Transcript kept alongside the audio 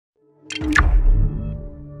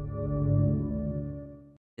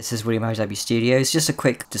This is William W Studios. Just a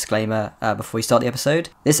quick disclaimer before we start the episode.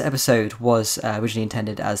 This episode was originally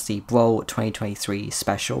intended as the BRAWL 2023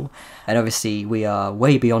 special, and obviously we are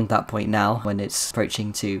way beyond that point now when it's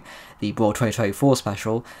approaching to the BRAWL 2024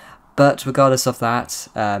 special. But regardless of that,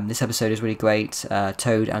 this episode is really great.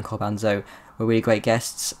 Toad and Corbanzo were really great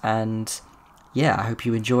guests, and yeah, I hope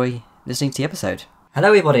you enjoy listening to the episode. Hello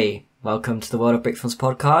everybody, welcome to the World of Brickfilms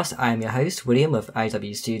podcast. I am your host, William of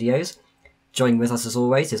IW Studios. Joining with us as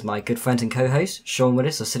always is my good friend and co-host, Sean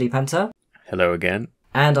Willis of City Panther. Hello again.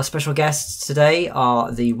 And our special guests today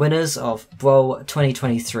are the winners of BRAWL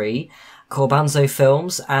 2023, Corbanzo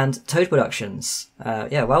Films and Toadproductions.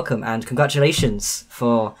 Welcome and congratulations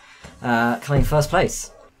for coming first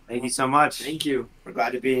place. Thank you so much. Thank you. We're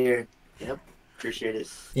glad to be here. Yep, appreciate it.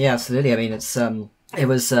 Yeah, absolutely. I mean, I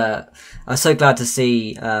was so glad to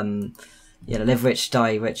see Live Rich,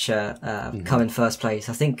 Die Richer come in first place.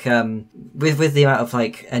 I think with the amount of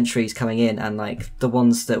like entries coming in and like the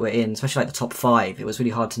ones that were in, especially like the top 5, it was really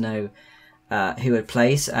hard to know who would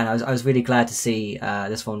place. And I was really glad to see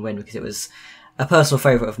this one win because it was a personal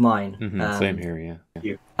favourite of mine. Same here,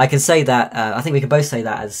 yeah. I can say that. I think we can both say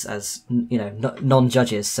that as you know,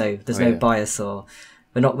 non-judges, so there's no bias or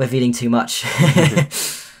we're not revealing too much.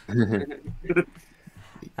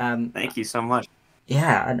 Thank you so much.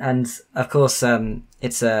 Yeah, and of course,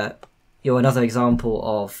 you're another example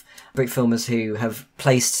of brick filmers who have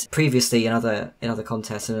placed previously in other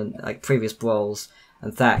contests and like previous brawls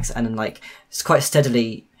and thacks, and then like it's quite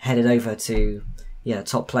steadily headed over to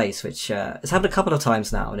top place, which it's happened a couple of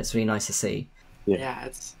times now, and it's really nice to see. Yeah,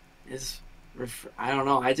 I don't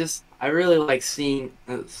know. I really like seeing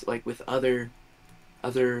like with other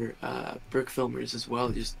brick filmers as well.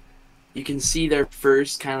 Just you can see their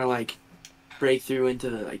first kind of like breakthrough into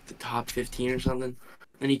the top 15 or something,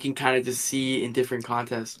 and you can kind of just see in different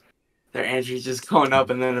contests their entries just going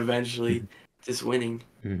up and then eventually just winning.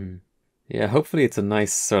 Mm-hmm. Yeah, hopefully it's a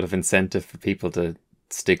nice sort of incentive for people to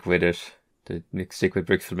stick with it, to stick with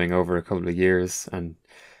brick filming over a couple of years and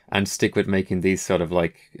stick with making these sort of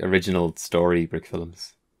like original story brick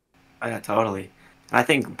films. Oh, yeah, totally. I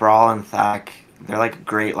think BRAWL and Thack, they're like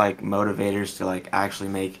great like motivators to like actually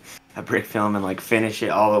make a brick film and like finish it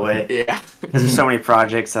all the way. Yeah. Because there's so many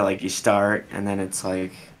projects that like you start and then it's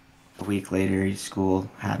like a week later school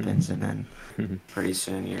happens and then pretty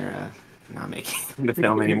soon you're not making the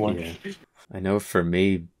film anymore. Yeah. I know for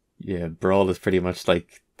me, BRAWL is pretty much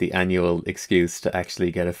like the annual excuse to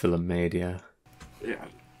actually get a film made. Yeah,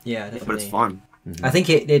 definitely. But it's fun. I think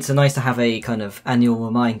it's nice to have a kind of annual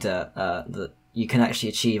reminder that you can actually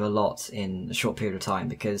achieve a lot in a short period of time,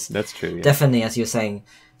 because that's true. Yeah. Definitely, as you're saying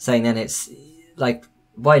then it's like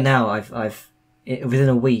right now I've within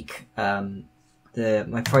a week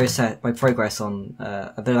my progress on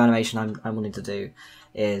a bit of animation I'm wanting to do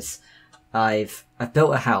is I've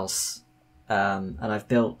built a house and I've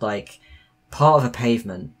built like part of a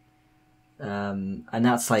pavement and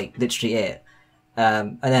that's like literally it.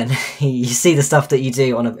 And then you see the stuff that you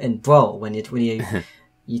do in BRAWL when you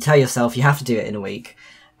you tell yourself you have to do it in a week,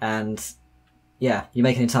 and you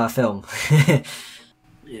make an entire film.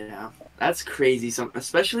 Yeah, that's crazy.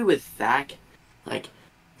 Especially with Thack, like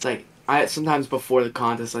it's like I sometimes before the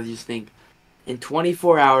contest I just think in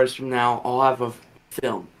 24 hours from now I'll have a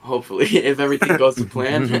film, hopefully, if everything goes to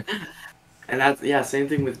plan. And that's same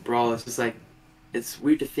thing with BRAWL. It's just like it's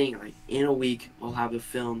weird to think like in a week we'll have a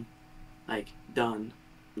film like done.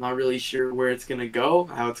 I'm not really sure where it's gonna go,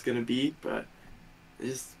 how it's gonna be, but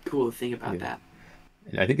it's just cool to think about that.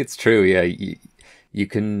 I think it's true. Yeah, you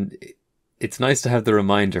can. It's nice to have the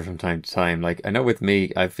reminder from time to time. Like I know with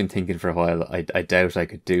me, I've been thinking for a while. I doubt I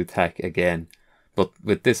could do Thack again, but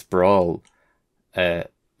with this BRAWL, I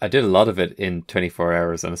did a lot of it in 24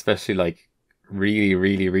 hours, and especially like really,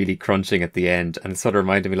 really, really crunching at the end, and it sort of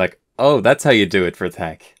reminded me like, oh, that's how you do it for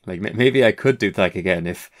Thack. Like maybe I could do Thack again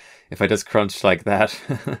if I just crunched like that.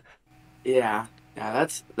 Yeah,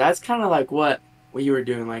 that's kind of like what you were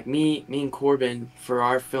doing. Like me and Corbin for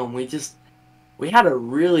our film, we had a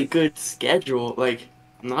really good schedule. Like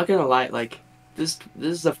I'm not gonna lie, like this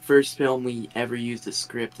is the first film we ever used a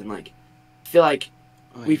script, and like I feel like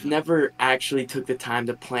we've never actually took the time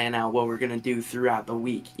to plan out what we're gonna do throughout the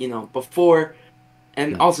week, before.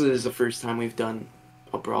 And also this is the first time we've done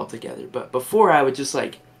a BRAWL together, but before I would just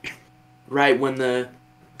like right when the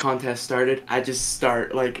contest started, I just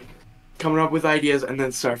start like coming up with ideas and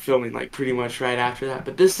then start filming like pretty much right after that.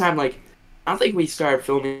 But this time, like I don't think we started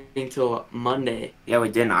filming until Monday. Yeah, we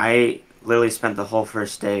didn't. I literally spent the whole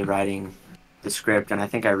first day writing the script, and I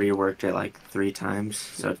think I reworked it like 3 times,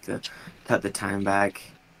 so to cut the time back,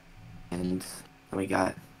 and we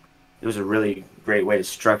got it was a really great way to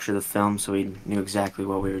structure the film, so we knew exactly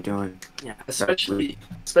what we were doing. Yeah, especially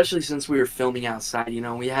since we were filming outside. You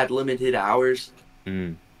know, we had limited hours,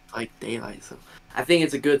 like daylight. So I think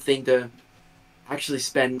it's a good thing to actually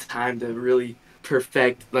spend time to really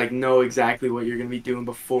perfect, like know exactly what you're gonna be doing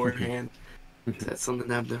beforehand. That's something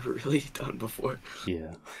that I've never really done before.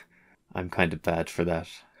 Yeah, I'm kind of bad for that.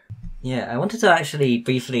 Yeah, I wanted to actually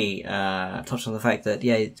briefly touch on the fact that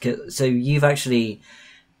so you've actually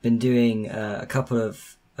been doing a couple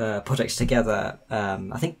of projects together.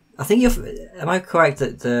 I think am I correct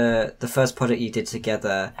that the first project you did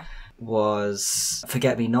together was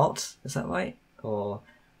Forget Me Not? Is that right? Or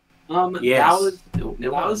Yes.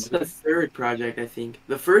 that was the third project, I think.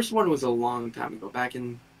 The first one was a long time ago, back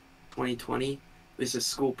in 2020. It was a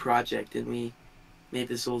school project, and we made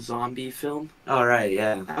this little zombie film. All right,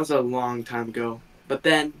 yeah. That was a long time ago. But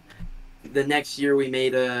then the next year we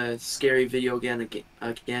made a scary video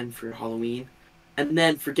again for Halloween, and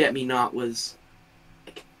then Forget Me Not was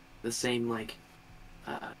like the same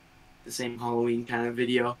Halloween kind of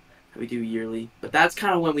video that we do yearly. But that's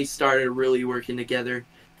kind of when we started really working together.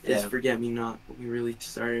 Is Forget Me Not. We really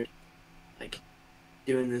started like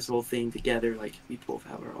doing this whole thing together. Like we both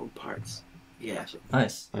have our own parts. Yeah.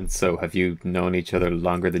 nice. And so, have you known each other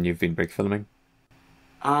longer than you've been brick filming?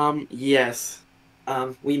 Yes.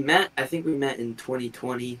 I think we met in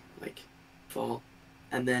 2020, like fall.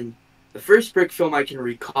 And then the first brick film I can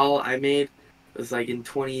recall I made was like in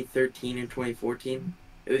 2013 or 2014.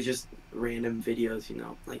 It was just random videos, you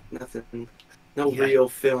know, like nothing, no real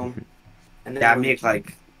film. And then I make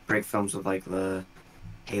like brick films with like the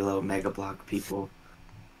Halo Mega Block people,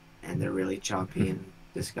 and they're really choppy and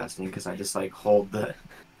disgusting because I just like hold the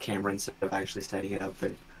camera instead of actually setting it up.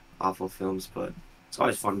 They're awful films, but it's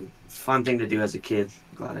always fun thing to do as a kid.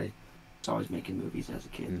 I'm glad I was always making movies as a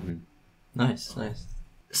kid. Nice.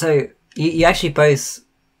 So you actually both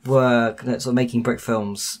were sort of making brick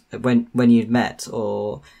films when you'd met,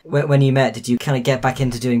 or when you met, did you kind of get back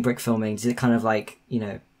into doing brick filming? Did it kind of like, you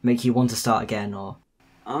know, make you want to start again, or?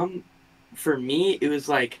 For me, it was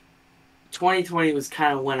like 2020 was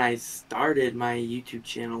kind of when I started my YouTube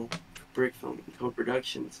channel, Brickfilms and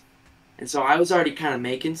Toadproductions, and so I was already kind of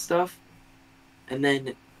making stuff, and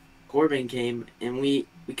then Corbin came, and we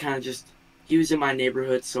kind of just, he was in my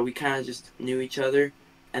neighborhood, so we kind of just knew each other,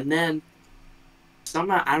 and then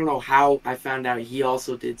somehow, I don't know how I found out he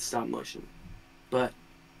also did stop motion, but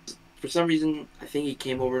for some reason, I think he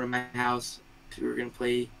came over to my house, we were gonna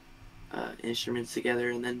play instruments together,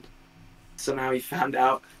 and then somehow he found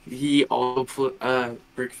out he also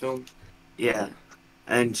brick filmed. Yeah,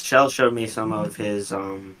 and Shell showed me some of his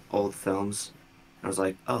old films. I was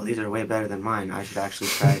like, oh, these are way better than mine. I should actually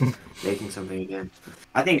try making something again.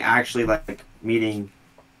 I think actually like meeting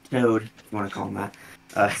Toad, if you want to call him that,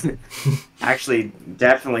 actually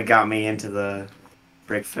definitely got me into the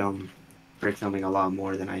brick filming a lot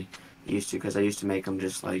more than I used to, because I used to make them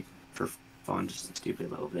just like for fun, just stupid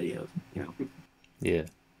little videos, you know. Yeah.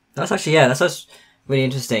 That's really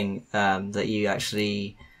interesting. That you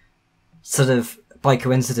actually sort of by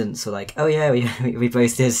coincidence were like, oh yeah, we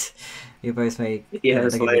both did. We both made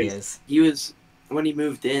videos. He was, when he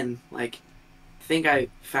moved in, like, I think I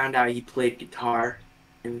found out he played guitar,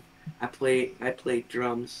 and I played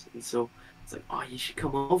drums, and so it's like, oh, you should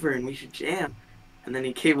come over and we should jam. And then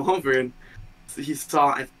he came over and he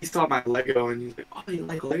saw my Lego, and he's like, oh, you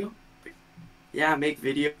like Lego? Like, yeah, I make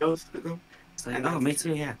videos with them. Like, oh, me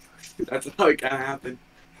too, yeah. That's how it kind of happened.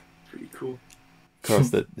 Pretty cool. Of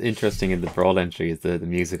course, the interesting in the BRAWL entry is the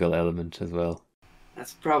musical element as well.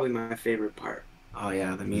 That's probably my favorite part. Oh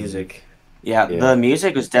yeah, the music. Yeah, the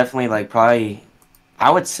music was definitely like probably, I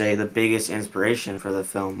would say, the biggest inspiration for the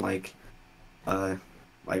film. Like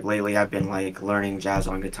lately I've been like learning jazz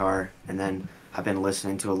on guitar, and then I've been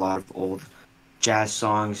listening to a lot of old jazz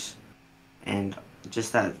songs, and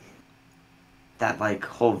just that like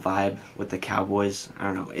whole vibe with the cowboys. I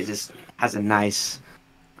don't know, it just has a nice,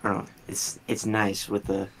 I don't know, it's nice with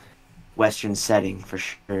the Western setting for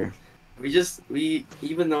sure. We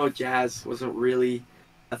even though jazz wasn't really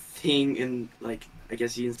a thing in, like, I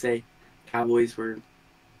guess you can say cowboys were,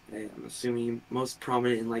 I'm assuming, most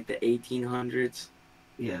prominent in like the 1800s,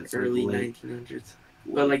 early 1900s.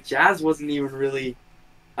 But like jazz wasn't even really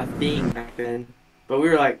a thing back then. But we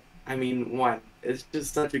were like, I mean, it's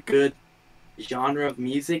just such a good genre of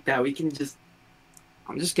music that we can just,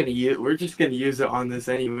 we're just gonna use it on this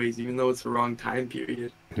anyways, even though it's the wrong time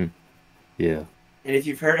period. Yeah. And if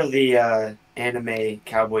you've heard of the anime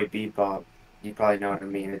Cowboy Bebop, you probably know what I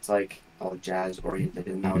mean. It's like all jazz oriented,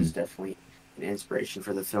 and that was definitely an inspiration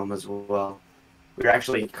for the film as well. we were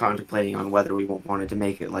actually contemplating on whether we wanted to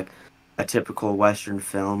make it like a typical Western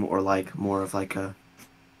film or like more of like a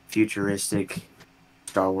futuristic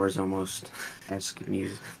Star Wars almost esque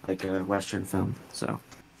music, like a Western film. So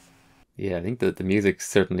Yeah, I think that the music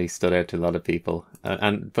certainly stood out to a lot of people,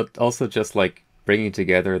 and but also just like bringing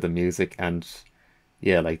together the music and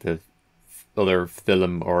yeah, like the other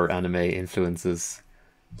film or anime influences.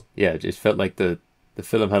 Yeah, it felt like the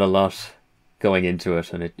film had a lot going into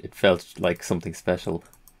it, and it felt like something special.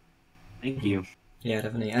 thank you. Yeah,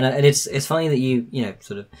 definitely. And it's funny that you know,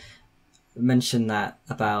 sort of mention that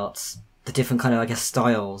about the different kind of, I guess,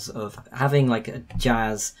 styles of having like a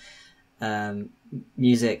jazz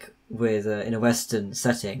music with in a Western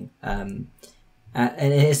setting. And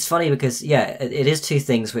it's funny because, yeah, it is two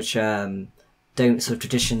things which don't sort of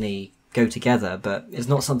traditionally go together, but it's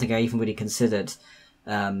not something I even really considered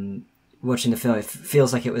watching the film. It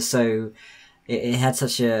feels like it was so... It had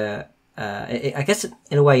such a... I guess,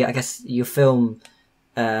 in a way, I guess your film...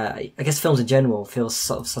 I guess films in general feel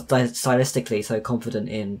sort of stylistically so confident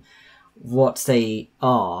in what they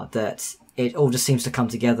are that it all just seems to come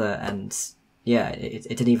together. And yeah, it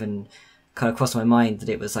didn't even kind of cross my mind that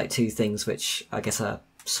it was like two things which I guess are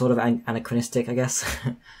sort of anachronistic, I guess.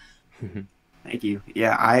 Thank you.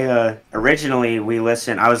 Yeah, I originally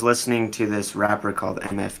I was listening to this rapper called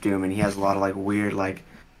MF Doom, and he has a lot of like weird, like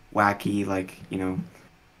wacky, like, you know,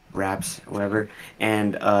 raps, whatever.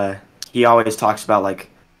 And he always talks about like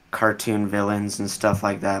cartoon villains and stuff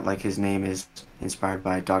like that. Like his name is inspired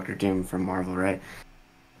by Doctor Doom from Marvel, right?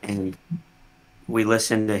 And we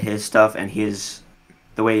listened to his stuff, and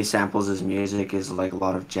the way he samples his music is like a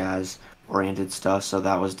lot of jazz oriented stuff. So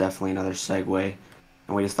that was definitely another segue,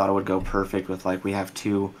 and we just thought it would go perfect with like we have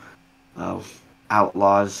two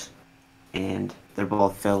outlaws, and they're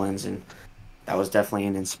both villains, and that was definitely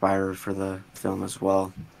an inspirer for the film as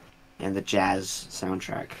well, and the jazz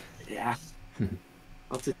soundtrack. Yeah.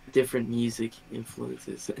 Lots of different music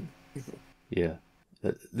influences. Yeah.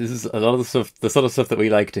 This is a lot of the sort of stuff that we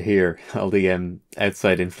like to hear, all the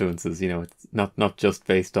outside influences, you know, it's not just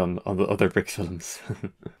based on the other Brick films.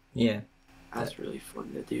 Yeah. That's really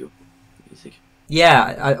fun to do, music.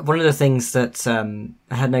 Yeah, one of the things that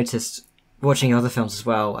I had noticed watching other films as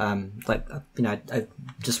well, like, you know, I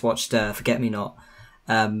just watched Forget Me Not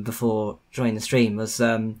before joining the stream, was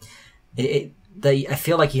I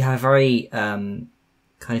feel like you have a very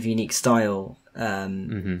kind of unique style,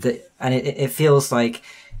 that, and it feels like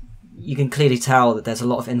you can clearly tell that there's a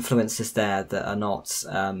lot of influences there that are not,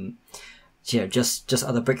 you know, just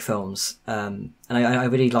other Brick films, and I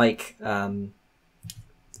really like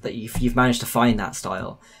that you've managed to find that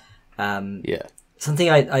style. Yeah. Something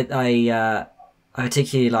I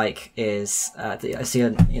particularly like is that I see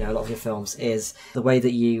in, you know, a lot of your films is the way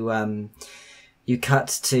that you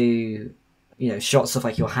cut to, you know, shots of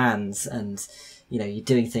like your hands, and you know, you're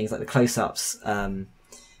doing things like the close-ups, and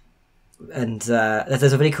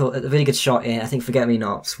there's a really good shot in, I think, Forget Me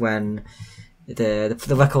Not, when the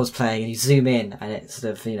record's playing and you zoom in and it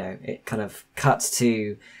sort of, you know, it kind of cuts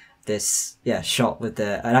to this shot with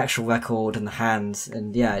an actual record and the hands,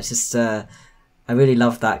 and yeah, it's just I really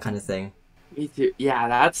love that kind of thing. Me too. Yeah,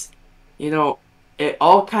 that's, you know, it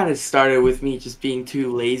all kind of started with me just being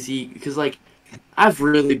too lazy, because like I have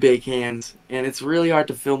really big hands, and it's really hard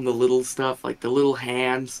to film the little stuff, like the little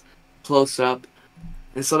hands close up.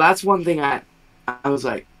 And so that's one thing I was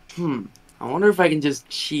like, I wonder if I can just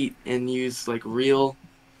cheat and use like real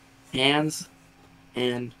hands.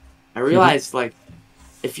 And I realized like,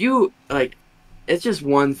 if you like, it's just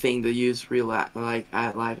one thing to use real live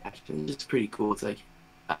action. It's just pretty cool. It's like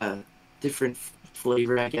a different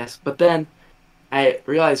flavor, I guess. But then I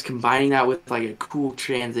realized combining that with like a cool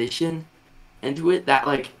transition into it, that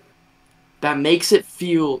like, that makes it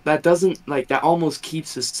feel, that doesn't like, that almost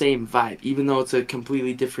keeps the same vibe, even though it's a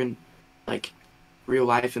completely different like real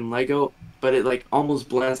life and Lego, but it like almost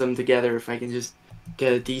blends them together if I can just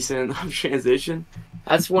get a decent enough transition.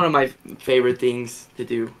 That's one of my favorite things to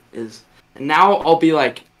do. Is, and now I'll be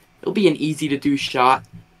like, it'll be an easy to do shot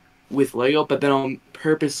with Lego, but then I'll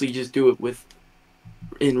purposely just do it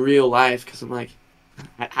in real life, because I'm like,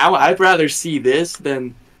 I'd rather see this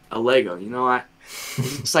than a Lego, you know.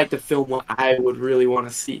 It's like the film what I would really want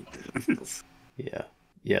to see. Yeah,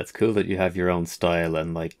 it's cool that you have your own style,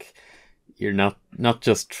 and like you're not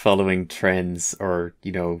just following trends, or,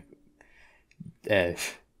 you know,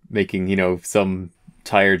 making, you know, some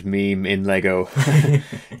tired meme in Lego.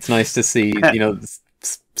 It's nice to see, you know,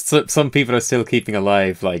 some people are still keeping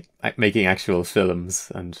alive, like making actual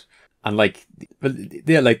films, and like,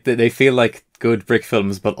 yeah, like they feel like good Brick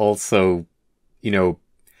films, but also, you know,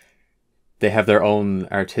 they have their own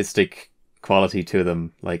artistic quality to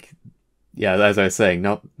them. Like, yeah, as I was saying,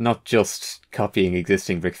 not just copying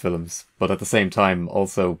existing brick films, but at the same time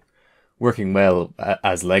also working well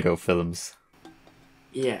as Lego films.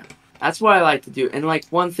 Yeah, that's what I like to do. And like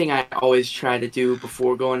one thing I always try to do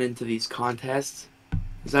before going into these contests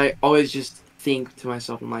is I always just think to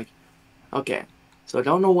myself, I'm like, okay, so I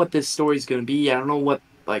don't know what this story's gonna be. I don't know what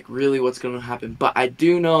like really what's gonna happen, but I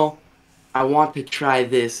do know I want to try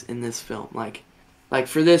this in this film. Like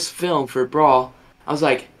for this film for Brawl, I was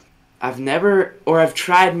like, I've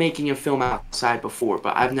tried making a film outside before,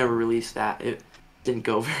 but I've never released that. It didn't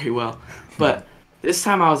go very well. But this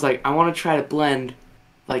time I was like, I want to try to blend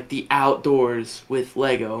like the outdoors with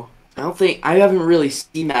Lego. I haven't really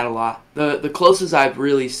seen that a lot. The closest I've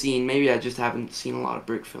really seen, maybe I just haven't seen a lot of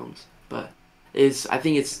brick films, but I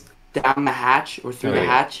think it's Down the Hatch or Through the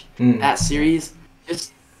Hatch. That series,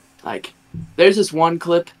 just like there's this one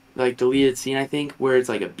clip, like deleted scene I think, where it's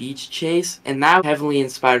like a beach chase, and that heavily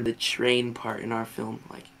inspired the train part in our film.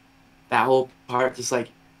 Like that whole part, just like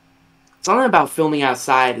something about filming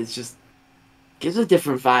outside is just gives a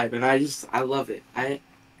different vibe, and I love it. I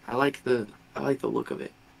like the look of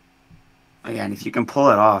it. Again, if you can pull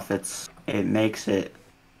it off, it makes it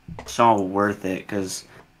so worth it because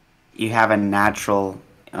you have a natural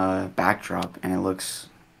backdrop and it looks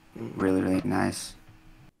really, really nice.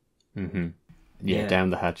 Mm-hmm. Yeah, Down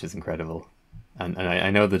the Hatch is incredible. And I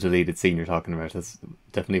know the deleted scene you're talking about. That's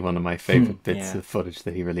definitely one of my favourite bits of footage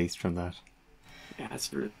that he released from that. Yeah,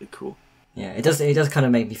 that's really cool. Yeah, it does kind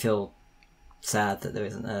of make me feel sad that there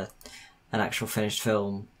isn't an actual finished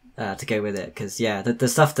film to go with it, because the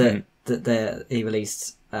stuff that he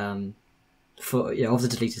released for of the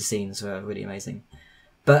deleted scenes were really amazing.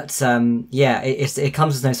 But it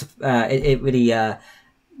comes as no it really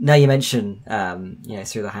now you mention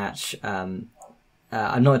Through the Hatch, I'm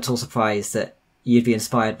not at all surprised that you'd be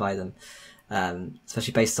inspired by them,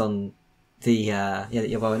 especially based on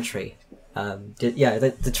your WoW entry.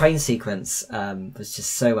 The train sequence was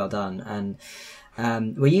just so well done.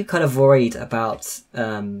 And were you kind of worried about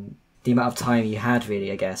the amount of time you had,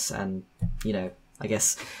 really, I guess, and I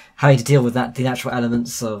guess having to deal with the natural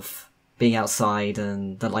elements of being outside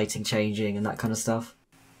and the lighting changing and that kind of stuff?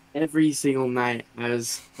 Every single night,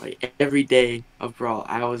 like every day of Brawl,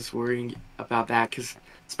 I was worrying about that, because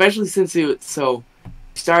especially since we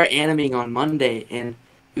started animating on Monday and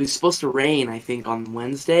it was supposed to rain, I think, on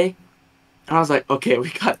Wednesday. And I was like, okay, we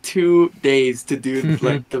got 2 days to do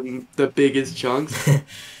like the biggest chunks.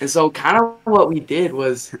 And so kind of what we did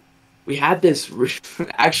was we had this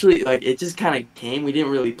actually, like, it just kind of came. We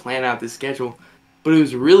didn't really plan out the schedule, but it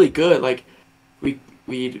was really good. Like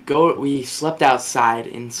we slept outside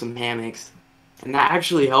in some hammocks, and that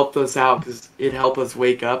actually helped us out because it helped us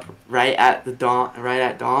wake up right at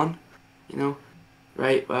dawn,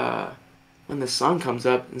 when the sun comes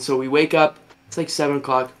up. And so we wake up, it's like 7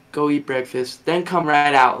 o'clock, go eat breakfast, then come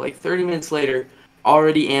right out, like 30 minutes later,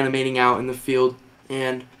 already animating out in the field,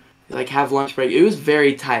 and like have lunch break. It was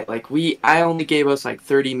very tight. Like I only gave us like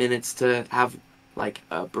 30 minutes to have like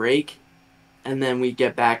a break, and then we'd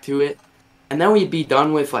get back to it. And then we'd be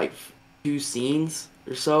done with like 2 scenes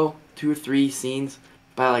or so, 2 or 3 scenes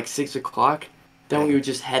by like 6 o'clock. Then we would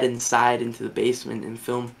just head inside into the basement and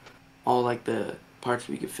film all like the parts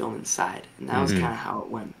we could film inside. And that was kind of how it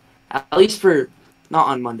went. At least for, not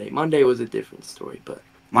on Monday. Monday was a different story, but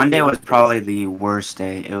Monday was probably the worst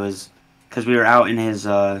day. It was because we were out in his,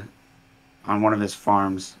 on one of his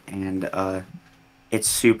farms, and it's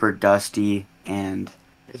super dusty and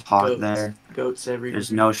it's hot there. Goats everywhere.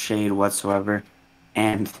 There's no shade whatsoever.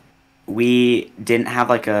 And we didn't have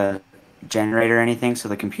like a generator or anything, so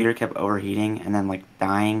the computer kept overheating and then like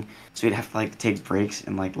dying. So we'd have to like take breaks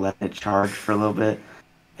and like let it charge for a little bit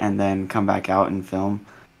and then come back out and film.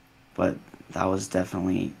 But that was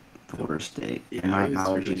definitely the worst day. Yeah, my allergies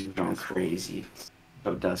allergies were going crazy.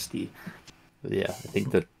 So dusty. Yeah, I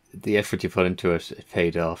think that the effort you put into it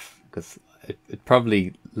paid off, because it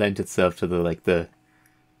probably lent itself to the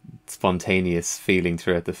spontaneous feeling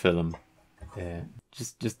throughout the film.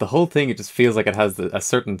 Just the whole thing, it just feels like it has a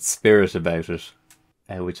certain spirit about it,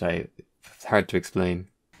 which it's hard to explain.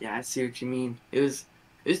 Yeah, I see what you mean. It was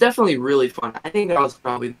definitely really fun. I think that was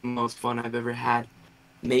probably the most fun I've ever had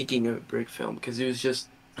making a brick film, because I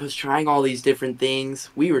was trying all these different things.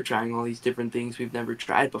 We were trying all these different things we've never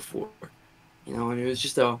tried before, and it was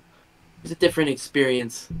just a different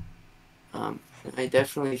experience. I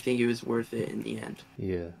definitely think it was worth it in the end.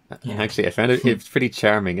 Yeah. Actually, I found it's pretty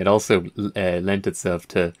charming. It also lent itself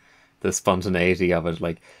to the spontaneity of it.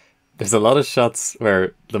 Like, There's a lot of shots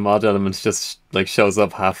where the mod element just like shows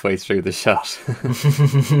up halfway through the shot.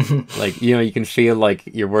 Like, you know, you can feel like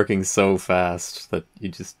you're working so fast that you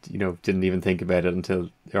just, you know, didn't even think about it until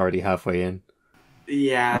you're already halfway in.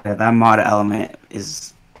 Yeah. That mod element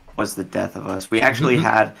was the death of us. We actually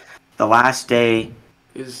had the last day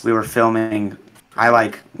we were filming. I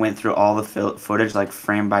like went through all the footage like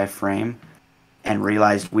frame by frame, and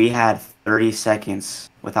realized we had 30 seconds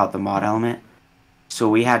without the mod element. So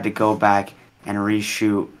we had to go back and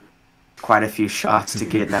reshoot quite a few shots to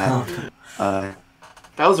get that.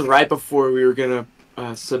 That was right before we were gonna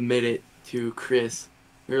submit it to Chris.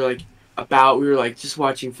 We were like just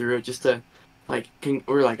watching through it just to like we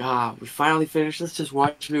were like, we finally finished. Let's just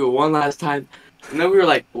watch through it one last time. And then we were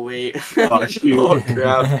like, wait. Oh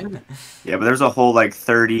crap. Yeah, but there's a whole like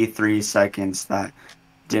 33 seconds that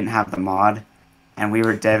didn't have the mod, and we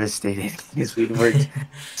were devastated because we worked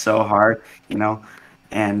so hard, you know.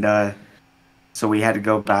 And so we had to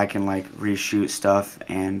go back and like reshoot stuff,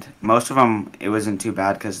 and most of them it wasn't too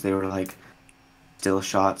bad because they were like still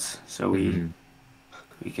shots, so we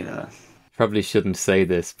could Probably shouldn't say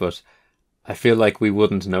this, but I feel like we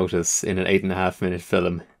wouldn't notice in an 8.5-minute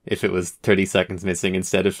film if it was 30 seconds missing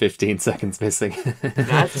instead of 15 seconds missing.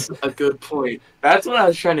 That's a good point. That's what I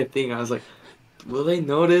was trying to think. I was like, will they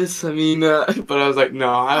notice? I mean, but I was like, no.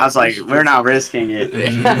 I was like, we're not risking it.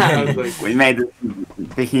 I was like, we made this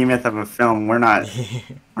behemoth of a film. We're not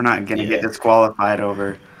gonna get disqualified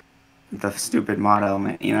over the stupid mod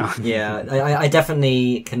element, you know? Yeah, I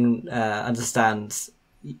definitely can understand.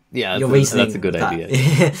 Yeah, your reasoning. That's a good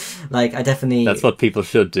idea. Like, I definitely. That's what people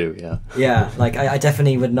should do. Yeah. Yeah, like I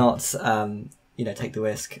definitely would not, take the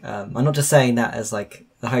risk. I'm not just saying that as like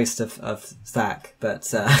the host of Zach,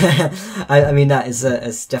 but I mean that is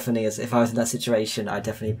as definitely as if I was in that situation, I'd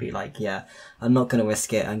definitely be like, yeah, I'm not gonna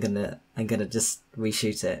risk it. I'm gonna just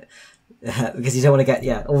reshoot it. Because you don't want to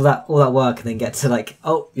get all that work and then get to like,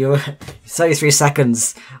 oh, you're 33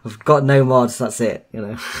 seconds. I've got no mods. That's it. You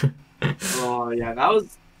know. Oh yeah, that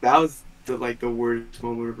was the worst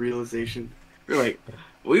moment of realization.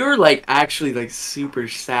 We were actually like super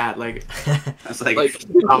sad. Like I was like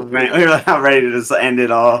oh, man, we were not ready to just end it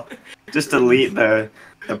all, just delete the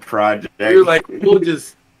project. We were like, we'll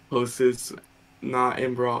just post this, not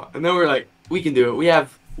in BRAWL, and then we're like, we can do it. We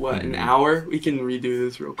have an hour? We can redo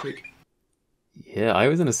this real quick. Yeah, I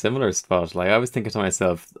was in a similar spot. Like I was thinking to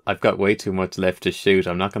myself, I've got way too much left to shoot.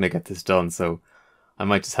 I'm not going to get this done, so I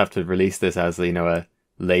might just have to release this as, you know, a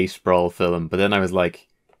late BRAWL film. But then I was like,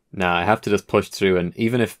 nah, I have to just push through. And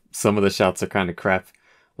even if some of the shots are kind of crap,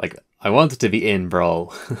 like, I want it to be in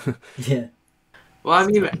BRAWL. Yeah. Well, I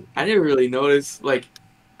mean, I didn't really notice, like,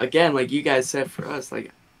 again, like you guys said for us,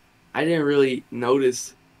 like, I didn't really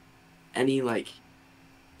notice any, like,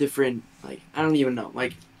 different, like, I don't even know.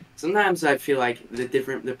 Like, sometimes I feel like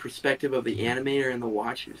the perspective of the animator and the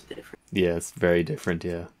watcher is different. Yeah, it's very different,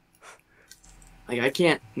 yeah. Like, I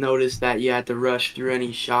can't notice that you had to rush through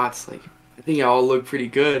any shots. Like, I think it all looked pretty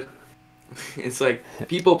good. It's like,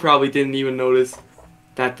 people probably didn't even notice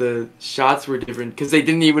that the shots were different because they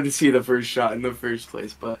didn't even see the first shot in the first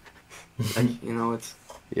place. But, like, you know, it's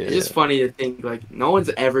just funny to think, like, no one's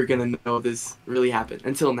ever going to know this really happened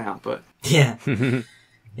until now. But yeah.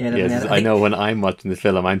 Yes, I know when I'm watching the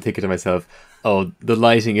film, I'm thinking to myself, oh, the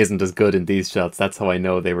lighting isn't as good in these shots. That's how I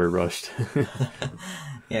know they were rushed.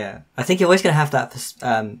 Yeah, I think you're always going to have that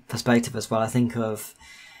perspective as well. I think of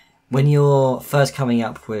when you're first coming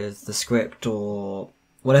up with the script or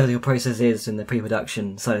whatever your process is in the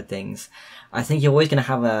pre-production side of things. I think you're always going to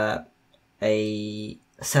have a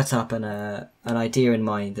setup and an idea in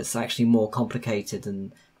mind that's actually more complicated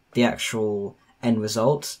than the actual end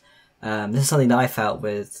result. This is something that I felt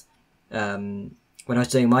with when I was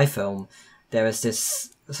doing my film. There was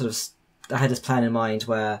this I had this plan in mind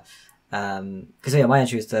where. Because my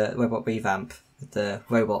entry was the robot revamp, with the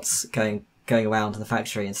robots going around in the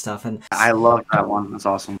factory and stuff. And I love that one. That's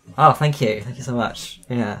awesome. Oh, thank you so much.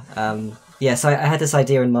 Yeah, So I had this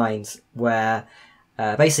idea in mind where,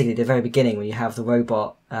 basically, at the very beginning, when you have the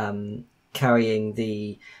robot carrying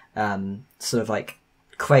the sort of like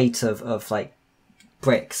crate of like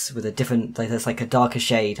bricks with a different, like there's like a darker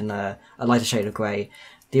shade and a lighter shade of grey.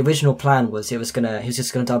 The original plan was he was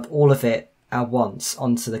just gonna dump all of it at once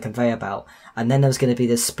onto the conveyor belt, and then there was going to be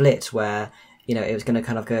this split where, you know, it was going to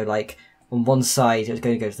kind of go like on one side it was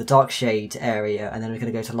going to go to the dark shade area and then it was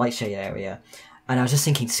going to go to the light shade area, and I was just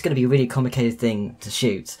thinking this is going to be a really complicated thing to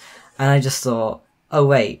shoot, and I just thought, oh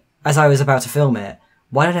wait, as I was about to film it,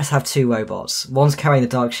 why don't I just have two robots, one's carrying the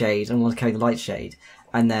dark shade and one's carrying the light shade,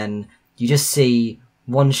 and then you just see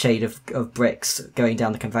one shade of bricks going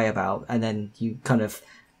down the conveyor belt, and then you kind of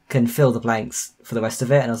can fill the blanks for the rest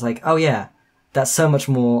of it. And I was like, oh yeah, that's so much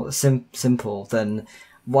more simple than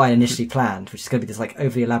what I initially planned, which is going to be this like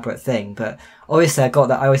overly elaborate thing. But obviously I got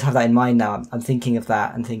that, I always have that in mind now. I'm thinking of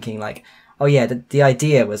that and thinking like, oh yeah, the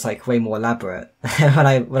idea was like way more elaborate when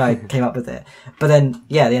I came up with it. But then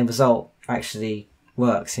yeah, the end result actually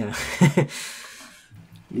works, you know.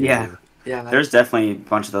 Yeah. There's definitely a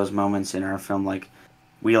bunch of those moments in our film, like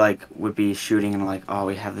we like would be shooting and like, oh,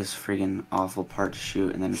 we have this freaking awful part to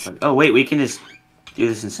shoot, and then it's like, oh wait, we can just do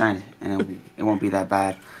this inside and it won't be that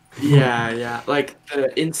bad. Yeah. Like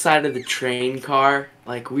the inside of the train car,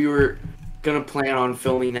 like we were gonna plan on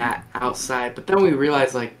filming that outside, but then we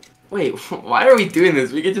realized like, wait, why are we doing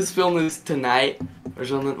this? We could just film this tonight or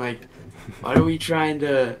something. Like, why are we trying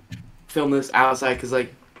to film this outside? Because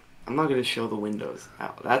like, I'm not gonna show the windows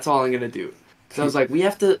out. That's all I'm gonna do. So I was like,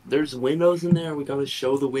 there's windows in there. We gotta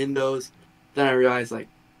show the windows. Then I realized like,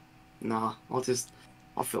 nah,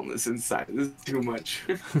 I'll film this inside. This is too much.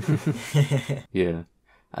 Yeah.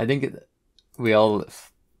 I think we all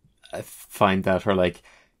find that we're like,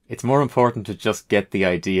 it's more important to just get the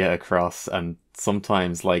idea across, and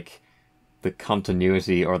sometimes like the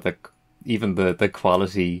continuity or even the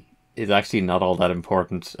quality is actually not all that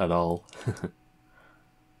important at all.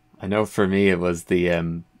 I know for me it was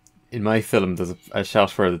in my film there's a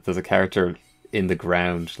shot where there's a character in the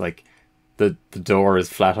ground, like the door is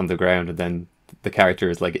flat on the ground and then the character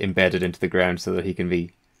is like embedded into the ground so that he can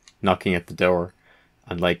be knocking at the door.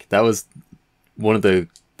 And like that was one of the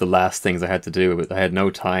last things I had to do. I had no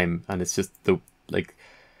time, and it's just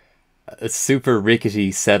a super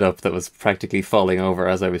rickety setup that was practically falling over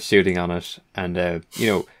as I was shooting on it. And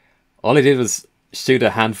all I did was shoot a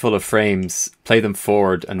handful of frames, play them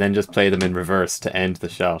forward, and then just play them in reverse to end the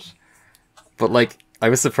shot. But like I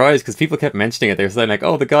was surprised because people kept mentioning it. They were saying like,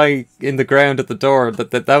 "Oh, the guy in the ground at the door.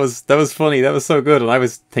 That was funny. That was so good." And I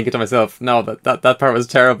was thinking to myself, "No, that part was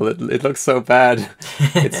terrible. It looks so bad.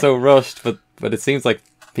 It's so rushed." But it seems like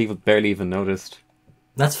people barely even noticed.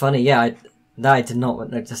 That's funny. Yeah, I did not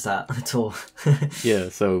notice that at all. Yeah,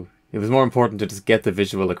 so it was more important to just get the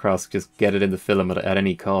visual across, just get it in the film at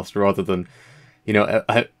any cost, rather than,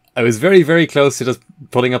 I was very, very close to just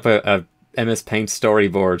putting up a MS Paint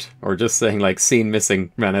storyboard or just saying like scene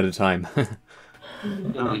missing, ran out of time.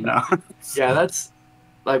 Oh no. Yeah, that's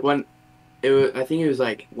like when I think it was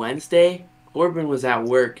like Wednesday. Corbin was at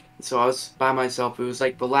work, so I was by myself. It was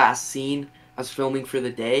like the last scene I was filming for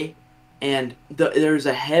the day, and there was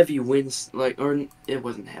a heavy wind, or it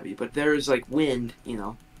wasn't heavy, but there was like wind,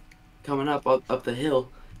 coming up the hill,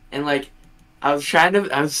 and like I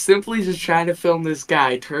was simply just trying to film this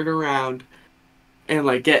guy turn around and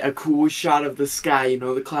like get a cool shot of the sky,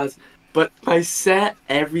 the clouds. But my set,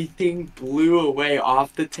 everything blew away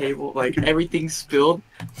off the table, like everything spilled.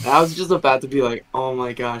 I was just about to be like, oh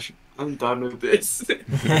my gosh, I'm done with this.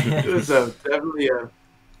 It was definitely a...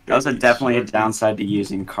 That was definitely a downside to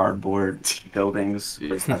using cardboard buildings,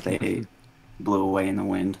 was that they blew away in the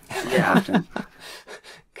wind. Yeah. Often.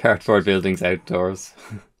 Cardboard buildings outdoors.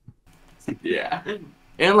 Yeah.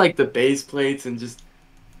 And like the base plates and just...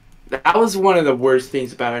 That was one of the worst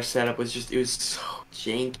things about our setup, was just, it was so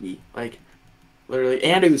janky, like, literally,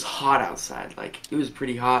 and it was hot outside, like, it was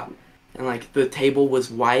pretty hot, and like, the table was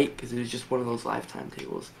white, because it was just one of those Lifetime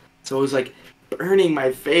tables, so it was like, burning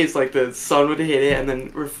my face, like, the sun would hit it, and then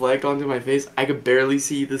reflect onto my face. I could barely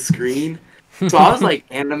see the screen, so I was like,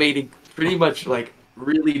 animating pretty much, like,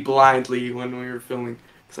 really blindly when we were filming,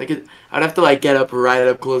 because I'd have to, like, get up right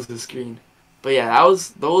up close to the screen. But yeah,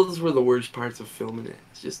 those were the worst parts of filming it.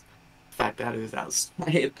 It's just the fact that it was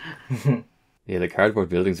outside. Yeah, the cardboard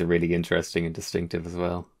buildings are really interesting and distinctive as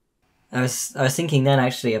well. I was thinking then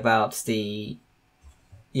actually about but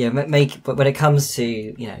when it comes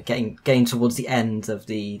to getting towards the end of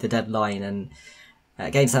the deadline and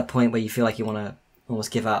getting to that point where you feel like you want to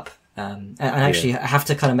almost give up, and actually have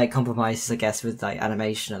to kind of make compromises, I guess, with like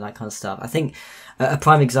animation and that kind of stuff. I think a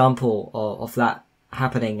prime example of that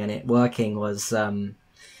happening and it working was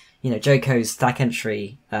Joko's stack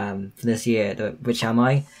entry for this year, Which Am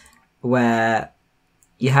I, where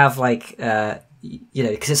you have like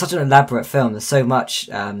because it's such an elaborate film, there's so much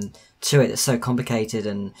to it that's so complicated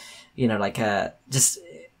and just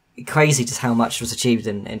crazy just how much was achieved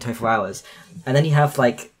in 24 hours. And then you have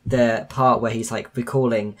like the part where he's like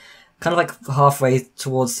recalling kind of like halfway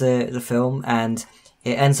towards the film, and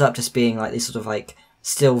it ends up just being like these sort of like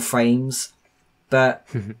still frames, but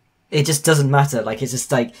it just doesn't matter. Like, it's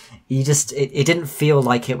just like, it didn't feel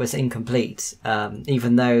like it was incomplete,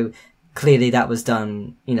 even though clearly that was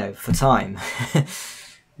done, for time.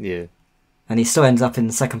 Yeah. And he still ends up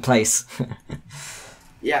in second place.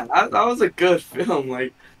 Yeah, that was a good film.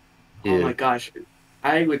 Like, Oh Yeah. my gosh,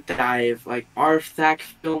 I would die if like our THAC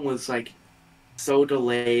film was like so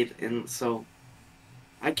delayed, and so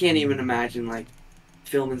I can't even imagine like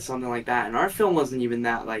filming something like that. And our film wasn't even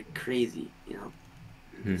that like crazy, you know.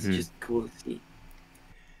 It's Hmm. just cool to see.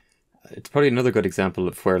 It's probably another good example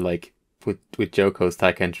of where, like, with Joko's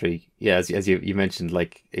tech entry, yeah, as you mentioned,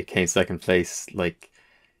 like, it came second place. Like,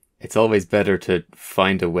 it's always better to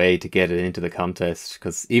find a way to get it into the contest,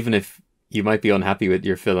 because even if you might be unhappy with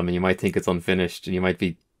your film and you might think it's unfinished and you might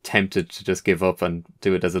be tempted to just give up and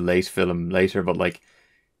do it as a late film later, but like,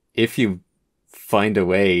 if you find a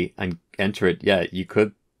way and enter it, yeah, you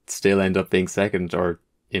could still end up being second, or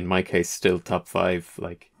in my case, still top five.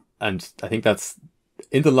 Like, and I think that's,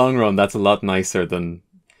 in the long run, that's a lot nicer than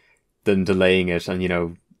delaying it and, you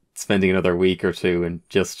know, spending another week or two and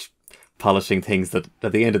just polishing things that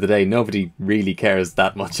at the end of the day nobody really cares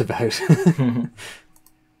that much about.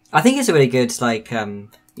 I think it's a really good, like,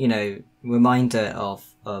 you know, reminder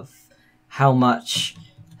of how much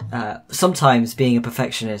sometimes being a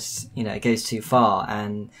perfectionist, you know, goes too far.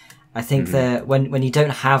 And I think that when you don't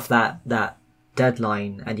have that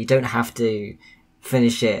deadline and you don't have to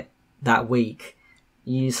finish it that week,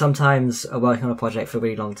 you sometimes are working on a project for a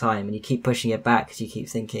really long time and you keep pushing it back because you keep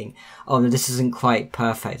thinking, oh no, this isn't quite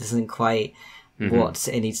perfect, this isn't quite what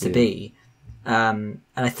it needs to be. And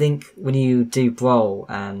I think when you do BRAWL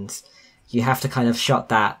and you have to kind of shut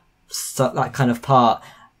that kind of part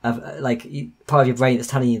of like part of your brain that's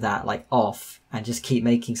telling you that like off and just keep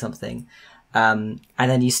making something, and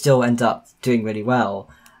then you still end up doing really well.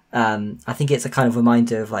 I think it's a kind of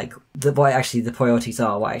reminder of like what actually the priorities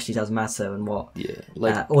are, what actually does matter, and what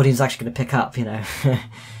audience is actually going to pick up. You know,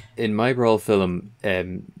 in my BRAWL film,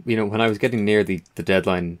 you know, when I was getting near the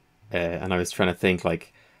deadline, and I was trying to think,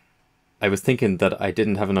 like, I was thinking that I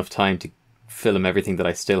didn't have enough time to film everything that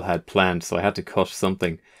I still had planned, so I had to cut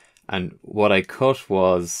something. And what I cut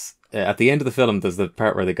was at the end of the film, there's the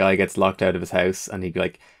part where the guy gets locked out of his house, and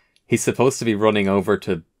he's supposed to be running over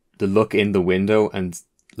to look in the window, and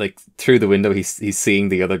like through the window he's seeing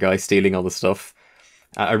the other guy stealing all the stuff.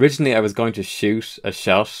 Originally I was going to shoot a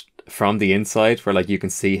shot from the inside where like you can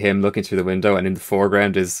see him looking through the window, and in the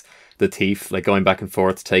foreground is the thief like going back and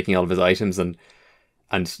forth taking all of his items, and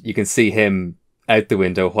you can see him out the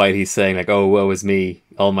window while he's saying like, oh, woe is me,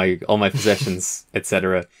 all my possessions,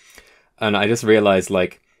 etc. And I just realized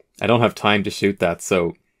like I don't have time to shoot that,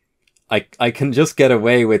 so I can just get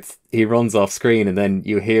away with he runs off screen and then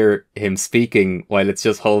you hear him speaking while it's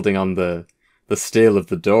just holding on the still of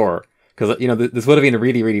the door. Because, you know, this would have been a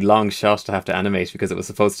really, really long shot to have to animate because it was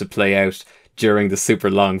supposed to play out during the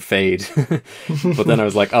super long fade. But then I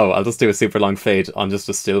was like, oh, I'll just do a super long fade on just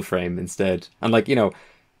a still frame instead. And like, you know,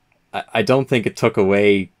 I don't think it took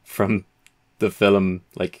away from the film.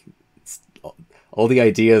 Like, all the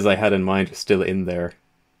ideas I had in mind are still in there.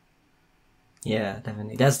 Yeah,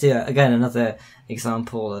 definitely. That's again another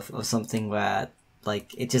example of something where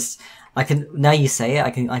like it just I can now you say it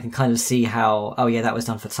I can kind of see how, oh yeah, that was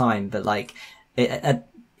done for time, but like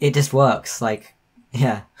it just works. Like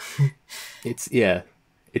yeah.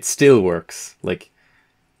 It still works. Like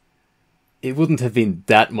it wouldn't have been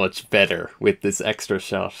that much better with this extra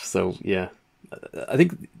shot. So yeah, I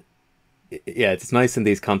think it's nice in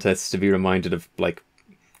these contests to be reminded of like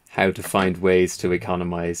how to find ways to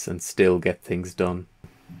economize and still get things done.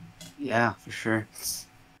 Yeah, for sure.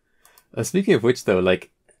 Speaking of which, though, like,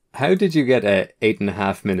 how did you get a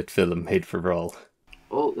 8.5-minute film made for BRAWL?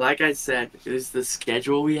 Well, like I said, it was the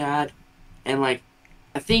schedule we had, and like,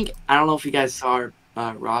 I don't know if you guys saw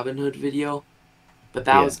our Robin Hood video, but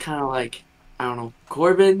that was kind of like, I don't know,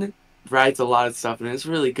 Corbin writes a lot of stuff and it's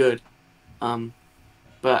really good.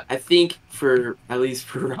 But I think at least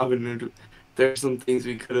for Robin Hood, there's some things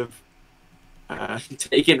we could have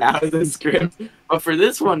taken out of the script. But for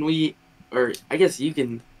this one, or I guess you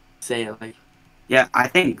can say it like. Yeah, I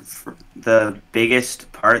think the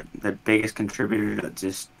biggest contributor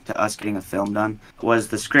to us getting a film done was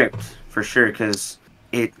the script, for sure, because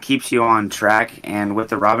it keeps you on track. And with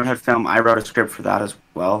the Robin Hood film, I wrote a script for that as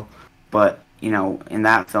well. But, you know, in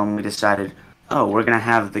that film, we decided, oh, we're going to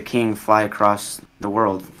have the king fly across the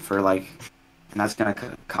world and that's going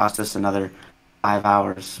to cost us another 5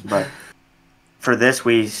 hours. But for this,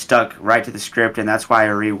 we stuck right to the script, and that's why I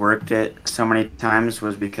reworked it so many times,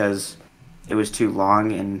 was because it was too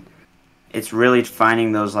long. And it's really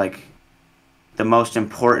finding those, like, the most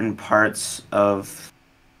important parts of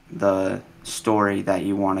the story that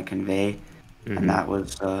you want to convey. Mm-hmm. And that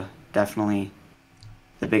was definitely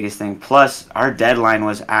the biggest thing. Plus, our deadline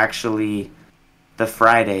was actually the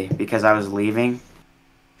Friday because I was leaving.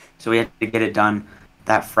 So we had to get it done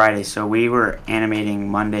that Friday. So we were animating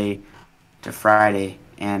Monday, to Friday,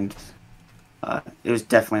 and it was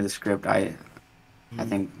definitely the script. I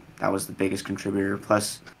think that was the biggest contributor.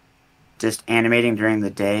 Plus, just animating during the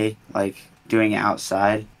day, like doing it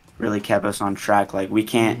outside, really kept us on track. Like we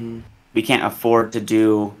can't afford to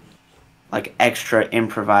do like extra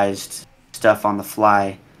improvised stuff on the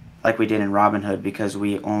fly like we did in Robin Hood, because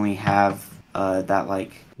we only have that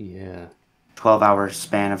like 12-hour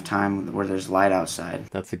span of time where there's light outside.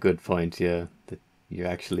 That's a good point. Yeah, that you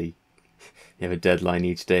actually you have a deadline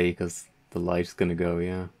each day because the light's gonna go.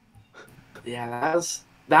 Yeah. Yeah,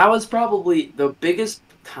 that was probably the biggest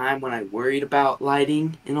time when I worried about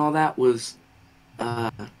lighting and all that was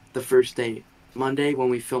the first day, Monday, when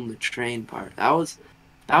we filmed the train part. That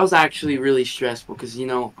was actually really stressful because, you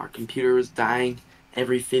know, our computer was dying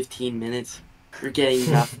every 15 minutes. We're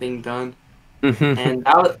getting nothing done. And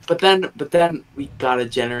but then we got a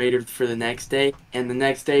generator for the next day, and the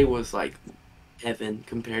next day was like heaven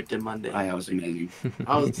compared to Monday. That was amazing. That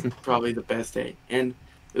was probably the best day. And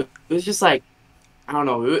it was just like, I don't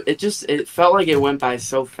know, it felt like it went by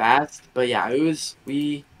so fast. But yeah, I guess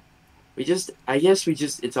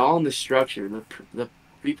it's all in the structure, the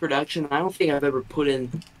pre-production. I don't think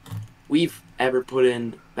we've ever put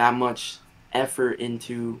in that much effort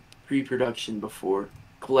into pre-production before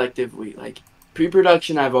collectively. Like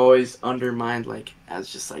pre-production, I've always undermined like as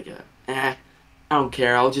just like I don't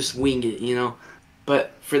care, I'll just wing it, you know.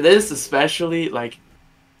 But for this especially, like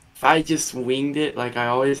if I just winged it like I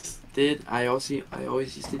always did, I always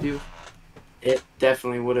used to do, it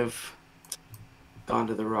definitely would have gone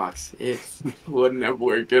to the rocks. It wouldn't have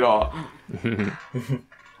worked at all.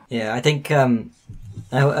 Yeah, I think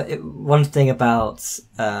one thing about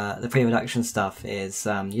the pre-production stuff is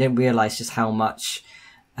you don't realize just how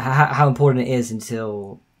important it is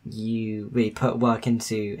until you really put work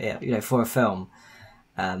into it, you know, for a film.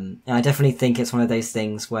 And I definitely think it's one of those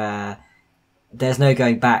things where there's no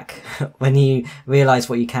going back. When you realize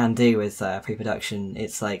what you can do with pre-production,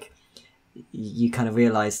 it's like you kind of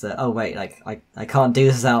realize that, oh wait, like I can't do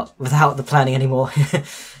this without the planning anymore.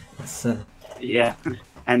 Yeah.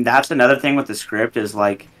 And that's another thing with the script is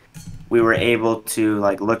like we were able to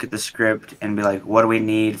like look at the script and be like, what do we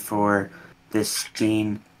need for this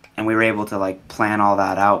scene? And we were able to like plan all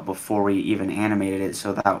that out before we even animated it,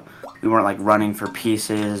 so that we weren't like running for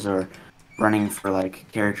pieces or running for like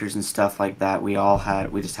characters and stuff like that. We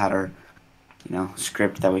just had our, you know,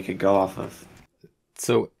 script that we could go off of.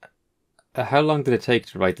 So how long did it take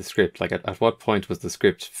to write the script? Like at what point was the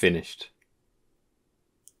script finished?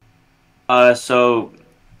 So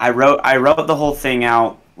I wrote the whole thing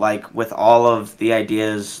out like with all of the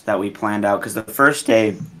ideas that we planned out, because the first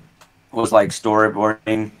day was like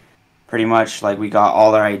storyboarding, pretty much. Like we got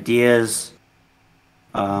all our ideas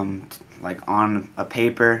like on a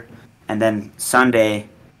paper, and then Sunday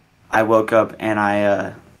I woke up and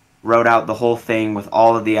I wrote out the whole thing with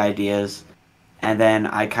all of the ideas, and then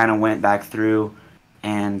I kind of went back through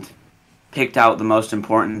and picked out the most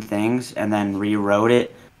important things and then rewrote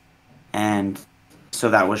it, and so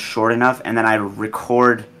that was short enough. And then I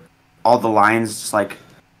record all the lines, just like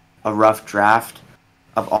a rough draft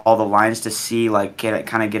of all the lines, to see like get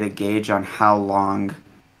a gauge on how long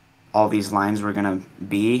all these lines were gonna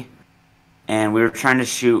be. And we were trying to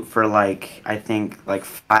shoot for like, I think like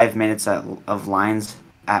 5 minutes of lines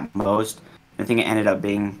at most. I think it ended up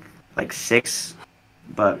being like 6,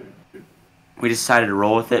 but we decided to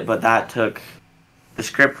roll with it. But the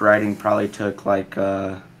script writing probably took like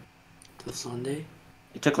till Sunday.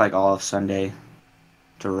 It took like all of Sunday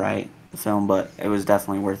to write the film, but it was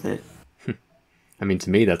definitely worth it. I mean, to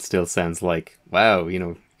me that still sounds like, wow, you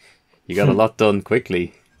know, you got a lot done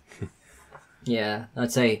quickly. Yeah,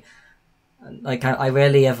 I'd say like I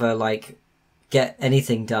rarely ever like get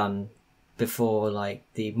anything done before like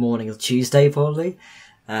the morning of Tuesday, probably.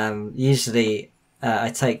 Usually I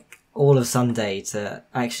take all of Sunday to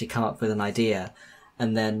actually come up with an idea,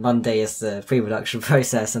 and then Monday is the pre-production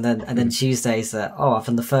process, and then Tuesday's I've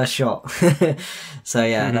done the first shot. So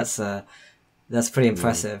yeah, that's pretty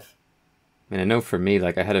impressive. I mean, I know for me,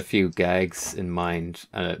 like I had a few gags in mind,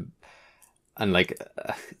 and like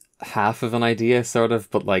half of an idea sort of,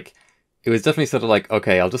 but like it was definitely sort of like,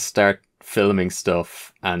 okay, I'll just start filming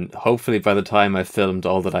stuff, and hopefully by the time I've filmed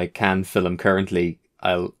all that I can film currently,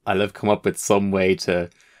 I'll have come up with some way to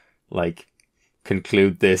like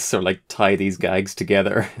conclude this or like tie these gags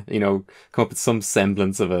together, you know, come up with some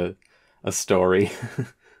semblance of a story.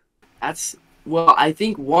 Well, I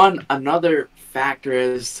think another factor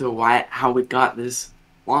as to how we got this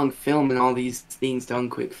long film and all these things done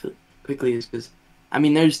quickly is because, I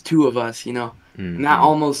mean, there's 2 of us, you know, and that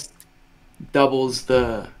almost doubles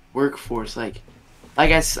the workforce. Like,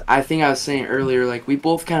 I think I was saying earlier, like, we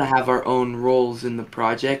both kind of have our own roles in the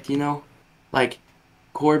project, you know? Like,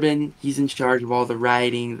 Corbin, he's in charge of all the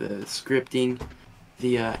writing, the scripting,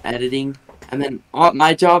 the editing, and then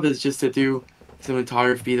my job is just to do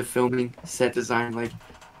cinematography, the filming, set design. Like,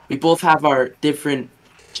 we both have our different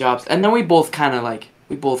jobs, and then we both kind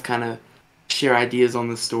of share ideas on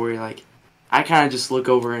the story. Like, I kind of just look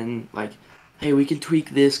over and like, hey, we can tweak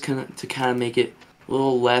this to kind of make it a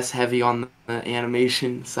little less heavy on the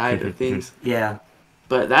animation side of things. Yeah.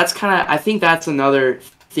 But that's kind of, I think that's another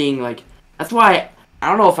thing. Like, that's why I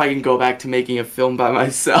don't know if I can go back to making a film by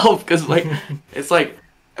myself, because like it's like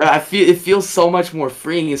it feels so much more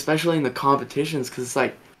freeing, especially in the competitions, because it's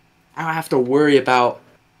like I don't have to worry about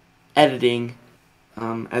editing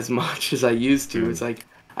as much as I used to. It's like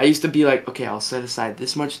I used to be like, okay, I'll set aside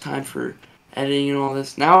this much time for editing and all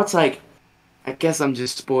this. Now it's like, I guess I'm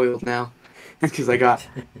just spoiled now because I got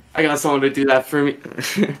someone to do that for me.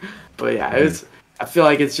 But yeah, I feel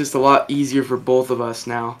like it's just a lot easier for both of us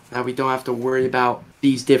now that we don't have to worry about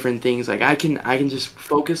these different things. Like I can just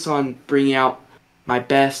focus on bringing out my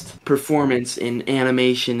best performance in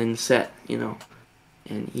animation and set, you know,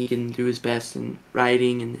 and he can do his best in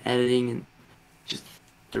writing and editing and just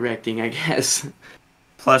directing, I guess.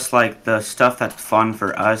 Plus, like, the stuff that's fun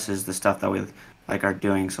for us is the stuff that we like are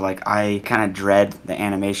doing. So like, I kind of dread the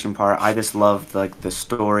animation part. I just love like the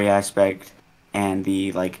story aspect and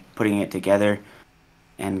the like putting it together.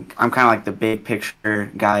 And I'm kind of like the big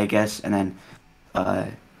picture guy, I guess. And then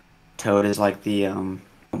Toad is like the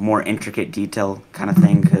more intricate detail kind of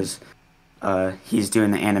thing, because he's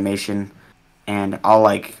doing the animation, and I'll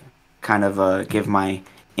like kind of give my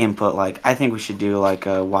input. Like, I think we should do like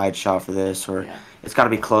a wide shot for this, or it's got to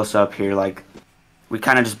be close up here. Like, we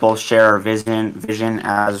kind of just both share our vision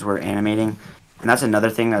as we're animating. And that's another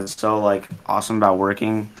thing that's so like awesome about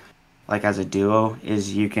working like as a duo,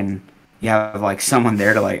 is you have like someone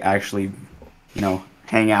there to like actually, you know,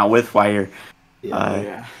 hang out with while you're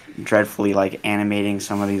dreadfully like animating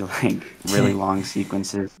some of these like really long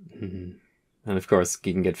sequences. Mm-hmm. And of course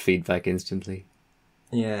you can get feedback instantly.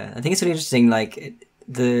 Yeah, I think it's really interesting, like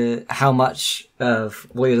how much of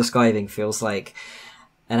what you're describing feels like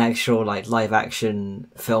an actual like live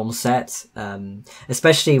action film set,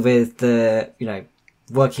 especially with the, you know,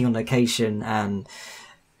 working on location and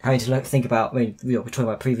having to think about, I mean, we were talking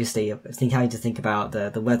about previously, having to think about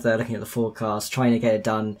the weather, looking at the forecast, trying to get it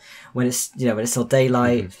done when it's, you know, when it's still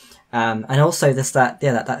daylight. And also this,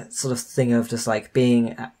 that sort of thing of just like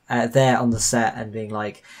being there on the set and being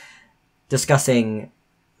like discussing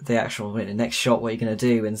the actual, you know, next shot, what you're going to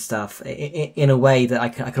do and stuff in a way that I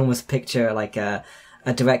can almost picture like a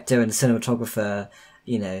director and a cinematographer,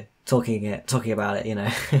 you know, talking about it, you know.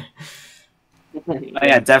 Oh,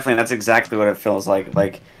 yeah, definitely. That's exactly what it feels like.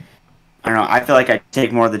 Like, I don't know. I feel like I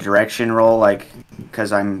take more of the direction role, like,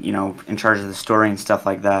 because I'm, you know, in charge of the story and stuff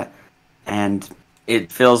like that. And it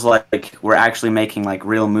feels like we're actually making like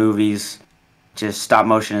real movies. Just stop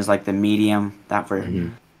motion is like the medium that we're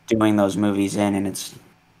doing those movies in, and it's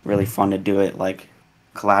really fun to do it like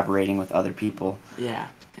collaborating with other people. Yeah.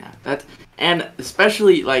 That, and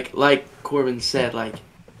especially like Corbin said, like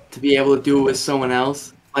to be able to do it with someone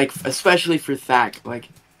else. Like, especially for Thak, like,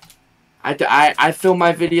 I film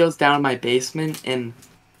my videos down in my basement, and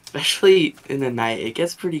especially in the night, it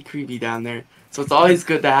gets pretty creepy down there. So it's always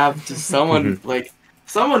good to have just someone, like,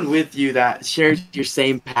 someone with you that shares your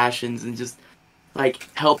same passions and just, like,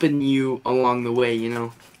 helping you along the way, you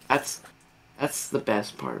know? That's the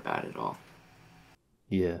best part about it all.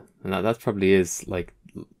 Yeah, and that probably is, like,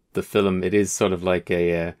 the film. It is sort of like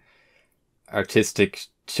a artistic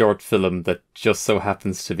short film that just so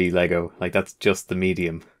happens to be Lego. Like, that's just the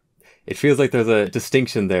medium. It feels like there's a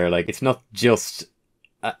distinction there. Like, it's not just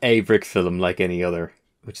a brick film like any other,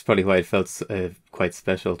 which is probably why it felt quite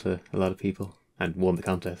special to a lot of people and won the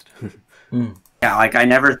contest. Yeah, like I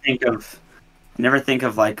never think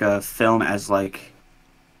of like a film as like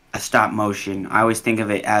a stop motion. I always think of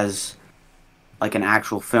it as like an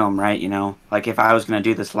actual film, right? You know, like if I was gonna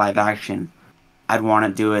do this live action, I'd want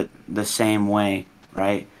to do it the same way,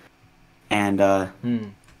 right? And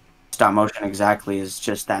stop motion exactly is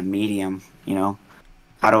just that medium, you know?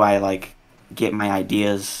 How do I like get my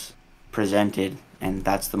ideas presented? And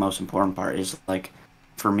that's the most important part, is like,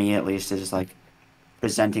 for me at least, is like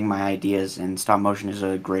presenting my ideas, and stop motion is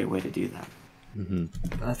a great way to do that.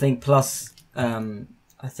 I think plus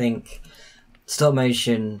I think stop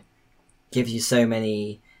motion gives you so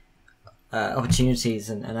many opportunities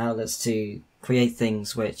and outlets to create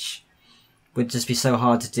things which would just be so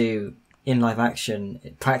hard to do in live action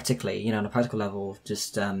practically, you know, on a practical level.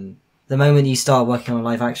 Just the moment you start working on a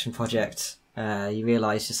live action project, you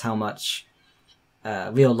realize just how much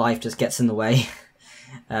real life just gets in the way.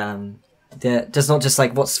 Just not just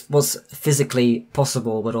like what's physically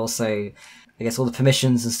possible, but also I guess all the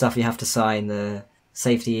permissions and stuff you have to sign, the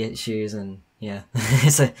safety issues, and yeah,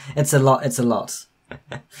 it's a lot. It's a lot,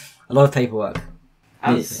 a lot of paperwork.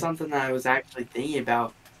 That was something that I was actually thinking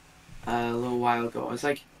about a little while ago. I was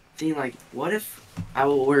like thinking like, what if I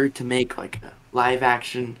were to make like a live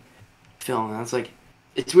action film? And I was like,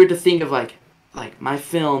 it's weird to think of like my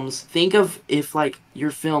films. Think of if like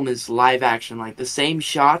your film is live action, like the same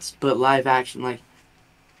shots but live action. Like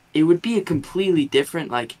it would be a completely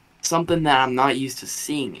different, like something that I'm not used to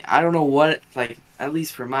seeing. I don't know what, like at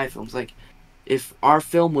least for my films, like if our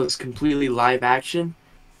film was completely live action,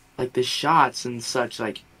 like the shots and such,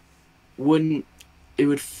 like wouldn't it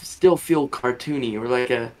would still feel cartoony or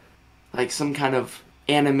like some kind of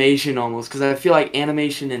animation almost, because I feel like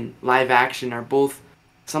animation and live action are both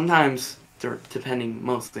sometimes they're depending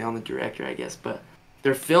mostly on the director, I guess, but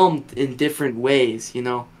they're filmed in different ways, you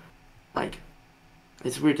know, like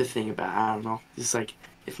it's weird to think about. I don't know, just like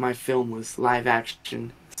if my film was live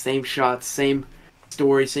action, same shots, same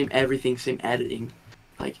story, same everything, same editing,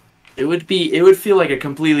 like it would feel like a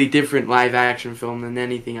completely different live action film than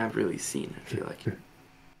anything I've really seen, I feel like.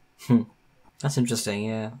 That's interesting.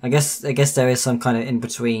 Yeah, I guess there is some kind of in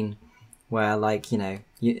between where, like, you know,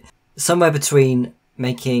 somewhere between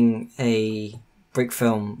making a brick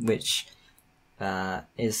film, which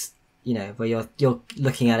is, you know, where you're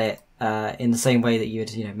looking at it in the same way that you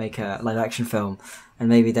would, you know, make a live action film, and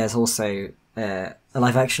maybe there's also a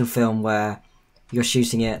live action film where you're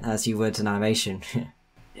shooting it as you would an animation.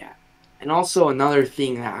 Yeah, and also another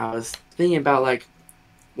thing that I was thinking about, like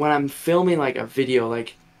when I'm filming like a video,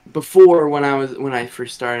 like before when I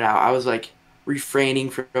first started out, I was like refraining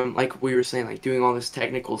from, like we were saying, like doing all this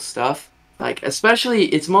technical stuff. Like especially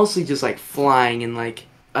it's mostly just like flying and like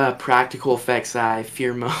practical effects that I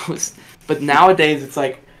fear most. But nowadays it's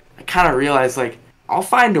like I kind of realize like I'll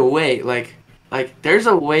find a way. Like there's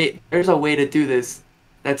a way to do this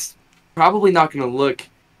that's probably not gonna look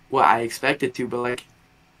what I expect it to, but like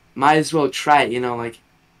might as well try it. You know, like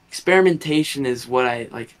experimentation is what I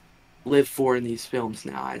like live for in these films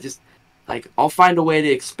now. I just like I'll find a way to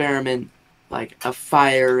experiment, like a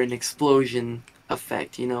fire and explosion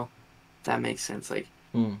effect, you know, if that makes sense. Like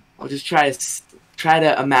I'll just try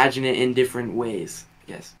to imagine it in different ways,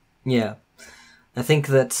 I guess. Yeah, I think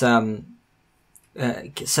that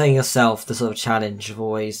setting yourself the sort of challenge of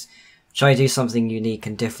always trying to do something unique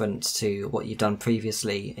and different to what you've done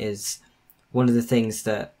previously is one of the things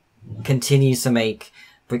that continues to make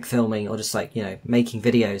brick filming, or just like, you know, making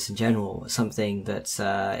videos in general, something that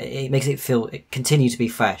it makes it continue to be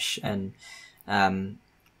fresh and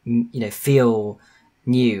you know, feel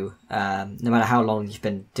new, no matter how long you've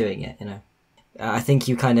been doing it. You know, I think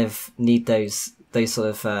you kind of need those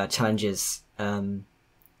sort of challenges in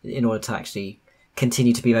order to actually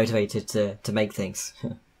continue to be motivated to make things.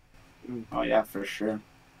 Oh yeah, for sure.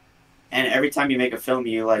 And every time you make a film,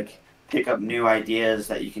 you like pick up new ideas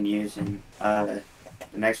that you can use in the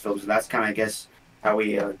next films. That's kind of, I guess, how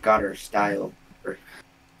we got our style,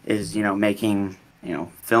 is, you know, making, you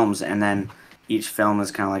know, films, and then each film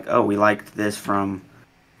is kind of like, oh, we liked this from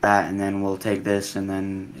that, and then we'll take this, and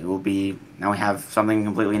then it will be, now we have something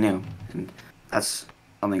completely new. And that's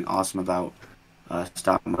something awesome about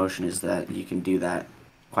stop motion, is that you can do that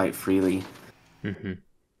quite freely. Mm-hmm.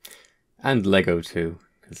 And Lego too,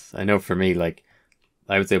 because I know for me, like,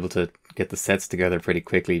 I was able to get the sets together pretty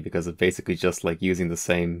quickly because of basically just like using the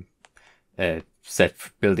same set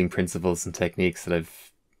building principles and techniques that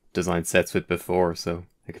I've designed sets with before. So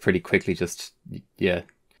I could pretty quickly just, yeah,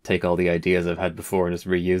 take all the ideas I've had before and just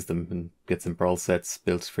reuse them and get some BRAWL sets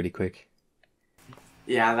built pretty quick.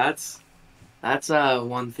 Yeah, that's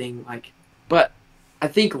one thing. Like, but I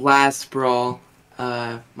think last BRAWL,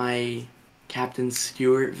 my Captain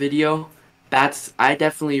Stewart video, I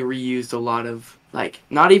definitely reused a lot of, like,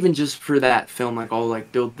 not even just for that film, like I'll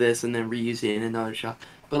like build this and then reuse it in another shot,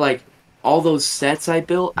 but like all those sets I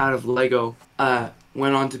built out of Lego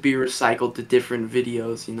went on to be recycled to different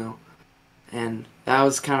videos, you know. And that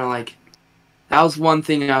was kind of like, that was one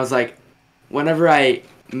thing I was like, whenever I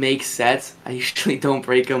make sets, I usually don't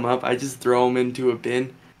break them up. I just throw them into a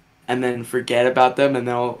bin and then forget about them, and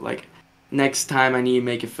then I'll, like, next time I need to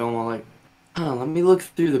make a film, I'll like, let me look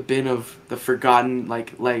through the bin of the forgotten,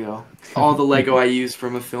 like, Lego. All the Lego I use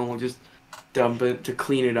from a film, I'll just dump it to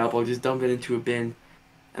clean it up. I'll just dump it into a bin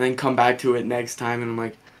and then come back to it next time, and I'm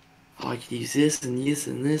like, oh, I could use this and this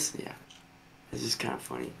and this. Yeah, it's just kind of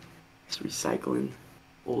funny. Just recycling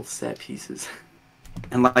old set pieces.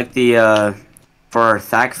 And like the for our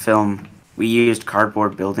THAC film, we used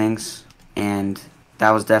cardboard buildings, and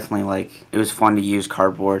that was definitely like, it was fun to use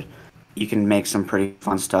cardboard. You can make some pretty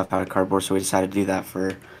fun stuff out of cardboard, so we decided to do that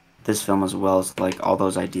for this film as well, as like all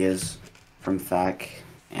those ideas from THAC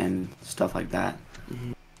and stuff like that.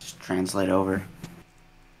 Just translate over.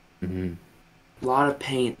 Mm-hmm. A lot of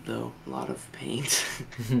paint, though. A lot of paint.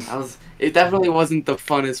 It definitely wasn't the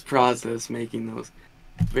funnest process making those.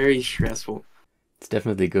 Very stressful. It's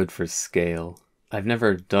definitely good for scale. I've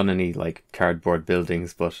never done any like cardboard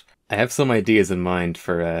buildings, but I have some ideas in mind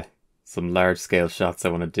for some large scale shots I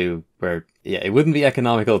want to do where, yeah, it wouldn't be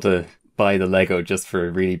economical to buy the Lego just for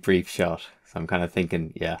a really brief shot. So I'm kind of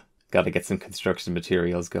thinking, yeah, got to get some construction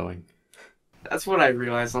materials going. That's what I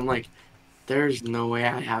realized. I'm like, there's no way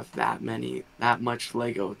I have that much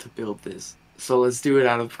Lego to build this. So let's do it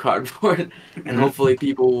out of cardboard, and hopefully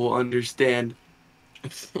people will understand.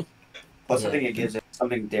 Plus, I think it gives it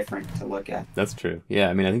something different to look at. That's true. Yeah,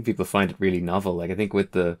 I mean, I think people find it really novel. Like, I think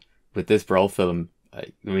with this BRAWL film,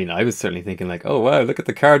 I was certainly thinking like, oh wow, look at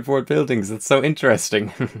the cardboard buildings. It's so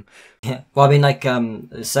interesting. Yeah. Well, I mean, like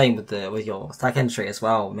the same with your THAC entry as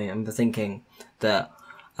well. I mean, I'm thinking that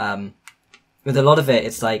with a lot of it,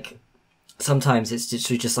 it's like sometimes it's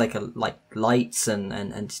just like lights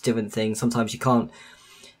and different things. Sometimes you can't,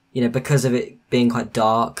 because of it being quite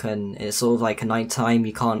dark and it's sort of like a nighttime,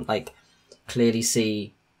 you can't like clearly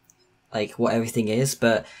see like what everything is,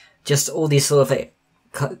 but just all these sort of like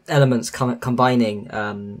elements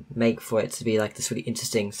combining make for it to be like this really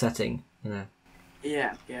interesting setting,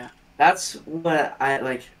 Yeah, that's what I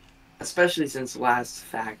like, especially since last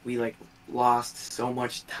THAC we like lost so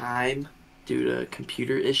much time due to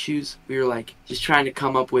computer issues. We were like just trying to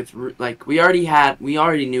come up with like we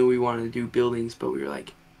already knew we wanted to do buildings, but we were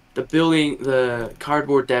like the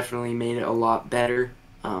cardboard definitely made it a lot better.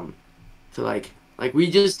 So like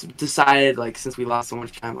we just decided, like, since we lost so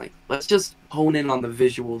much time, like let's just hone in on the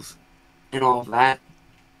visuals and all of that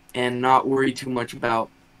and not worry too much about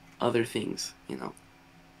other things,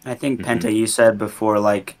 I think, Penta, you said before,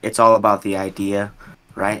 like, it's all about the idea,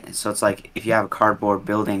 right? So it's like, if you have cardboard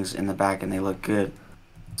buildings in the back and they look good,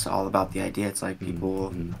 it's all about the idea. It's like people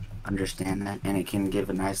will understand that, and it can give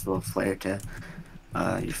a nice little flair to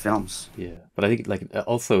your films. Yeah, but I think, like,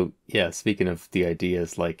 also, yeah, speaking of the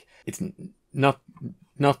ideas, like, it's not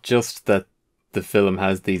just that the film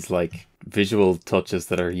has these, like, visual touches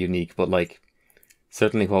that are unique, but, like,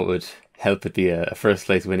 certainly what would help it be a first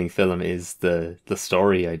place winning film is the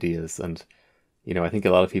story ideas. And, I think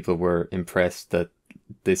a lot of people were impressed that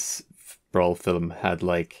this BRAWL film had,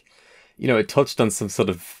 like, it touched on some sort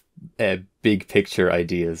of big picture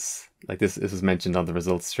ideas. Like this was mentioned on the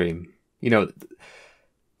results stream.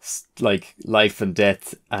 Like life and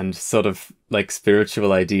death and sort of like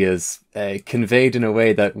spiritual ideas conveyed in a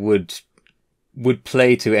way that would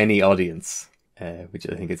play to any audience, which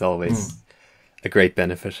I think is always a great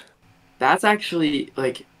benefit. That's actually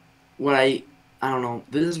like what I don't know.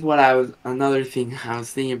 This is what another thing I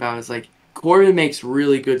was thinking about is like Corbin makes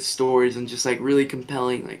really good stories and just like really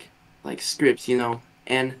compelling like scripts,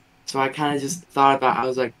 and so I kind of just thought about, I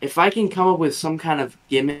was like, if I can come up with some kind of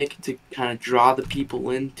gimmick to kind of draw the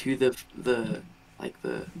people into the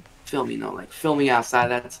film, like filming outside,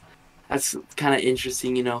 that's kind of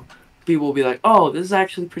interesting, People will be like, oh, this is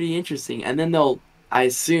actually pretty interesting. And then I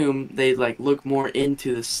assume they like look more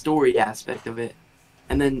into the story aspect of it.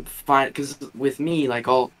 And then because with me, like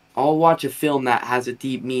I'll watch a film that has a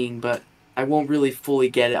deep meaning, but I won't really fully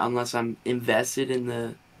get it unless I'm invested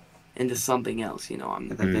into something else, I'm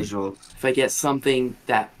The visuals. If I get something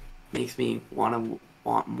that makes me want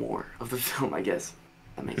more of the film, I guess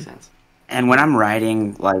that makes sense. And when I'm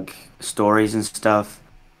writing like stories and stuff,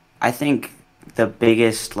 I think the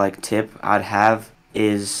biggest like tip I'd have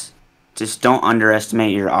is just don't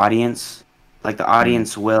underestimate your audience. Like the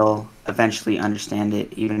audience will eventually understand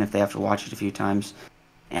it, even if they have to watch it a few times.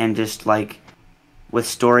 And just like with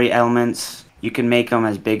story elements, you can make them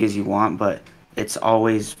as big as you want, but it's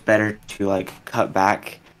always better to like cut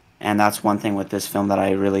back. And that's one thing with this film that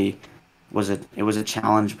I really it was a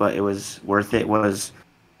challenge, but it was worth it, was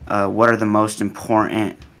what are the most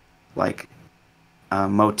important like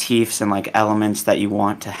motifs and like elements that you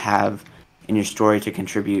want to have in your story to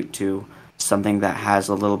contribute to something that has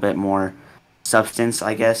a little bit more substance,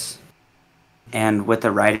 I guess. And with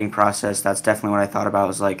the writing process, that's definitely what I thought about,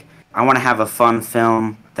 was like, I want to have a fun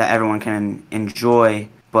film that everyone can enjoy,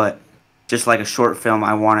 but just like a short film,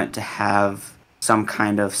 I want it to have some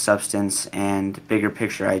kind of substance and bigger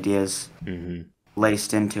picture ideas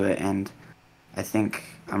laced into it. And I think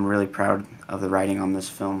I'm really proud of the writing on this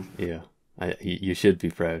film. Yeah, you should be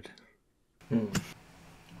proud.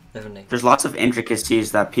 Definitely. There's lots of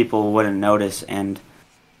intricacies that people wouldn't notice, and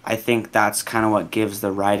I think that's kind of what gives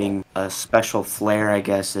the writing a special flair, I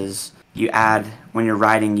guess, is when you're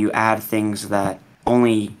writing, you add things that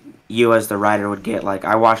only you as the writer would get. Like,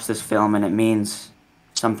 I watched this film and it means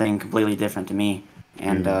something completely different to me,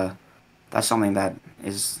 and that's something that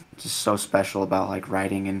is just so special about like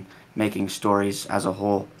writing and making stories as a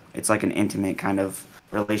whole. It's like an intimate kind of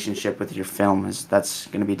relationship with your film. That's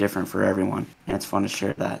going to be different for everyone, and it's fun to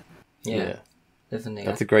share that. Yeah. Definitely.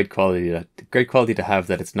 That's a great quality to have,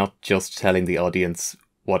 that it's not just telling the audience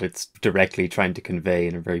what it's directly trying to convey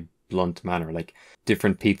in a very blunt manner. Like,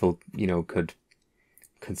 different people, you know, could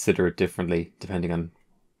consider it differently depending on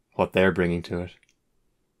what they're bringing to it.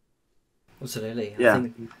 Absolutely. Yeah.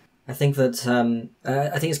 I think that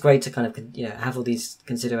I think it's great to kind of, you know, have all these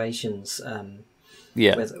considerations.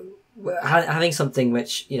 With having something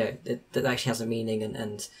which, you know, that actually has a meaning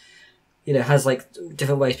and you know, has like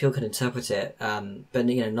different ways people can interpret it, but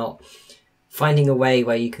you know, not finding a way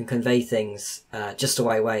where you can convey things just the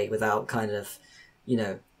right way without kind of, you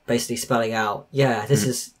know, basically spelling out, this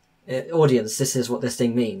is audience, this is what this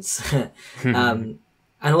thing means. And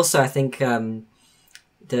also I think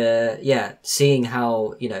seeing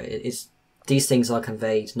how, you know, it's these things are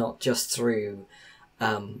conveyed not just through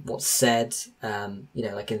what's said, you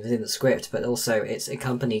know, like within the script, but also it's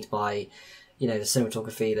accompanied by, you know, the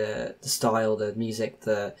cinematography, the style, the music,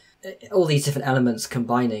 all these different elements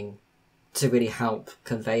combining to really help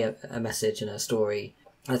convey a message and a story.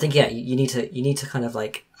 And I think you need to kind of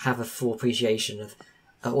like have a full appreciation of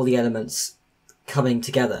all the elements coming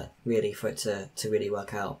together really for it to really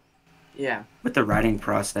work out. Yeah. With the writing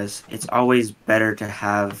process, it's always better to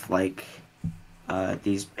have like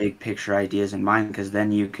these big picture ideas in mind, because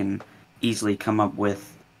then you can easily come up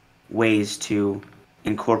with ways to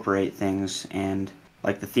incorporate things. And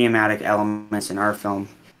like the thematic elements in our film,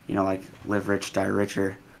 you know, like Live Rich, Die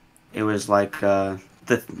Richer, it was like the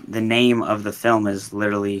name of the film is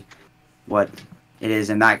literally what it is,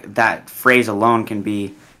 and that phrase alone can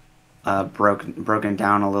be broken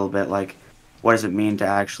down a little bit. Like, what does it mean to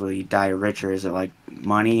actually die richer? Is it like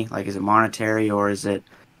money? Like, is it monetary, or is it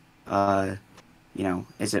you know,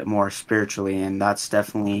 is it more spiritually? And that's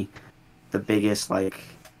definitely the biggest, like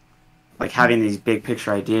having these big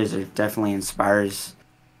picture ideas, it definitely inspires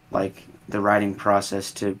like the writing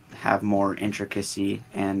process to have more intricacy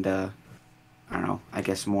and I don't know, I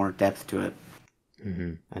guess more depth to it.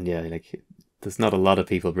 Mm-hmm. And yeah, like, there's not a lot of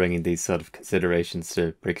people bringing these sort of considerations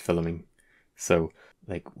to brick filming, so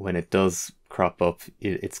like when it does crop up,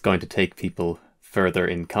 it's going to take people further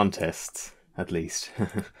in contests, at least.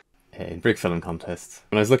 In brick film contests.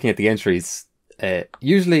 When I was looking at the entries,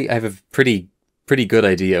 usually I have a pretty good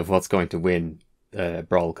idea of what's going to win a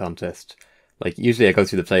BRAWL contest. Like, usually I go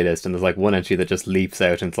through the playlist and there's like one entry that just leaps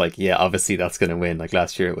out and it's like, yeah, obviously that's going to win. Like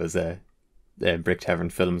last year it was Brick Tavern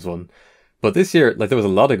Films one. But this year, like, there was a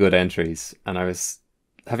lot of good entries and I was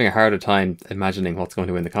having a harder time imagining what's going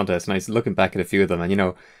to win the contest. And I was looking back at a few of them, and you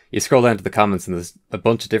know, you scroll down to the comments and there's a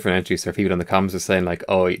bunch of different entries where people in the comments are saying like,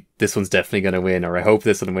 oh, this one's definitely going to win, or I hope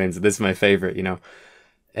this one wins, this is my favorite, you know.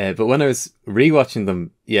 But when I was rewatching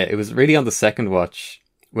them, yeah, it was really on the second watch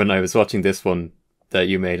when I was watching this one that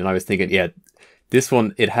you made, and I was thinking, yeah, this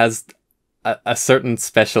one, it has a certain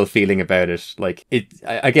special feeling about it. Like,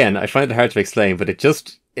 again, I find it hard to explain, but it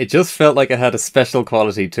just felt like it had a special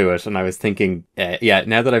quality to it. And I was thinking, now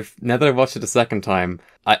that I've watched it a second time,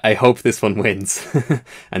 I hope this one wins.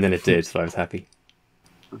 And then it did, so I was happy.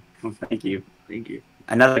 Well, thank you.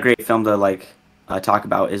 Another great film to like talk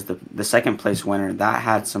about is the second place winner. That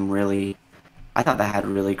had I thought that had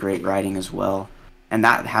really great writing as well, and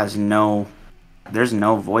that has there's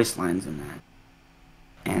no voice lines in that.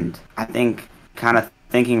 And I think kind of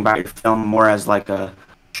thinking about your film more as like a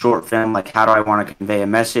short film, like how do I want to convey a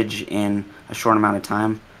message in a short amount of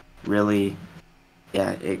time, really,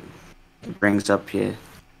 it brings up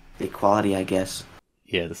the quality, I guess.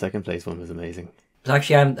 Yeah, the second place one was amazing. But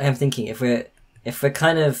actually, I'm thinking if we're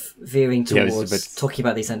kind of veering towards talking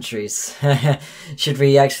about these entries, should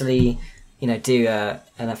we actually, you know, do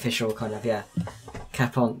an official kind of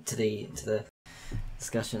cap on to the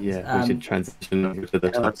discussion? Yeah, we should transition over to the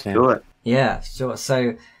top 10. Do it. Yeah, sure.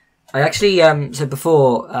 So I actually so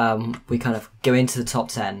before we kind of go into the top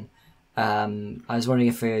 10, I was wondering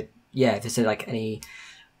if there's like any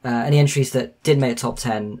entries that did make a top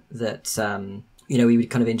 10 that you know, we were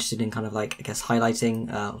kind of interested in kind of like, I guess,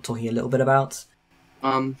 highlighting or talking a little bit about.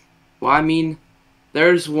 Well, I mean,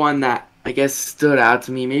 there's one that I guess stood out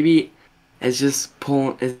to me. Maybe it's just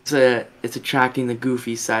it's attracting the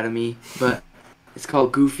goofy side of me, but it's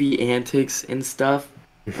called Goofy Antics and Stuff.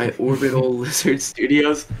 by Orbital Lizard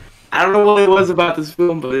Studios. I don't know what it was about this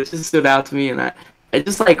film, but it just stood out to me, and it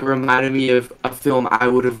just like reminded me of a film I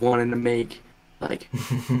would have wanted to make, like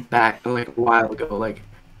back like a while ago. Like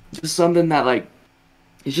just something that like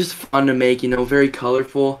it's just fun to make, very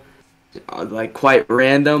colorful, like quite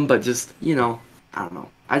random, but just I don't know.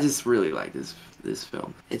 I just really like this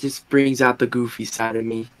film. It just brings out the goofy side of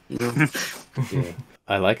me. Yeah.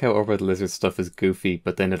 I like how Over the Lizard stuff is goofy,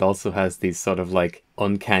 but then it also has these sort of like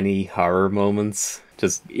uncanny horror moments.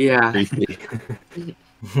 Just creepy.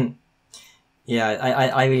 Yeah,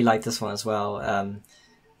 I really like this one as well.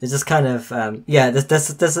 There's just kind of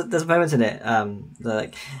there's moments in it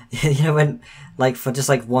like when like for just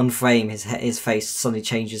like one frame his face suddenly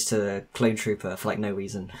changes to a clone trooper for like no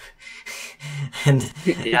reason. And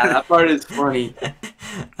yeah, that part is funny.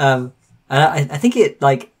 And I think it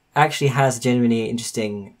like actually has a genuinely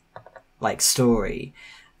interesting like story.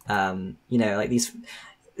 Like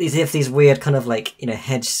these weird kind of like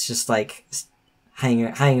heads just like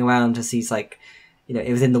hanging around as he's like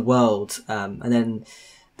within the world, and then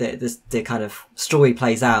the kind of story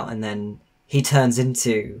plays out, and then he turns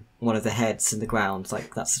into one of the heads in the ground.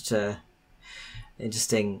 Like that's such a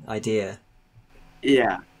interesting idea.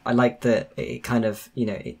 Yeah, I like that it kind of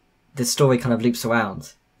the story kind of loops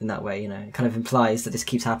around in that way. It kind of implies that this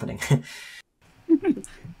keeps happening.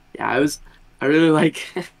 Yeah, I really like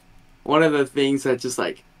one of the things that just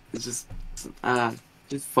like it's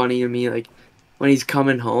just funny to me, like when he's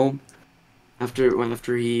coming home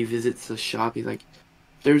after he visits the shop, he's like,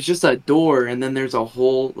 there's just a door and then there's a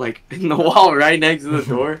hole like in the wall right next to the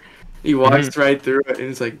door. He walks right through it, and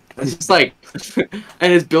it's just like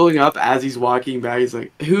and it's building up as he's walking back. He's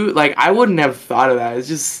like, I wouldn't have thought of that.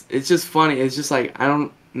 It's just funny. It's just like I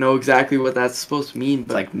don't know exactly what that's supposed to mean,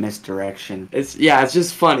 but It's like misdirection. it's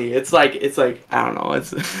just funny. It's like I don't know.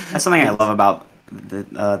 It's That's something I love about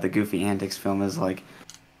the Goofy Antics film is like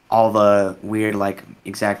all the weird like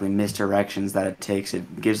exactly misdirections that it takes.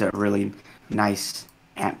 It gives it a really nice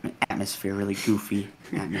atmosphere, really goofy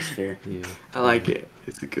atmosphere. Yeah. I like it.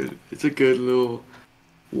 It's a good little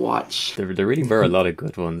watch. There really were a lot of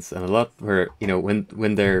good ones, and a lot where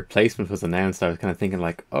when their placement was announced, I was kind of thinking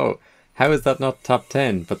like, oh, how is that not top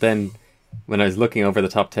 10? But then when I was looking over the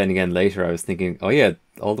top 10 again later, I was thinking, oh yeah,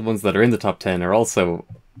 all the ones that are in the top 10 are also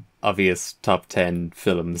obvious top 10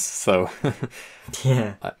 films. So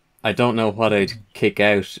Yeah. I don't know what I'd kick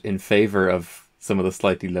out in favor of some of the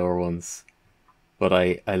slightly lower ones, but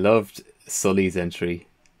I loved Sully's entry,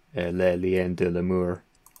 Le Lien de l'amour.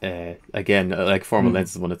 Again, like Formal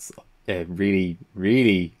Lenses one, it's really,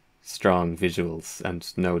 really strong visuals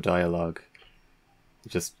and no dialogue.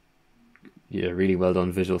 Just really well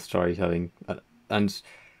done visual storytelling, and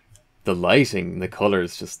the lighting, the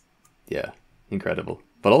colors, just incredible.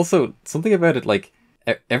 But also something about it, like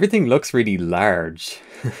everything looks really large.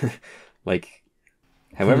 Like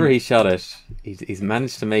however he shot it, he's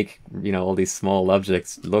managed to make all these small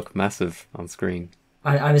objects look massive on screen.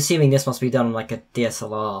 I'm assuming this must be done on like a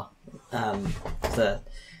DSLR, the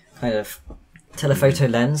kind of telephoto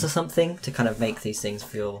lens or something to kind of make these things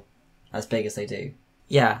feel as big as they do.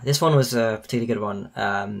 Yeah, this one was a particularly good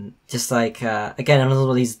one. Just like again, another one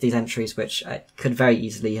of these entries which could very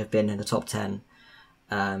easily have been in the top 10.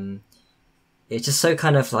 It's just so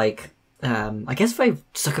kind of like I guess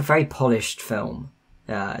just like a very polished film.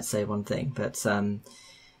 I'd say one thing, but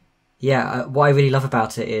what I really love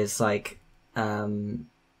about it is like the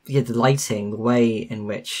lighting, the way in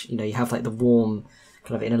which you have like the warm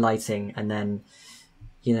kind of inner lighting, and then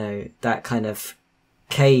that kind of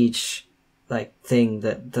cage like thing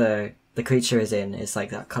that the creature is in is like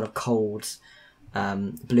that kind of cold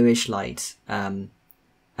bluish light, and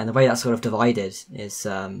the way that's sort of divided is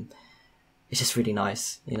it's just really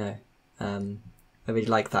nice. I really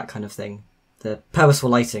like that kind of thing, the purposeful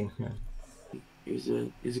lighting.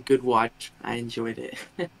 It was a good watch. I enjoyed it.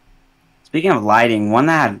 Speaking of lighting, one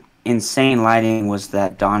that had insane lighting was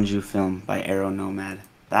that Donju film by Aero Nomad.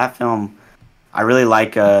 That film, I really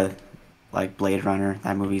like Blade Runner.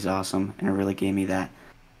 That movie's awesome, and it really gave me that,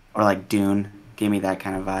 or like Dune, gave me that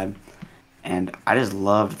kind of vibe. And I just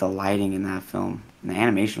loved the lighting in that film. And the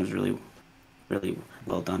animation was really, really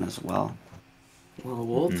well done as well. Well,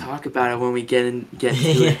 we'll talk about it when we get into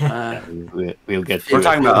it. We'll get to We're it.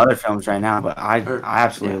 talking about other films right now, but I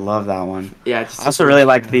absolutely love that one. Yeah, I also really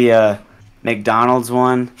like the McDonald's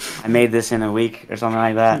one. I made this in a week or something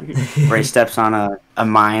like that, where he steps on a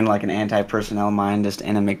mine, like an anti-personnel mine, just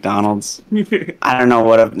in a McDonald's. I don't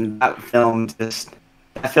know that film just...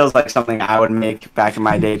 That feels like something I would make back in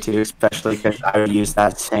my day too, especially because I would use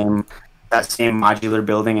that same modular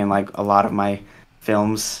building in like a lot of my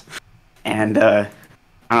films. And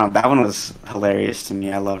I don't know, that one was hilarious to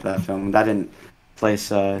me. I loved that film. That didn't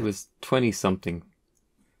place. It was 20 something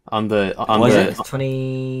on the Was the it?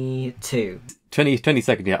 22.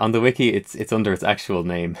 22nd. Yeah, on the wiki, it's under its actual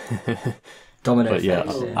name. Domino But yeah,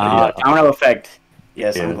 Effect. Domino Effect.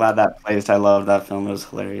 Yes, Yeah. I'm glad that placed. I loved that film. It was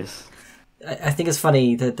hilarious. I think it's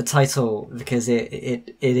funny the title because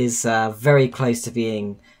it is very close to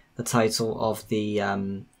being the title of the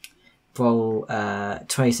BRAWL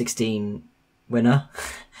 2016 winner,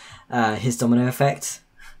 his Domino Effect.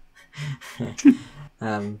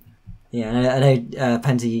 Yeah, and I know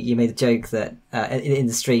Penta, you made the joke that in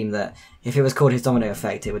the stream that if it was called his Domino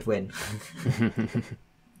Effect, it would win.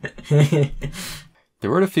 There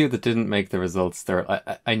were a few that didn't make the results.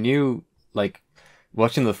 I knew, like,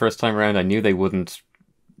 watching the first time around, I knew they wouldn't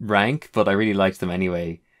rank, but I really liked them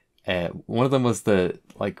anyway. One of them was the,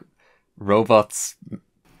 like, robots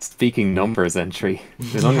speaking numbers entry.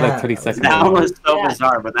 It was only like 30 seconds. That long. was so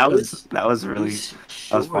bizarre, but that was really that was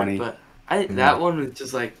short, funny. But that one was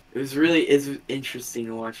just like it's interesting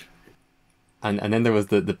to watch. And then there was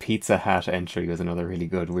the Pizza Hat entry was another really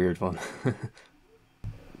good, weird one. I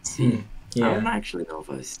Yeah. don't actually know if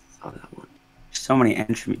I saw that one. So many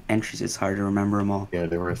entries, it's hard to remember them all. Yeah,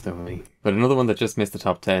 there were so many. But another one that just missed the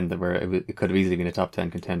top 10, where it could have easily been a top 10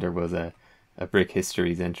 contender, was a Brick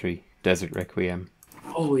Histories entry, Desert Requiem.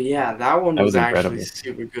 Oh yeah, that one That was was actually incredible.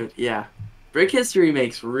 super good. Yeah, Brick History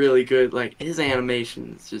makes really good. Like his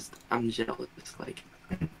animation is just, I'm jealous. Like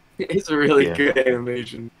it's a really Yeah. good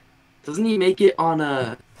animation. Doesn't he make it on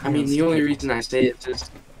a? I mean, the only reason I say it is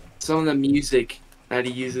just some of the music that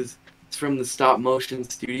he uses is from the stop motion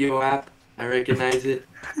studio app. I recognize it,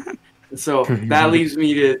 so that leaves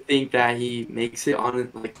me to think that he makes it on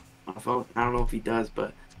a phone. I don't know if he does,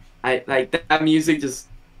 but I like that music. Just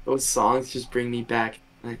those songs just bring me back.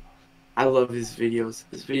 I love his videos.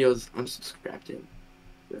 His videos, I'm subscribed to him.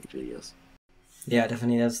 Good videos. Yeah,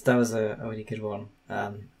 definitely. That was a really good one.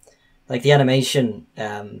 Like the animation,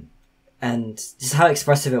 and just how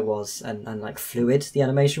expressive it was, and like fluid the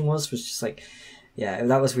animation was just like, yeah,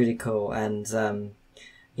 that was really cool. And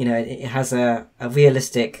you know, it has a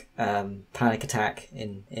realistic panic attack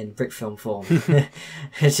in Brickfilm form.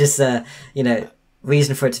 It's just you know,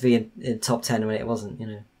 reason for it to be in top 10 when it wasn't. You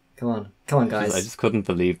know, come on, guys. I just couldn't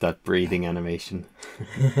believe that breathing animation.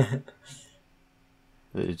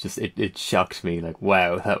 It shocked me. Like,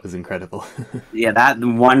 wow, that was incredible. Yeah, that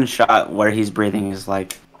one shot where he's breathing is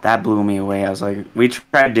like, that blew me away. I was like, we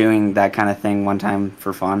tried doing that kind of thing one time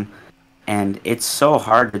for fun, and it's so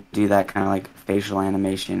hard to do that kind of like facial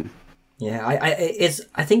animation. Yeah,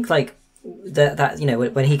 I think like that you know,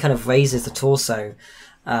 when he kind of raises the torso,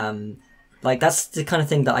 like that's the kind of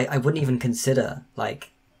thing that I wouldn't even consider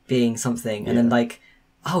like being something, and then like,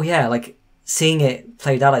 oh yeah, like seeing it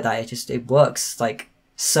played out like that, it works like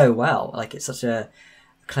so well. Like it's such a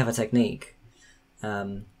clever technique.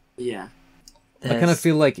 Yeah. I kind of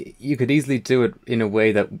feel like you could easily do it in a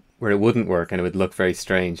way where it wouldn't work and it would look very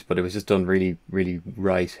strange, but it was just done really, really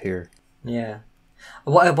right here. Yeah.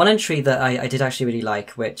 One entry that I did actually really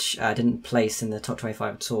like, which I didn't place in the top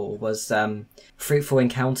 25 at all, was Fruitful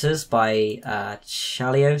Encounters by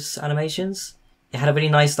Chalios Animations. It had a really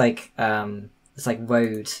nice like it's like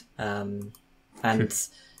road and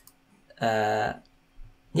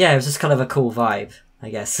yeah, it was just kind of a cool vibe, I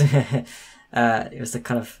guess. It was the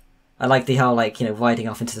kind of, I like the how like, you know, riding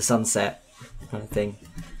off into the sunset kind of thing.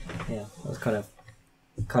 Yeah, I was kind of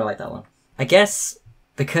like that one. I guess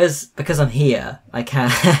because I'm here, I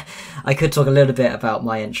could talk a little bit about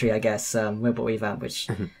my entry. I guess Robot Revamp, which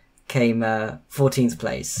came 14th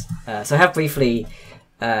place. So I have briefly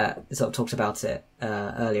sort of talked about it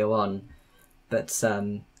earlier on, but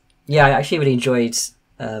yeah, I actually really enjoyed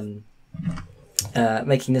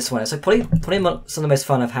making this one. It's like probably some of the most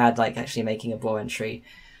fun I've had, like actually making a BRAWL entry,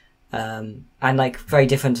 and like very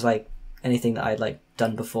different to like anything that I'd like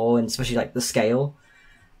done before, and especially like the scale.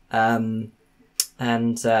 And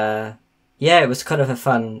yeah, it was kind of a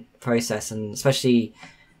fun process, and especially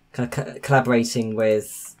kind of collaborating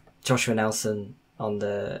with Joshua Nelson on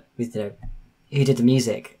with you know, who did the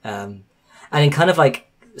music, and in kind of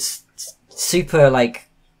like super like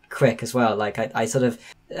quick as well. Like I sort of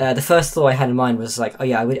the first thought I had in mind was like, oh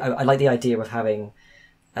yeah, I like the idea of having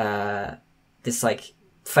this like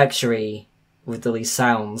factory with all these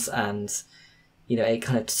sounds, and you know, it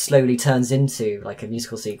kind of slowly turns into like a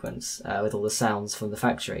musical sequence with all the sounds from the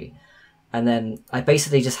factory. And then I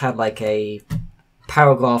basically just had like a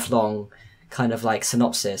paragraph long kind of like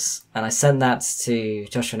synopsis, and I sent that to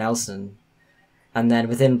Joshua Nelson, and then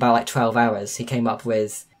within about like 12 hours he came up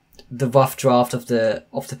with the rough draft of the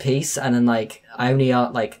piece, and then like I only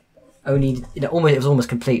like only, you know, almost, it was almost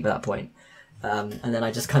complete by that point. And then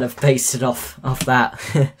I just kind of based it off that.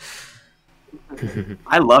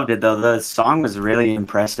 I loved it though. The song was really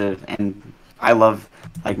impressive, and I love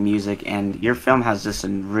like music. And your film has just a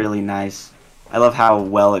really nice. I love how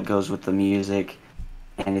well it goes with the music,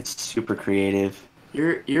 and it's super creative.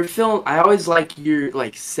 Your film, I always like your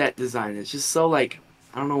like set design. It's just so like,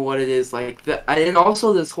 I don't know what it is, like and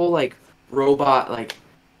also this whole like robot, like,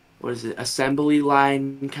 what is it, assembly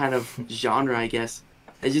line kind of genre, I guess.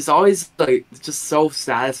 It's just always like, it's just so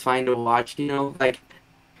satisfying to watch, you know, like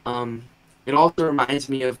it also reminds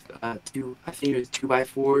me of I think it was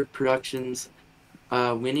 2x4 Productions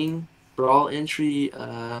winning BRAWL entry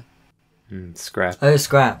Scrap. Oh,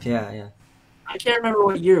 Scrap, yeah. I can't remember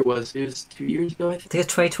what year it was. It was 2 years ago, I I think. think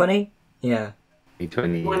it's 2020. Yeah.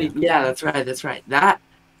 2020. Yeah, that's right.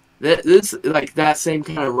 This like that same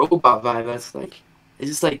kind of robot vibe. That's like, it's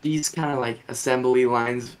just like these kind of like assembly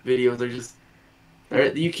lines videos are just,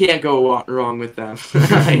 you can't go wrong with them.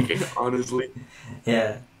 Like, honestly.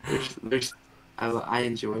 Yeah. I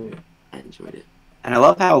enjoyed it. And I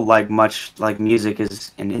love how like much like music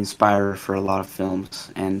is an inspirer for a lot of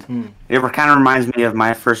films, and it kind of reminds me of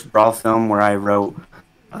my first BRAWL film where I wrote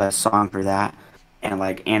a song for that, and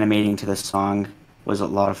like animating to the song was a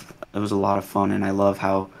lot of fun, and I love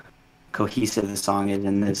how cohesive the song is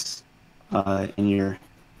in this in your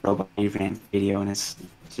robot revamp video, and it's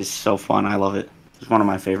just so fun. I love it. It's one of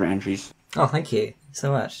my favorite entries. Oh, thank you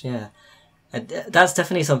so much. Yeah, that's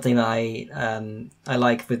definitely something that I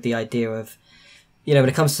like with the idea of, you know, when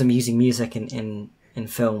it comes to using music in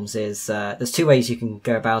films, is there's two ways you can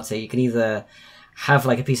go about it. You can either have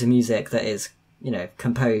like a piece of music that is, you know,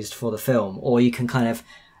 composed for the film, or you can kind of,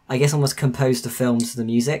 I guess, almost compose the film to the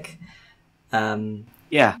music.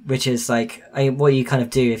 Yeah. Which is like what you kind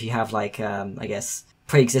of do if you have like I guess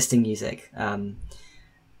pre-existing music.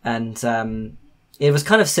 It was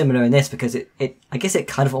kind of similar in this because it I guess it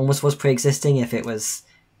kind of almost was pre-existing if I was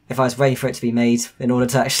waiting for it to be made in order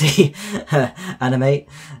to actually animate.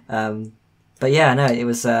 But yeah, no, it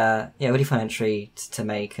was really fun entry to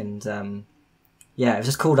make, and yeah, it was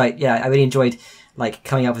just cool. Like, yeah, I really enjoyed like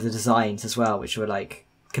coming up with the designs as well, which were like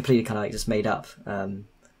completely kind of like just made up.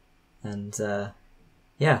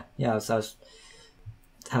 Yeah, I was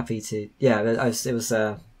happy to. Yeah, it was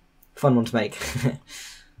a fun one to make.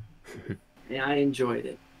 Yeah, I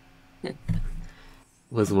enjoyed it.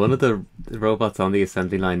 Was one of the robots on the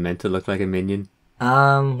assembly line meant to look like a minion?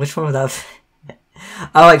 Which one was that?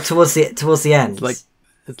 Oh, like towards the end.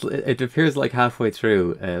 It appears like halfway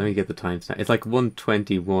through. Let me get the timestamp. It's like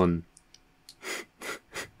 1:21.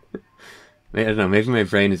 I don't know. Maybe my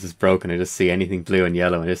brain is just broken. I just see anything blue and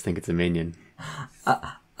yellow and I just think it's a minion.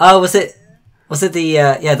 Was it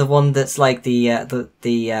the one that's like the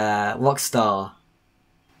Rockstar?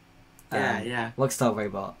 Yeah. Rockstar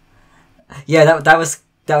robot. Yeah, that was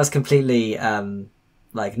completely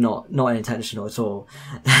like not unintentional at all.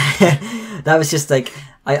 That was just like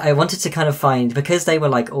I wanted to kind of find, because they were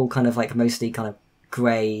like all kind of like mostly kind of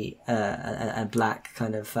grey and black,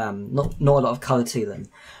 kind of not a lot of colour to them.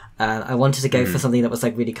 I wanted to go for something that was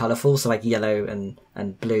like really colourful, so like yellow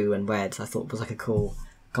and blue and red. I thought was like a cool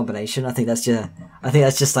combination. I think that's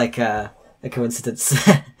just like a coincidence.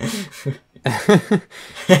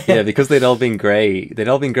 Yeah, because they'd all been grey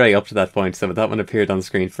up to that point, so when that one appeared on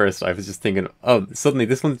screen first, I was just thinking, oh, suddenly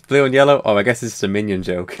this one's blue and yellow, oh, I guess it's just a minion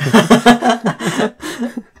joke.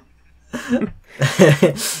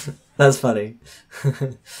 That's funny.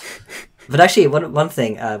 But actually, one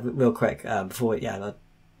thing real quick before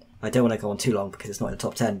I don't want to go on too long because it's not in the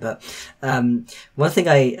top 10, but one thing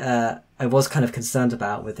I was kind of concerned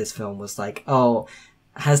about with this film was like, oh,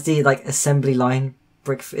 has the like assembly line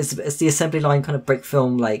is the assembly line kind of brick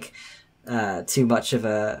film like too much of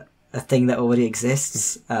a thing that already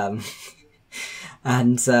exists? But I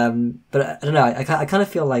don't know, I kind of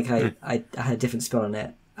feel like I had a different spin on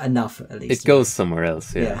it enough, at least. It goes somewhere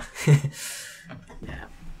else, yeah. Yeah.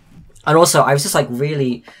 And also, I was just like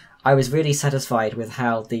I was really satisfied with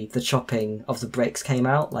how the chopping of the bricks came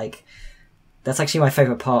out. Like, that's actually my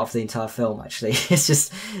favourite part of the entire film, actually. It's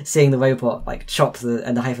just seeing the robot like chop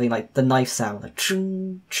and having like the knife sound, like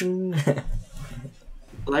chung chung.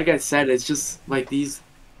 Like I said, it's just like these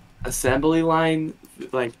assembly line,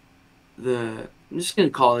 like I'm just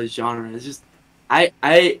gonna call it genre. It's just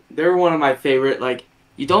they're one of my favorite. Like,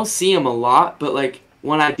 you don't see them a lot, but like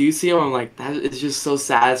when I do see them, I'm like, that is just so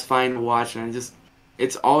satisfying to watch, and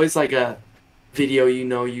it's always like a video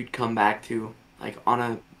you'd come back to like on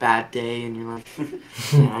a bad day, and you're like,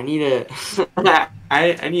 I need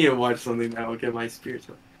to watch something that will get my spirits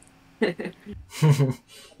up.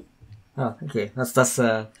 Oh, thank you. That's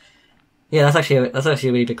Yeah, that's actually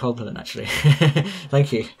a really good compliment, actually.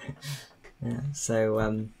 Thank you. Yeah,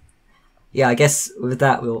 so yeah, I guess with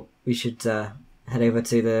that we should head over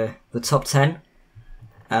to the top 10.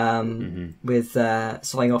 With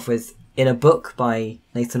starting off with In a Book by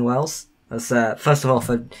Nathan Wells. That's first of all,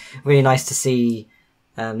 really nice to see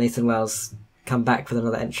Nathan Wells come back with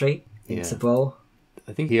another entry into BRAWL.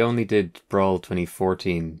 I think he only did BRAWL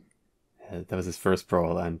 2014. That was his first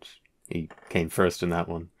BRAWL, and he came first in that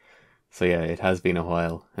one. So yeah, it has been a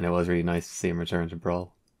while, and it was really nice to see him return to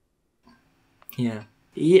BRAWL. Yeah.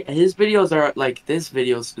 His videos are, like, this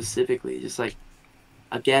video specifically, just, like,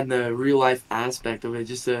 again, the real-life aspect of it,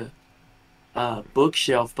 just a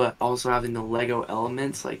bookshelf, but also having the Lego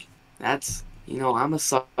elements, like, that's, you know, I'm a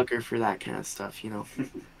sucker for that kind of stuff, you know?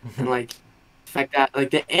 And, like, the fact that,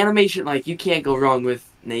 like, the animation, like, you can't go wrong with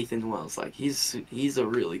Nathan Wells. Like, he's a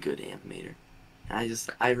really good animator.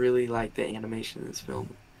 I really like the animation in this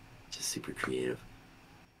film. Just super creative.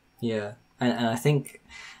 Yeah, and I think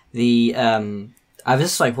I was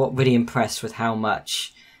just like really impressed with how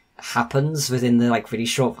much happens within the like really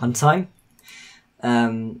short runtime.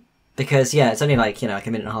 Because yeah, it's only like, you know, like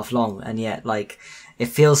a minute and a half long, and yet like it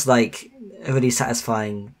feels like a really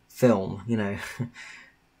satisfying film, you know.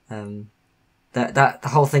 That the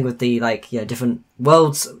whole thing with the like, you know, different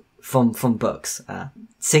worlds from books,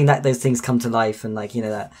 seeing that those things come to life, and like, you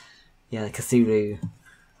know, that Cthulhu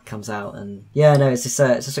comes out, and yeah, no, it's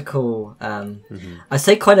just a cool I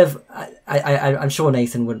say kind of I'm sure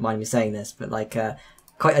Nathan wouldn't mind me saying this, but like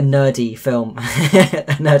quite a nerdy film. A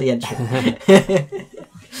nerdy entry.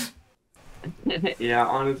 Yeah,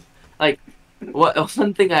 honest, like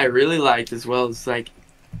one thing I really liked as well is like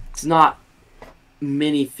it's not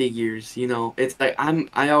minifigures, you know. It's like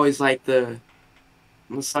I always like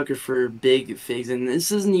I'm a sucker for big figs, and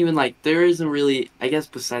this isn't even like, there isn't really, I guess,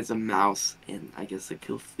 besides a mouse and I guess a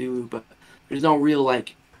Cthulhu, but there's no real,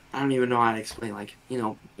 like, I don't even know how to explain, like, you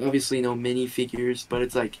know, obviously no minifigures, but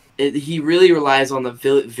it's like, he really relies on the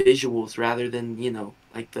visuals rather than, you know,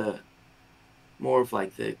 like the, more of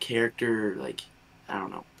like the character, like, I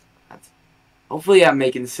don't know. Hopefully I'm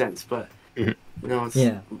making sense, but, you know, it's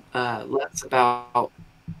less about,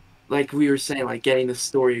 like we were saying, like getting the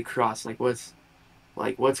story across, like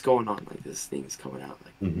what's going on, like this thing's coming out,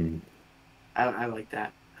 like I like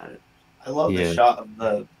that. I love the shot of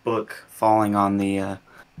the book falling on the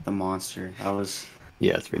monster. That was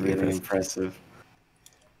it's really impressive.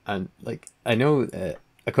 And like I know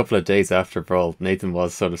a couple of days after BRAWL, Nathan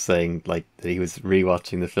was sort of saying like that he was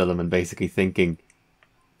rewatching the film and basically thinking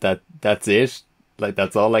that that's it, like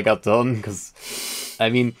that's all I got done, because I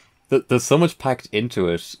mean there's so much packed into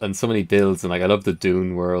it and so many builds, and like I love the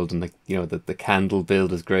Dune world, and like, you know, the candle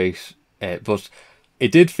build is great, but it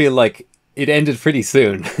did feel like it ended pretty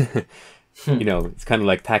soon. You know, it's kind of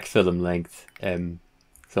like pack film length,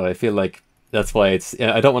 so I feel like that's why it's,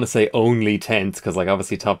 I don't want to say only 10th, because like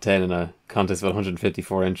obviously top 10 in a contest of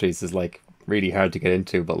 154 entries is like really hard to get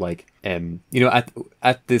into, but like you know,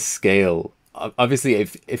 at this scale, obviously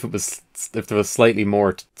if there was slightly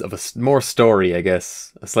more of a more story, I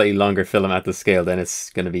guess, a slightly longer film at the scale, then it's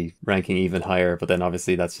going to be ranking even higher, but then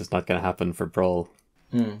obviously that's just not going to happen for BRAWL.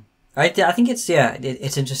 I think it's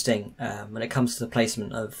it's interesting when it comes to the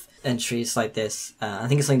placement of entries like this. I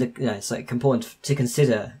think it's something that, you know, it's like important to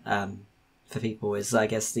consider for people, is I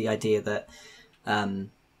guess the idea that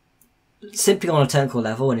simply on a technical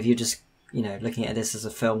level, and if you're just, you know, looking at this as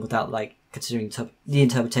a film without like considering the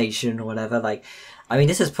interpretation or whatever, like, I mean,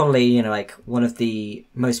 this is probably, you know, like one of the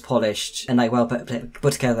most polished and like well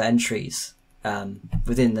put together entries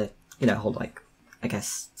within the, you know, whole like, I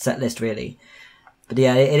guess, set list really. But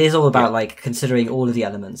yeah, it is all about like considering all of the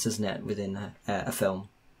elements, isn't it, within a film?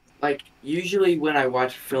 Like usually when I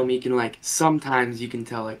watch a film, you can like, sometimes you can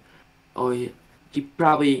tell like, oh, he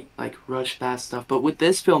probably like rushed past stuff. But with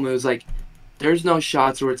this film, it was like, there's no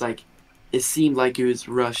shots where it's like, it seemed like it was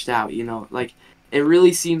rushed out, you know? Like, it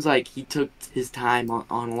really seems like he took his time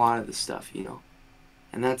on a lot of the stuff, you know?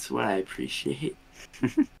 And that's what I appreciate.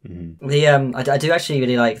 I do actually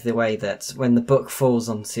really like the way that when the book falls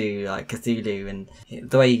onto like Cthulhu, and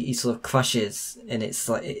the way he sort of crushes, and it's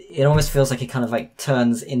like, it almost feels like it kind of like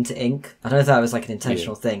turns into ink. I don't know if that was like an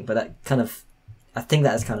intentional thing, but that kind of, I think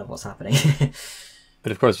that is kind of what's happening.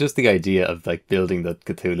 But of course, just the idea of like building the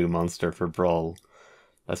Cthulhu monster for BRAWL,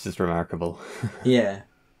 that's just remarkable. Yeah.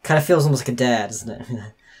 Kind of feels almost like a dare, doesn't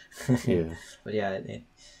it? Yeah. But yeah, it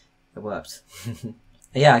worked.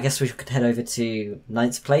 Yeah, I guess we could head over to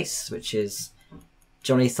 9th place, which is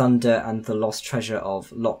Johnny Thunder and the Lost Treasure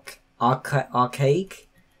of Loch Arkaig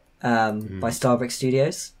by Starbrick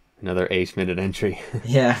Studios. Another 8-minute entry.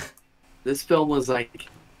 Yeah. This film was like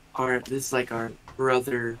this is like our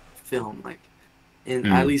brother film, like in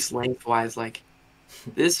at least lengthwise. Like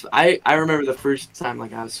this, I remember the first time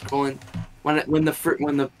like I was scrolling when the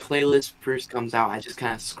playlist first comes out. I just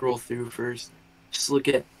kind of scroll through first, just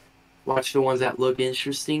watch the ones that look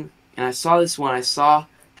interesting. And I saw this one. I saw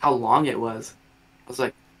how long it was. I was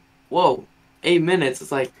like, whoa, 8 minutes.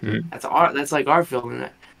 It's like that's like our film. And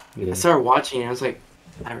I started watching it. I was like,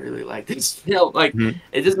 I really like this film. Like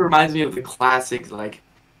it just reminds me of the classics, like,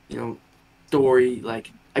 you know, story.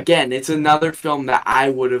 Like again, it's another film that I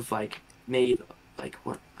would have like made like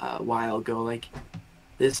a while ago. Like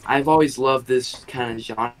this, I've always loved this kind of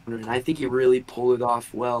genre, and I think he really pulled it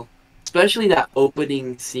off well. Especially that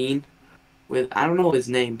opening scene with, I don't know his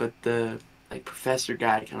name, but the like professor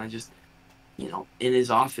guy kind of just, you know, in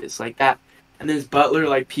his office like that, and then his butler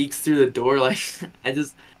like peeks through the door. Like I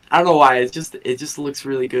don't know why, it just looks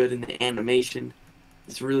really good, and the animation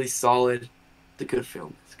is really solid. It's a good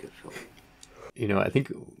film. You know, I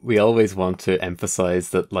think we always want to emphasize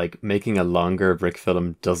that like making a longer brick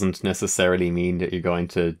film doesn't necessarily mean that you're going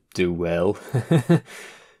to do well.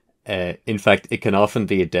 In fact, it can often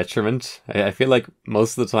be a detriment. I feel like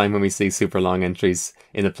most of the time when we see super long entries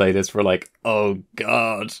in the playlist, we're like, oh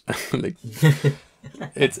god, like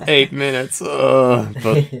it's 8 minutes.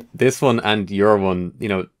 But this one and your one, you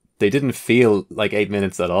know, they didn't feel like 8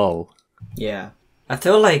 minutes at all. Yeah, I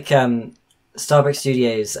feel like Starbrick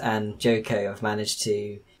Studios and Joko have managed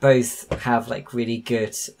to both have like really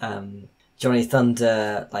good Johnny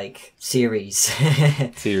Thunder like series.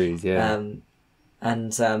 Yeah.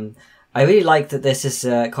 And I really like that this is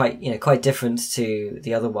quite different to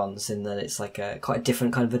the other ones in that it's like a quite a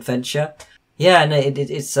different kind of adventure. Yeah, and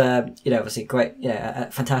it's obviously great,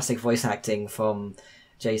 fantastic voice acting from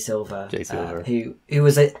Jay Silver, who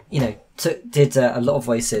was did a lot of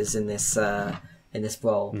voices in this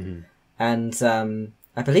role, and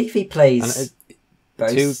I believe he plays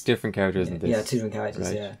both. Two different characters in this. Yeah, two different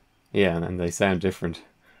characters. Right. Yeah, and they sound different.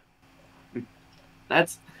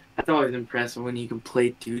 That's always impressive when you can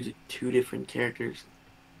play two different characters.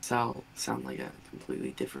 Sound like a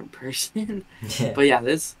completely different person. Yeah. But yeah,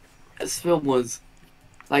 this film was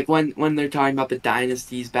like when they're talking about the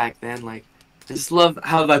dynasties back then. Like I just love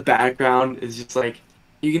how the background is just like,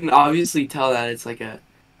 you can obviously tell that it's like a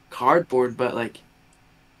cardboard, but like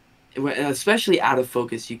especially out of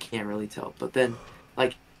focus you can't really tell. But then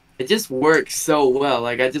like it just works so well.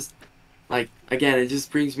 Like again, it just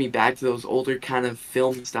brings me back to those older kind of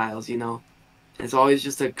film styles, you know. It's always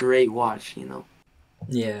just a great watch, you know.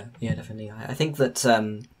 Yeah, definitely. I think that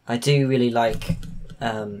I do really like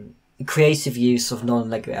creative use of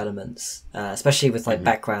non-Lego elements, especially with like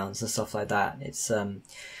backgrounds and stuff like that. It's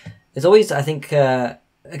always, I think, a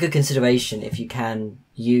good consideration if you can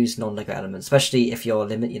use non-Lego elements, especially if you're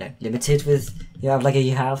limited with Lego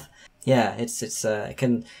you have. Yeah, it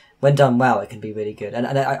can, when done well, it can be really good. And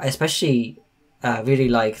I especially really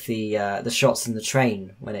like the shots in the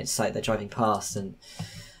train when it's like they're driving past, and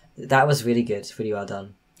that was really good, really well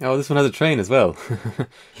done. Oh, this one has a train as well.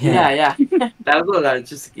 Yeah. That was what I was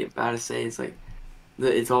just about to say. It's like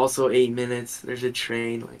it's also 8 minutes. There's a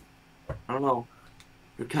train. Like I don't know.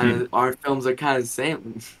 Our films are kind of the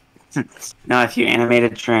same. No, if you animate a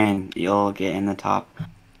train, you'll get in the top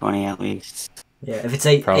 20 at least. Yeah, if it's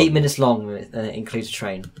 8 minutes long, it includes a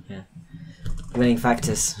train. Yeah, winning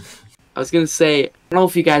factors. I was gonna say, I don't know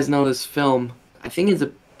if you guys know this film. I think it's a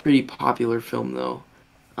pretty popular film though.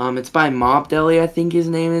 It's by Mob Deli, I think his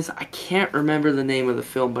name is. I can't remember the name of the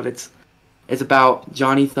film, but it's about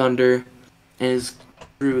Johnny Thunder and his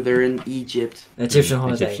crew. They're in Egypt. Egyptian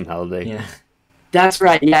Holiday. Yeah. That's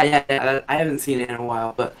right. Yeah. I haven't seen it in a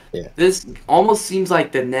while, but this almost seems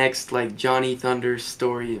like the next like Johnny Thunder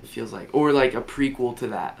story. It feels like, or like a prequel to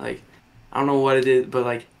that. Like I don't know what it is, but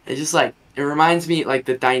like it's just like it reminds me like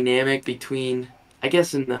the dynamic between. I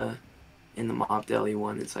guess in the Mob Deli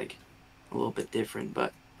one, it's like a little bit different,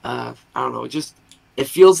 but I don't know. Just it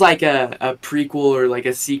feels like a prequel or like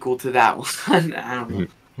a sequel to that one. I don't know.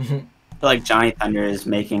 I feel like Johnny Thunder is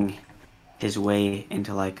making his way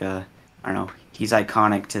into like a, I don't know. He's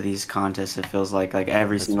iconic to these contests. It feels like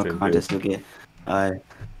every single contest you'll get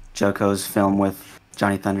Joko's film with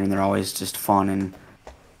Johnny Thunder, and they're always just fun, and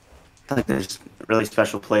I feel like there's a really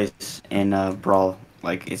special place in BRAWL.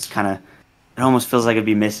 Like it almost feels like it'd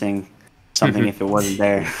be missing something if it wasn't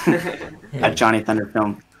there. A Johnny Thunder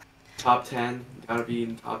film. Top 10. Gotta be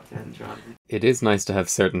in top 10, Johnny. It is nice to have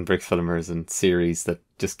certain brick filmers and series that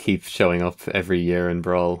just keep showing up every year in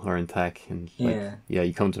BRAWL or in Tech, and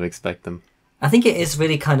you come to expect them. I think it is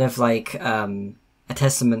really kind of like a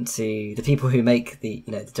testament to the people who make the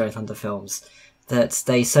Johnny Thunder films, that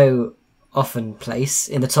they so often place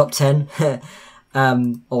in the top 10.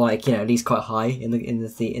 Or like, you know, at least quite high in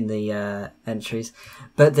the entries.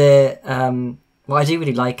 But what I do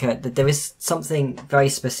really like that there is something very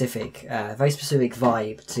specific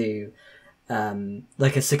vibe to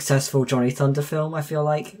like a successful Johnny Thunder film. I feel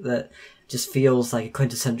like that just feels like a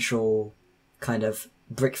quintessential kind of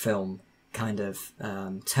brick film kind of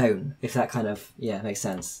tone, if that kind of makes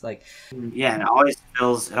sense. Like yeah, and it always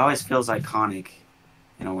feels iconic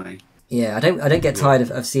in a way. Yeah, I don't get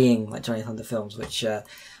tired of seeing like Johnny Thunder films, which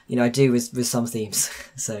you know, I do with some themes.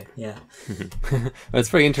 So yeah. Well, it's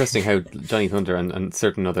very interesting how Johnny Thunder and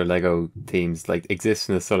certain other Lego themes like exist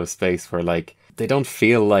in a sort of space where like they don't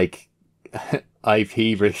feel like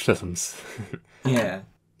IP brick films. Yeah.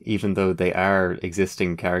 Even though they are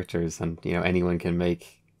existing characters, and you know anyone can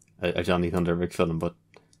make a Johnny Thunder brick film, but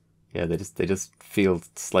yeah, they just feel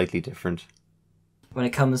slightly different. When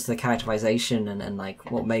it comes to the characterization and like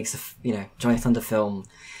what makes a Johnny Thunder film,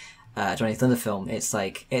 it's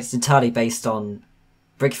like it's entirely based on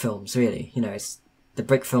brick films. Really, you know, it's the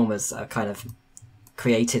brick filmers are kind of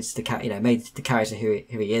created made the character who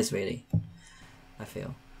he is. Really, I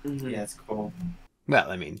feel. Mm-hmm. Yeah, it's cool. Well,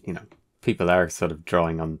 I mean, you know, people are sort of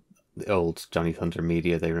drawing on the old Johnny Thunder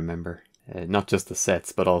media they remember, not just the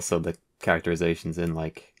sets, but also the characterizations in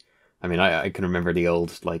like, I mean, I can remember the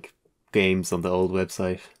old like games on the old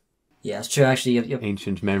website. Yeah, it's true. Actually, you're,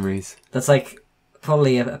 ancient memories. That's like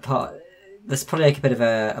probably a part. There's probably like a bit of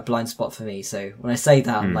a blind spot for me. So when I say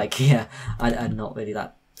that, I'm like, yeah, I'm not really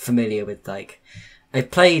that familiar with like. I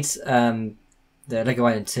played the Lego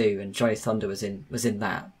Island 2, and Johnny Thunder was in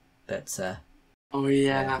that, but. Oh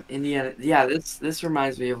yeah, Indiana. Yeah, this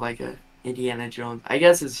reminds me of like a Indiana Jones. I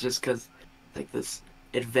guess it's just because like this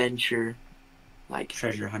adventure. Like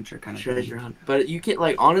treasure hunter kind of treasure hunt, but you can't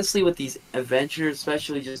like honestly with these adventures,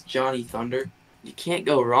 especially just Johnny Thunder, you can't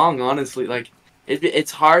go wrong. Honestly, like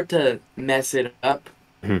it's hard to mess it up.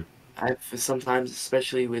 Sometimes,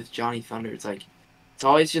 especially with Johnny Thunder, it's like it's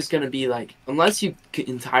always just gonna be like unless you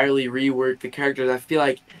entirely rework the characters. I feel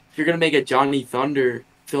like if you're gonna make a Johnny Thunder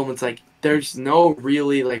film, it's like there's no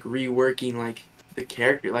really like reworking like the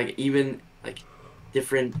character, like even like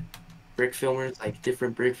different. Brick filmers, like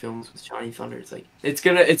different brick films with Johnny Thunder. It's like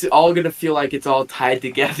it's all gonna feel like it's all tied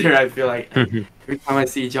together. I feel like every time I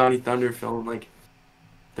see a Johnny Thunder film, like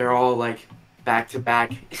they're all like back to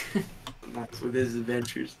back with his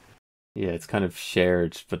adventures. Yeah, it's kind of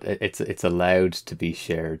shared, but it's allowed to be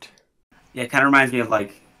shared. Yeah, it kind of reminds me of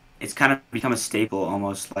like it's kind of become a staple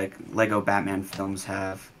almost like Lego Batman films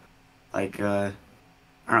have. Like I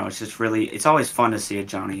don't know, it's just really it's always fun to see a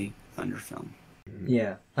Johnny Thunder film.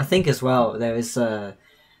 Yeah, I think as well there is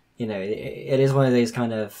you know, it is one of those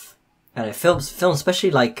kind of films,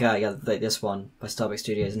 especially like like this one by Starbuck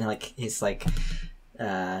Studios and like his like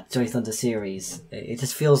Johnny Thunder series. It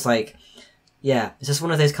just feels like it's just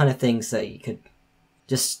one of those kind of things that you could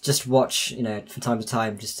just watch, you know, from time to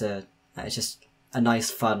time. It's just a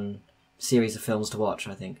nice, fun series of films to watch.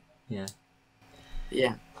 I think.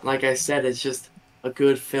 Yeah, like I said, it's just a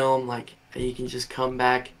good film. Like you can just come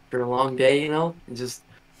back for a long day, you know, and just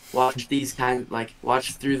watch these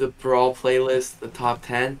watch through the BRAWL playlist, the top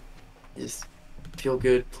 10, just feel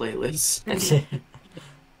good playlists.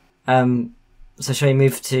 So shall we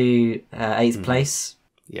move to 8th place?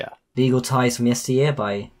 Yeah. Legal Ties from Yesteryear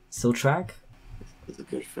by Siltrag. It's a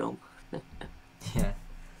good film. Yeah.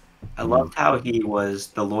 I loved how the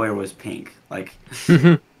lawyer was pink. Like,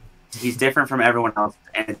 he's different from everyone else,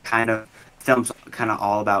 and it film's kind of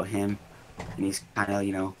all about him, and he's kind of,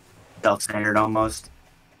 you know, self-centered almost.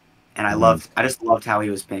 And I just loved how he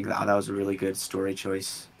was pink. That was a really good story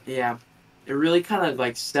choice. Yeah, it really kind of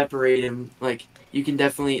like separate him. Like you can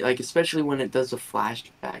definitely like, especially when it does a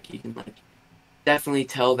flashback, you can like definitely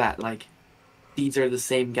tell that like these are the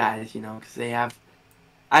same guys, you know, because they have.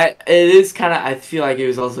 It is kind of. I feel like it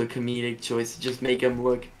was also a comedic choice to just make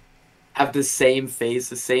them have the same face,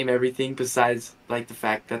 the same everything, besides like the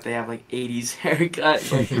fact that they have like 80s haircut.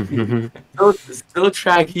 Still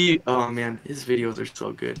track oh man, his videos are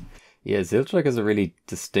so good. Yeah, Ziltrag has a really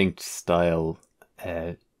distinct style,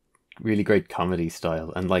 really great comedy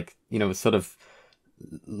style, and like, you know, sort of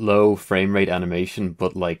low frame rate animation,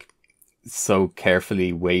 but like so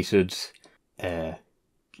carefully weighted,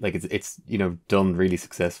 like it's you know, done really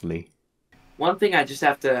successfully. One thing I just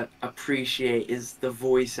have to appreciate is the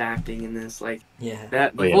voice acting in this. Like, the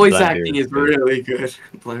voice acting is really good.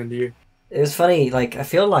 Blandier. It was funny. Like, I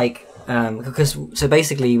feel like because so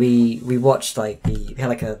basically we watched like we had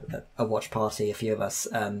like a watch party, a few of us,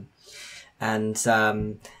 and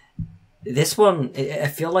this one I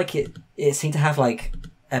feel like it seemed to have like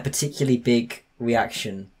a particularly big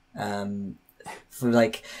reaction For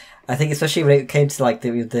like, I think especially when it came to like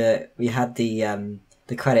we had the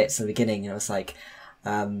credits in the beginning, and it was like,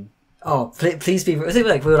 oh, please be. Was it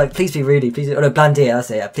like we were like, please be Rudy, please? Oh no, Blandier.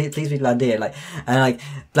 That's it. Yeah, please be Blandier. Like, and like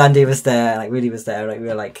Blandier was there, and like Rudy was there, and like we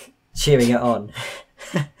were like cheering it on.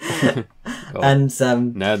 Oh,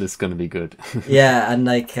 and now this is gonna be good. yeah, and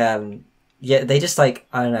like yeah, they just like,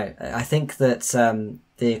 I don't know. I think that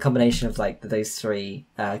the combination of like those three,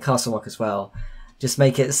 Castle Rock as well, just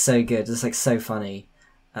make it so good. It's like so funny,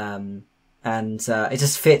 and it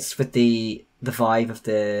just fits with the vibe of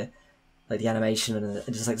the like the animation and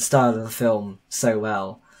just like the style of the film so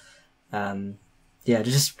well. Yeah,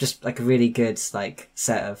 just like a really good like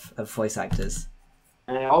set of voice actors.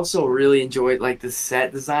 And I also really enjoyed like the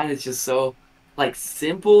set design. It's just so like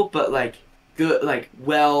simple, but like good, like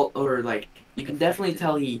well, or like you can definitely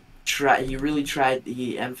tell he really tried.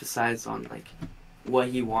 He emphasized on like what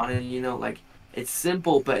he wanted. You know, like it's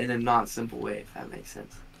simple, but in a not simple way. If that makes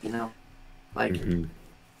sense. You know, like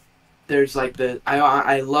there's like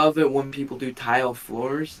I love it when people do tile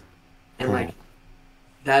floors, and like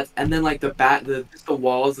that, and then like the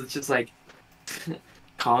walls. It's just like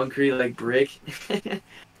concrete, like brick. It's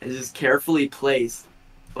just carefully placed,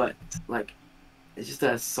 but like it's just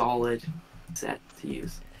a solid set to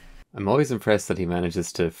use. I'm always impressed that he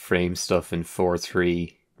manages to frame stuff in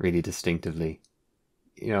 4:3 really distinctively.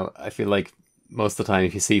 You know, I feel like most of the time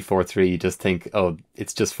if you see 4:3 you just think, oh,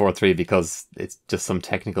 it's just 4:3 because it's just some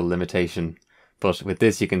technical limitation. But with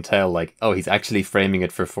this you can tell like, oh, he's actually framing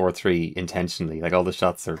it for 4:3 intentionally. Like all the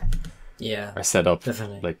shots are set up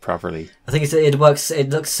definitely like properly. I think it works.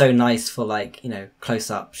 It looks so nice for like, you know,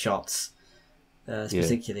 close up shots,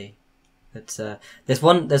 particularly. But there's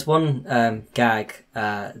one gag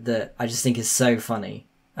that I just think is so funny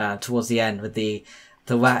towards the end with the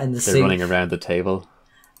rat in the soup. They're running around the table.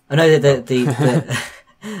 Oh no, the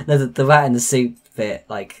rat in the soup bit.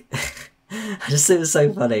 Like, I just think it was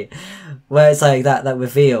so funny, where it's like that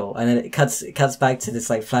reveal, and then it cuts back to this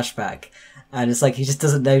like flashback. And it's like he just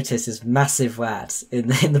doesn't notice this massive rat in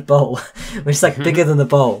the bowl, which is like bigger than the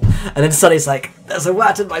bowl. And then suddenly it's like, there's a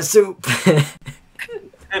rat in my soup.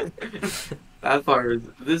 That part,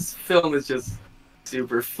 this film is just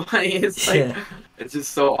super funny. It's like, it's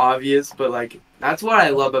just so obvious, but like, that's what I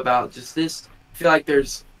love about just this. I feel like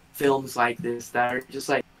there's films like this that are just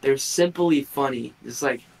like, they're simply funny. Just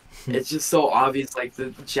like, it's just so obvious, like the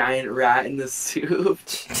giant rat in the soup.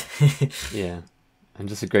 Yeah. And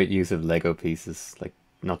just a great use of Lego pieces, like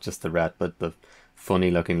not just the rat, but the funny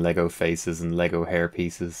looking Lego faces and Lego hair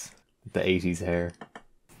pieces, the 80s hair.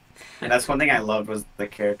 And that's one thing I loved was the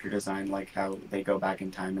character design, like how they go back in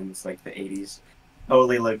time and it's like the 80s.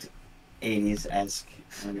 Totally looked 80s-esque.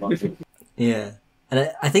 Yeah.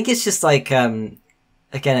 And I think it's just like, again,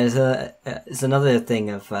 it's another thing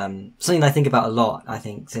of something I think about a lot, I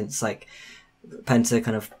think, since like Penta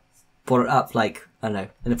kind of brought it up, like, I don't know,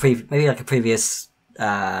 in maybe like a previous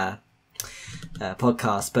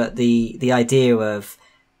podcast, but the idea of,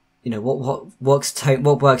 you know, what works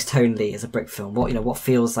tonally as a brick film, what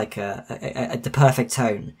feels like the perfect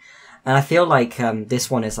tone, and I feel like this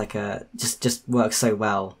one is like just works so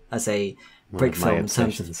well as a brick film in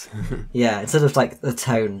terms of, instead of like the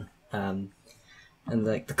tone and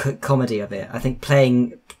like the comedy of it. I think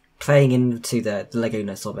playing into the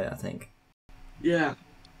Lego-ness of it. I think. Yeah,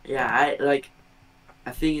 I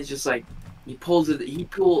think it's just like he pulls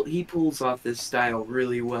off this style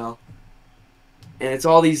really well, and it's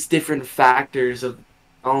all these different factors of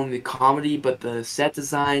not only the comedy but the set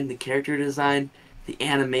design, the character design, the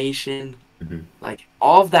animation, like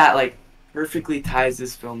all of that like perfectly ties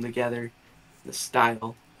this film together. The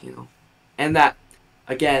style, you know, and that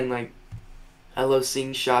again, like I love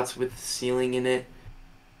seeing shots with the ceiling in it,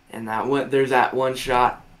 and there's that one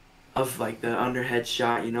shot of like the underhead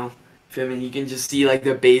shot, you know. And you can just see like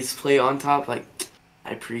the base plate on top. Like,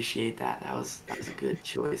 I appreciate that. That was a good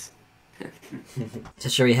choice. So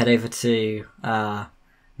shall we head over to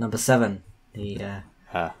number 7? The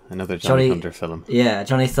another Johnny Thunder film. Yeah,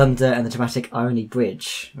 Johnny Thunder and the Dramatic Irony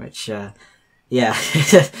Bridge, which yeah,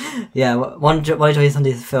 one Johnny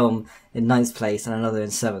Thunder film in 9th place and another in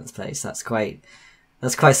 7th place. That's quite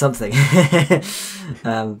something.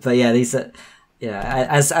 But yeah, these are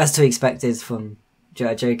as to be expected from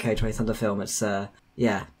Joko Johnny Thunder film. It's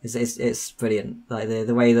it's brilliant. Like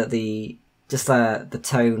the way that the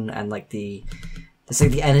tone and like the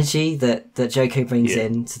energy that Joko brings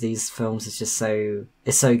into these films is just so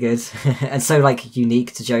good and so like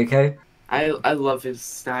unique to Joko. I love his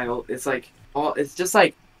style. It's like it's just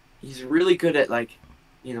like he's really good at like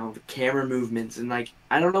you know, the camera movements, and like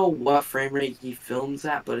I don't know what frame rate he films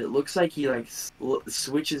at, but it looks like he like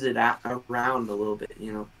switches it around a little bit.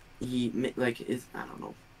 You know, he like is I don't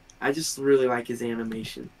know. I just really like his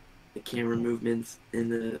animation, the camera movements,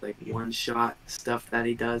 and the like one shot stuff that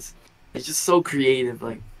he does. It's just so creative.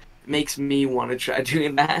 Like, it makes me want to try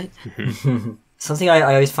doing that. Something I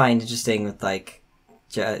always find interesting with like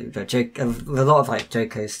with a lot of like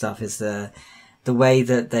Joko's stuff is the way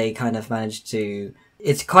that they kind of manage to.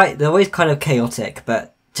 They're always kind of chaotic,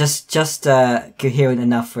 but just coherent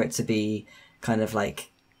enough for it to be kind of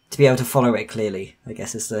like to be able to follow it clearly, I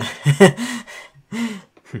guess is the.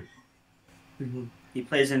 He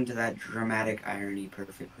plays into that dramatic irony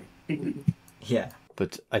perfectly. Yeah.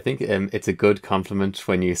 But I think it's a good compliment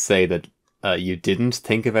when you say that you didn't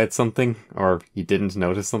think about something or you didn't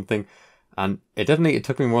notice something. And it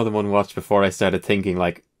took me more than one watch before I started thinking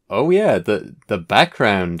like, oh yeah, the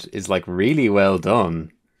background is like really well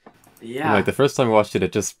done. Yeah. You know, like the first time I watched it,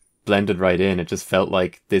 it just blended right in. It just felt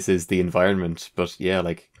like this is the environment. But yeah,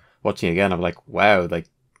 like watching again, I'm like, wow, like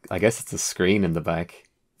I guess it's a screen in the back.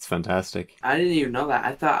 It's fantastic. I didn't even know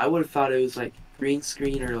that. I would have thought it was like green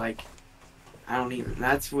screen or like I don't even.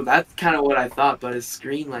 That's kind of what I thought. But a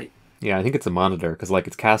screen like. Yeah, I think it's a monitor because like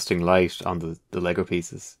it's casting light on the Lego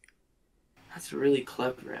pieces. That's really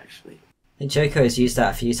clever, actually. I think Joko has used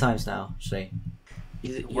that a few times now, actually.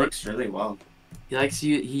 It works really well.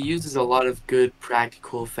 He uses a lot of good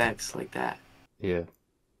practical effects like that. Yeah.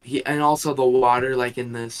 And also the water, like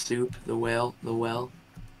in the soup, the well,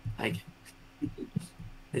 like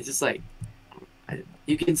it's just like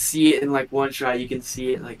you can see it in like one shot. You can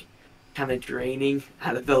see it like kind of draining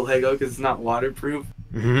out of the Lego because it's not waterproof.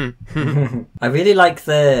 I really like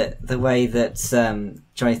the way that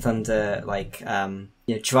Johnny Thunder like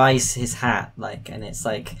dries his hat, like, and it's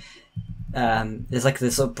like there's like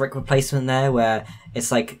this sort of brick replacement there where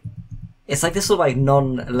it's like this sort of like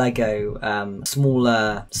non-Lego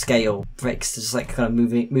smaller scale bricks just like kind of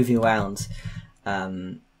moving around,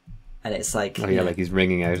 and it's like like he's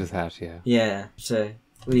wringing out his hat. Yeah, so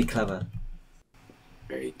really clever.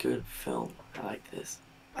 Very good film. I like this.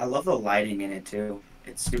 I love the lighting in it too.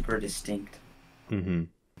 It's super distinct. Mm-hmm.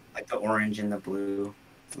 Like the orange and the blue.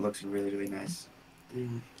 It looks really, really nice.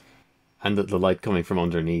 Mm. And the light coming from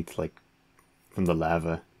underneath, like from the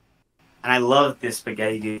lava. And I love this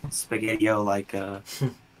spaghetti-o like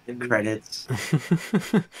credits.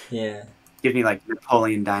 Yeah. Give me like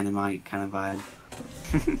Napoleon Dynamite kind of vibe.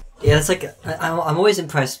 Yeah, it's like I'm always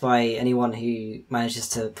impressed by anyone who manages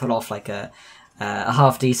to pull off like a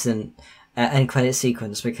half decent end credit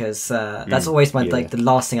sequence because that's always my like the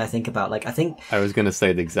last thing I think about. Like I was gonna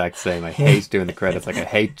say the exact same. I hate doing the credits. Like I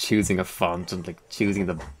hate choosing a font and like choosing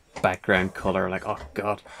the background color. Like oh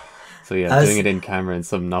god. So yeah, doing it in camera in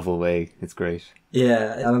some novel way, it's great.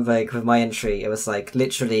 Yeah, I remember like with my entry, it was like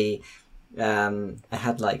literally. I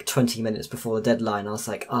had like 20 minutes before the deadline. I was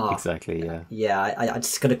like, exactly, yeah. Yeah, I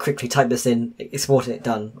just gotta quickly type this in, export it,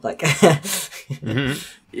 done. Like, mm-hmm.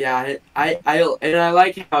 Yeah, I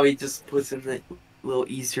like how he just puts in the little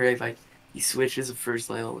Easter egg, like he switches the first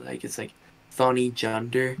level, like it's like Thonny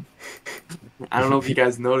Junder. I don't know if you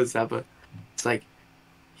guys noticed that, but it's like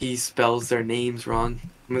he spells their names wrong.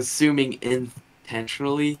 I'm assuming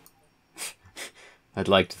intentionally. I'd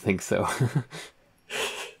like to think so.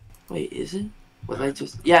 Wait, is it? Was I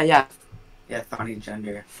just... Yeah, Thonny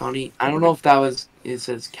Junder. Thonny... I don't know if that was... It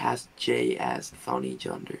says cast J as Thonny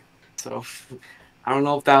Junder. So, I don't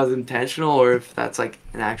know if that was intentional or if that's like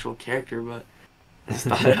an actual character, but I just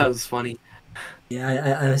thought that was funny.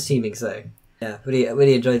 Yeah, I'm assuming so. Yeah,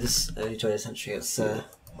 really enjoyed this. I enjoyed this entry. It's the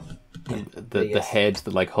head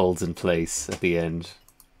that like holds in place at the end.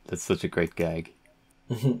 That's such a great gag.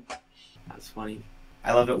 That's funny.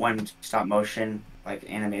 I love it when stop motion like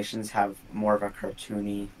animations have more of a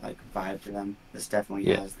cartoony like vibe to them. This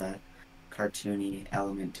definitely has that cartoony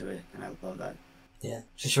element to it, and I love that. Yeah.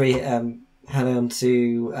 So should we head on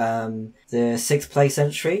to the 6th place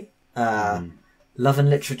entry? Love and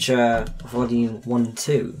Literature Volume 1 and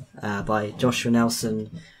 2 by Joshua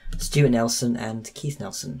Nelson, Stuart Nelson and Keith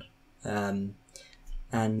Nelson.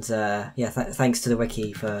 Thanks to the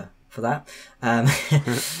wiki for that.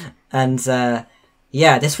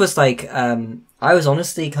 This was like I was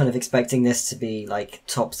honestly kind of expecting this to be like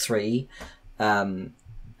top 3. I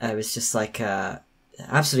was just like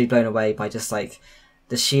absolutely blown away by just like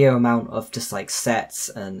the sheer amount of just like sets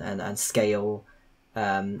and scale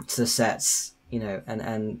to the sets, you know,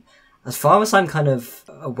 and as far as I'm kind of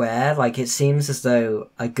aware, like it seems as though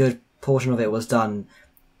a good portion of it was done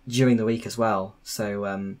during the week as well. So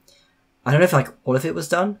I don't know if like all of it was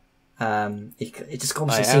done, it just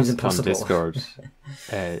almost I seems asked impossible. on Discord.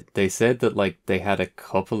 They said that like they had a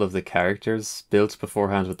couple of the characters built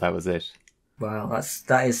beforehand, but that was it. Wow,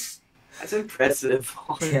 that's impressive,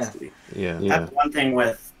 honestly. Yeah. That's one thing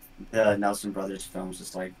with the Nelson Brothers films.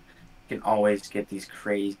 It's like you can always get these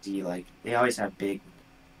crazy, like they always have big,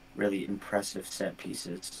 really impressive set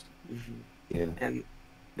pieces. Yeah. And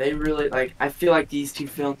they really like. I feel like these two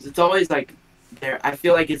films. It's always like I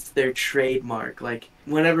feel like it's their trademark. Like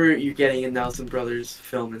whenever you're getting a Nelson Brothers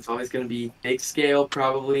film, it's always going to be big scale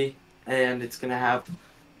probably, and it's going to have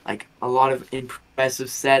like a lot of impressive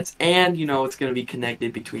sets, and you know it's going to be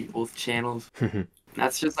connected between both channels.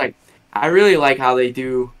 That's just like I really like how they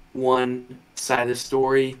do one side of the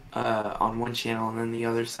story on one channel and then the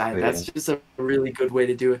other side. That's just a really good way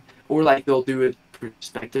to do it. Or like they'll do it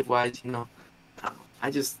perspective wise, you know. I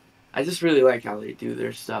just really like how they do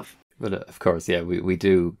their stuff. But of course, yeah, we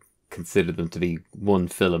do consider them to be one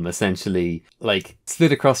film, essentially, like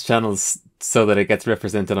split across channels so that it gets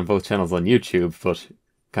represented on both channels on YouTube, but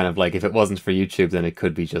kind of like if it wasn't for YouTube, then it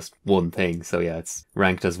could be just one thing. So yeah, it's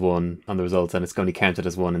ranked as one on the results, and it's going to be counted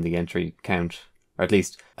as one in the entry count. Or at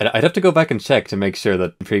least, I'd have to go back and check to make sure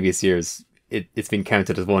that in previous years it's been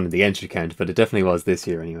counted as one in the entry count, but it definitely was this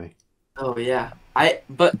year anyway. Oh yeah,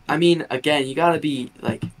 but I mean, again, you gotta be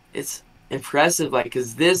like, it's impressive, like,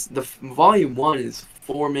 cause the volume 1 is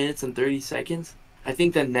 4 minutes and 30 seconds. I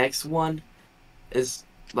think the next one is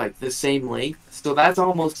like the same length, so that's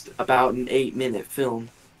almost about an 8-minute film.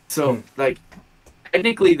 So like,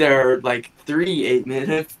 technically there are like 3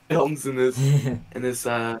 8-minute films in this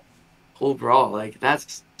whole Brawl. Like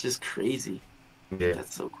that's just crazy. Yeah,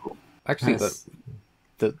 that's so cool. Actually,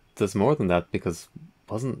 there's more than that, because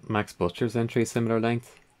wasn't Max Butcher's entry similar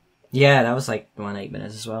length? Yeah, that was like 8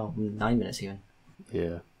 minutes as well, 9 minutes even.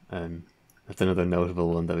 Yeah, that's another notable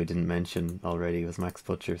one that we didn't mention already, was Max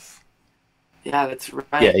Butcher's. Yeah, that's right.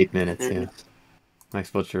 Yeah, 8 minutes. Yeah, Max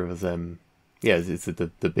Butcher was it's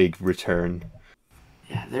the big return.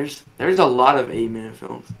 Yeah, there's a lot of 8-minute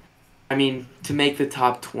films. I mean, to make the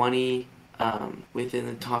top 20, within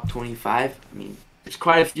the top 25, I mean, there's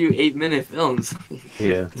quite a few 8-minute films.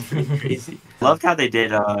 Yeah. It's pretty crazy. Loved how they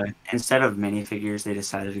did, instead of minifigures, they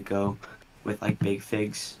decided to go with like big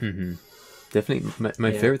figs. Mm-hmm. Definitely,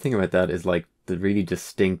 my favorite thing about that is like the really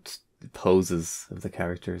distinct poses of the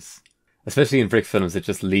characters. Especially in Brickfilms, it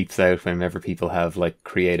just leaps out whenever people have like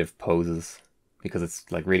creative poses, because it's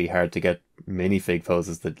like really hard to get minifig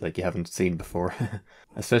poses that like you haven't seen before.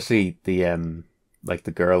 Especially the like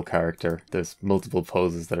the girl character. There's multiple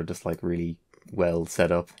poses that are just like really well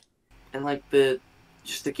set up. And like the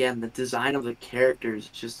design of the characters,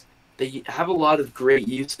 just they have a lot of great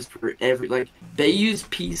uses for they use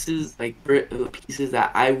pieces like pieces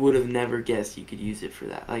that I would have never guessed you could use it for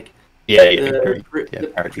that. Like the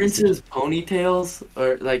prince's ponytails,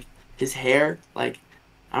 or like his hair, like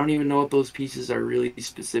I don't even know what those pieces are really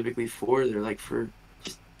specifically for. They're like for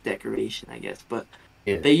just decoration, I guess. But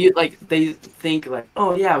they think like,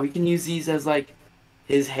 oh yeah, we can use these as like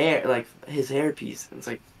his hair, like his hair piece. And it's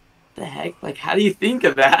like, the heck? Like, how do you think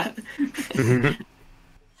of that?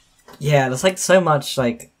 Yeah, there's like so much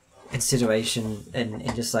like consideration and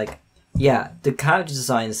just like, yeah, the character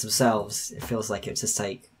designs themselves, it feels like it just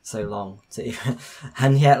take so long to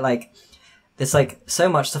and yet like there's like so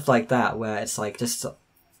much stuff like that where it's like just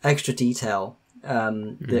extra detail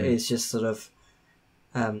that is just sort of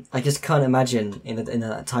I just can't imagine in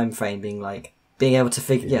that time frame being able to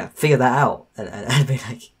figure that out and be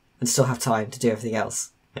like, and still have time to do everything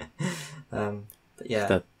else. But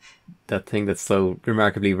yeah, that thing that's so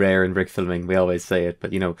remarkably rare in brick filming. We always say it,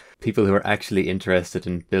 but you know, people who are actually interested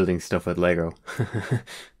in building stuff with Lego,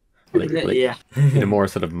 in a more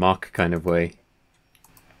sort of mock kind of way.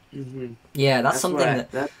 Mm-hmm. Yeah, that's something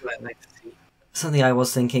that's what I like to see. Something I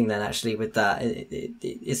was thinking then actually with that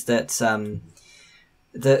is that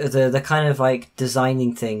the kind of like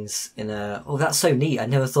designing things in a that's so neat, I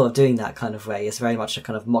never thought of doing that kind of way. It's very much a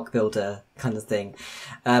kind of mock builder kind of thing.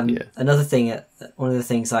 Another thing, one of the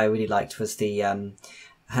things I really liked was the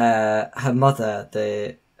her mother,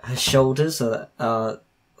 her shoulders are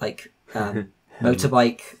like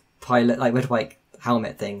motorbike pilot, like motorbike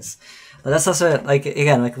helmet things. That's also like,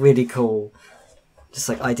 again, like really cool just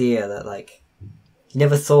like idea that like you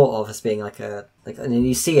never thought of as being like and then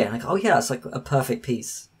you see it and like, oh yeah, it's like a perfect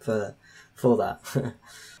piece for that.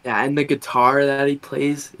 Yeah, and the guitar that he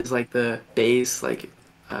plays is like the bass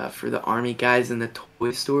for the army guys in the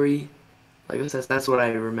Toy Story. Like that's what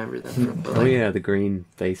I remember them from. But, the green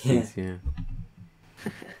bass piece, yeah.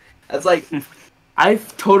 That's like, I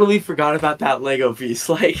totally forgot about that Lego piece.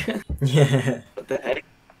 Like, yeah. what the heck?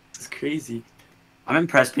 It's crazy. I'm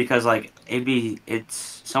impressed because like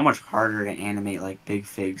it's so much harder to animate like big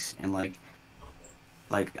figs, and like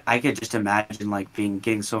I could just imagine like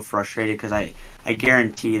getting so frustrated because I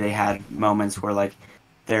guarantee they had moments where like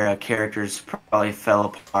their characters probably fell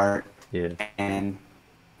apart Yeah. and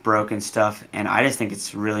broke and stuff, and I just think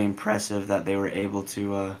it's really impressive that they were able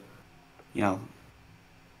to you know,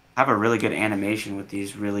 have a really good animation with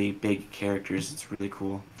these really big characters. It's really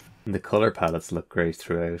cool. And the color palettes look great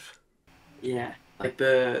throughout. Yeah, like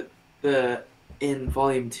the in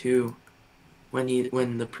volume 2, when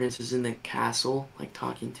the prince is in the castle, like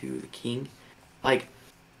talking to the king, like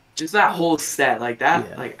just that whole set, like that,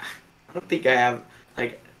 Yeah. like I don't think I have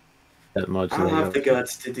like That much. I don't have the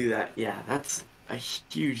guts to do that. Yeah, that's a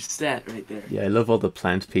huge set right there. Yeah, I love all the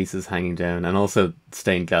plant pieces hanging down, and also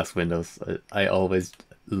stained glass windows. I always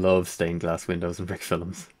love stained glass windows in brick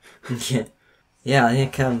films. Yeah, yeah. I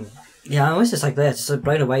think yeah, I was just like there, just so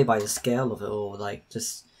blown away by the scale of it all. Like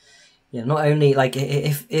just not only like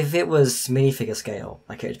if it was minifigure scale,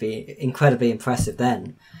 like it would be incredibly impressive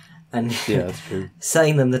then, and Yeah, that's true.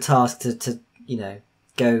 setting them the task to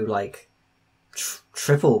go like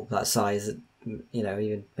triple that size,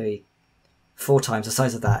 even maybe 4 times the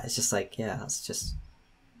size of that. It's just like, yeah, that's just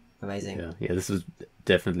amazing. Yeah, this was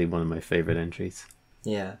definitely one of my favorite entries.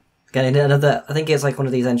 Yeah. Again, another, I think it's like one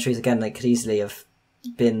of these entries again, like could easily have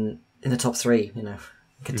been in the top 3,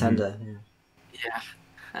 contender.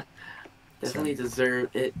 Yeah, definitely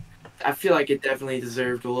deserved it. I feel like it definitely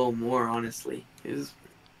deserved a little more. Honestly, it's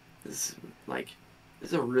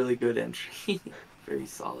a really good entry, very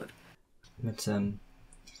solid. But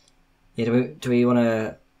yeah, do we want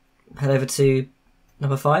to head over to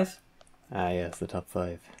number 5? Yeah, it's the top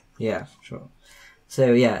 5. Yeah, sure.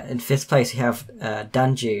 So yeah, in 5th place we have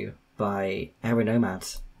Danju by Aero Nomad,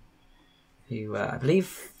 who I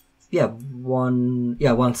believe won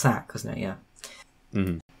SAC, wasn't it? Yeah.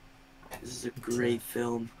 Mm-hmm. This is a great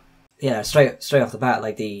film. Yeah, straight off the bat,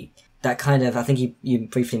 like that kind of, I think you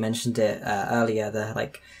briefly mentioned it earlier, the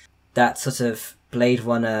like that sort of Blade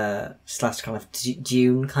Runner / kind of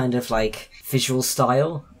Dune kind of like visual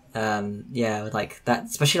style. Like that,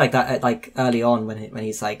 especially like that, like early on when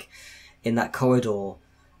he's like in that corridor,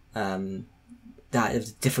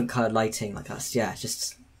 that different colored lighting, like that's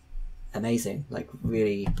just amazing, like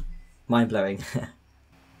really mind blowing.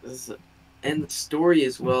 And the story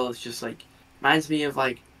as well is just like reminds me of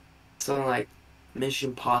like something like Mission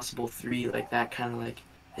Impossible 3, like that kind of like,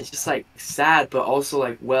 it's just like sad but also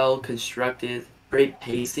like well constructed, great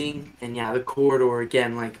pacing, and yeah, the corridor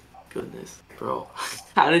again, like goodness, bro,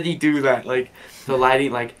 how did he do that? Like the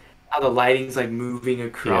lighting, like how the lighting's like moving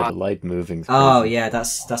across. Yeah, the light moving. Oh yeah,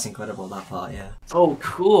 that's incredible, that part. Yeah. Oh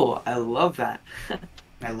cool, I love that.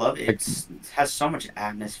 I love it. It has so much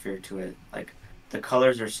atmosphere to it. Like the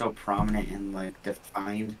colors are so prominent and like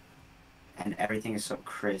defined, and everything is so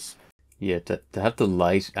crisp. Yeah, to have the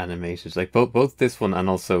light animated, like both this one and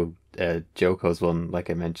also Joko's one,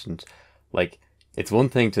 like I mentioned, like it's one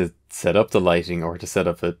thing to set up the lighting or to set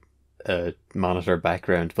up a monitor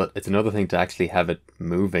background, but it's another thing to actually have it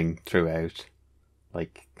moving throughout.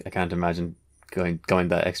 Like I can't imagine going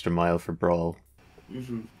that extra mile for BRAWL.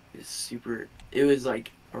 Mm-hmm. It was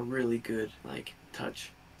like a really good like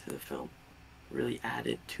touch to the film. Really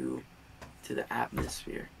added to the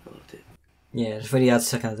atmosphere. I loved it. Yeah, it really adds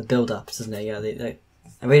to kind of the build up, doesn't it? Yeah,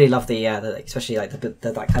 I really love the especially like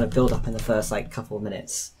that kind of build up in the first like couple of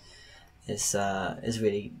minutes. Is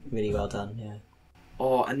really really well done. Yeah.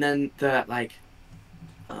 Oh, and then that like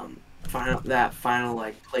final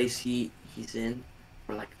like place he's in,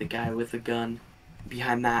 or like the guy with the gun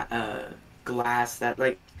behind that glass that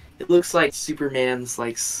like it looks like Superman's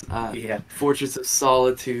like Fortress of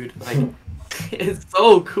Solitude. Like it's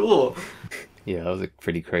so cool. Yeah, that was a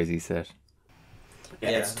pretty crazy set. Yeah,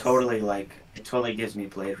 it's totally like, it totally gives me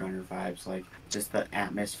Blade Runner vibes. Like just the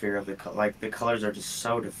atmosphere of the the colors are just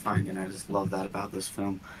so defined, and I just love that about this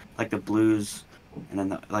film. Like the blues, and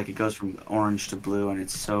then like it goes from orange to blue, and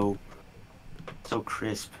it's so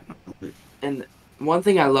crisp. And one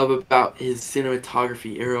thing I love about his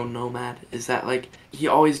cinematography, Aero Nomad, is that like he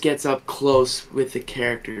always gets up close with the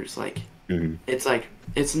characters. Like it's like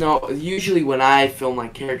usually when I film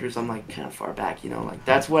like characters, I'm like kind of far back, like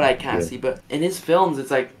that's what I kind of see. But in his films,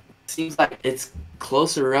 it's like seems like it's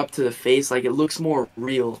closer up to the face, like it looks more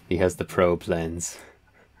real. He has the probe lens.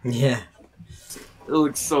 Yeah. It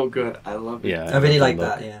looks so good. I love it. Yeah, I really like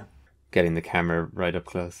that. Yeah. Getting the camera right up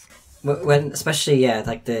close. When especially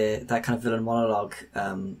like that kind of villain monologue,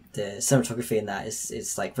 the cinematography in that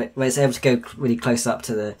is like when it's able to go really close up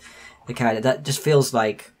to the character, that just feels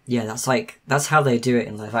like that's how they do it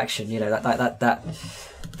in live action. That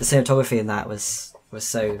the cinematography in that was was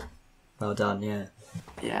so well done. Yeah.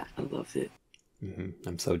 Yeah, I loved it.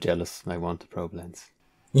 I'm so jealous. I want the probe lens.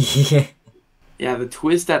 Yeah. Yeah, the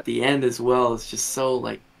twist at the end as well is just so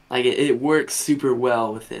like it works super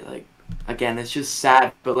well with it. Like again, it's just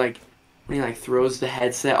sad, but like when he like throws the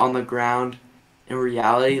headset on the ground in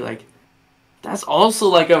reality, like that's also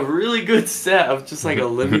like a really good set of just like a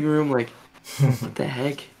living room. Like what the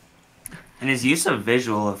heck? And his use of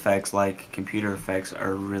visual effects, like computer effects,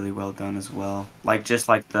 are really well done as well. Like just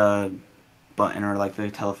like the button or like the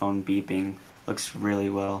telephone beeping looks really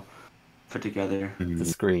well put together. The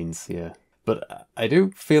screens, yeah. But I do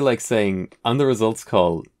feel like saying on the results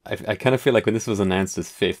call, I kind of feel like when this was announced as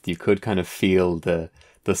fifth, you could kind of feel the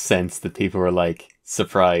sense that people were like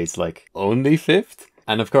surprised, like only fifth.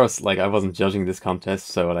 And of course, like I wasn't judging this contest,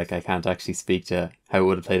 so like I can't actually speak to how it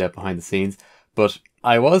would have played out behind the scenes. But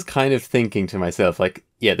I was kind of thinking to myself, like,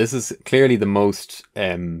 yeah, this is clearly the most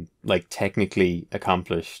like technically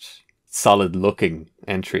accomplished, solid looking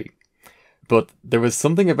entry. But there was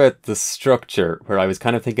something about the structure where I was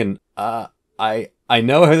kind of thinking, I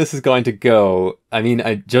know how this is going to go. I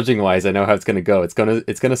mean, judging wise, I know how it's going to go. It's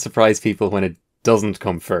gonna surprise people when it doesn't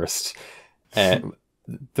come first.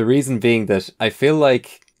 The reason being that I feel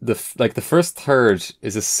like the first third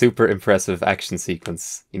is a super impressive action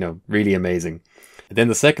sequence. You know, really amazing. Then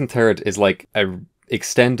the second third is like a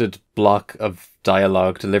extended block of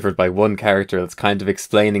dialogue delivered by one character that's kind of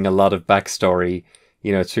explaining a lot of backstory,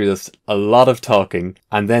 you know, through this a lot of talking.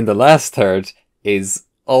 And then the last third is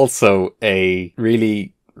also a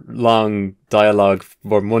really long dialogue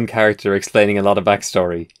from one character explaining a lot of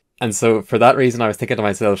backstory. And so for that reason, I was thinking to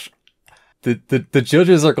myself, the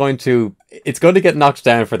judges are going to, it's going to get knocked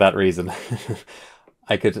down for that reason.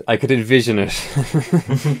 I could envision it.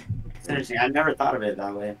 It's interesting. I never thought of it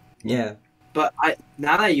that way. Yeah. But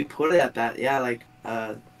now that you put it at that, yeah, like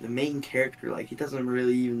the main character, like he doesn't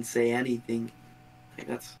really even say anything. Like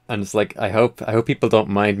that's. And it's like I hope people don't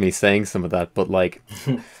mind me saying some of that, but like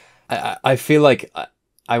I feel like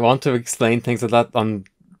I want to explain things like that on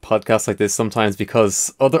podcasts like this sometimes,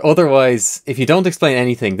 because otherwise, if you don't explain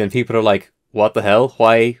anything, then people are like, "What the hell?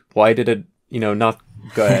 Why did it, you know, not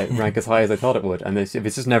rank as high as I thought it would?" And if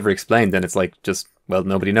it's just never explained, then it's like just, well,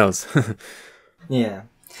 nobody knows. Yeah.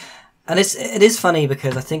 And it is funny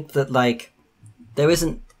because I think that like there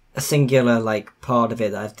isn't a singular like part of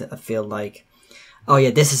it that I feel like, oh yeah,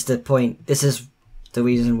 this is the point, this is the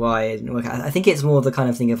reason why it didn't work. I think it's more the kind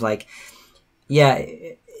of thing of like, yeah,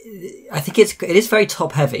 I think it is very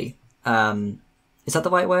top heavy. Is that the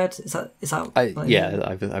right word? Is that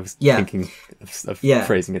I was thinking of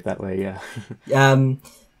phrasing it that way. Yeah. And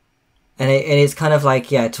it's kind of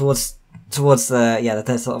like, yeah, towards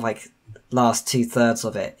the sort of like last 2/3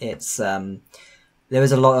 of it, it's there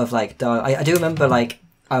was a lot of like I do remember like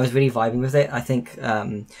I was really vibing with it. I think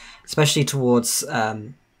especially towards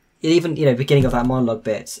even, you know, beginning of that monologue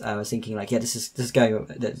bit, I was thinking like, yeah, this is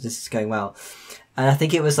going well. And I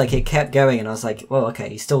think it was like it kept going, and I was like, well, okay,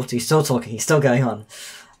 he's still talking, he's still going on.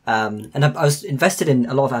 And I was invested in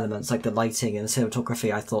a lot of elements, like the lighting and the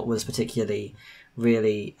cinematography. I thought was particularly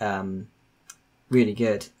really really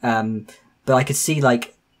good. But I could see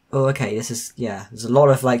like, oh, okay, this is, yeah, there's a lot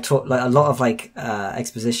of like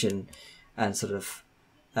exposition and sort of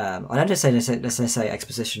I don't just say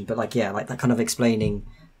exposition, but like, yeah, like that kind of explaining,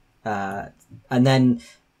 and then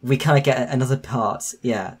we kind of get another part,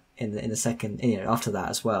 yeah, in the second, you know, after that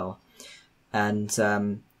as well. And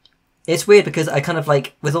it's weird because I kind of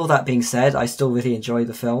like, with all that being said, I still really enjoy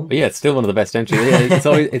the film. But yeah, it's still one of the best entries.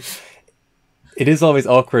 Yeah, it is always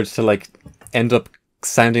awkward to like end up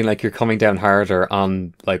sounding like you're coming down harder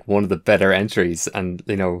on like one of the better entries, and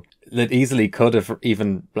you know, it easily could have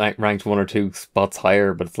even ranked one or two spots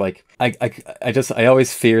higher, but it's like I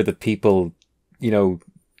always fear that people, you know,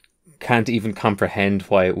 can't even comprehend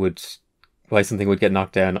why something would get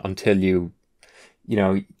knocked down until you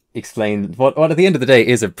know, explain what at the end of the day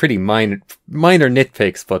is a pretty minor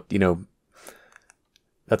nitpicks, but you know,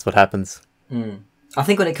 that's what happens. I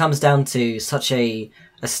think when it comes down to such a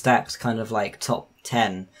stacked kind of like top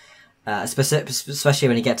 10, especially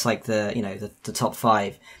when you get to like the, you know, the top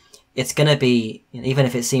 5, it's gonna be, you know, even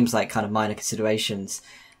if it seems like kind of minor considerations,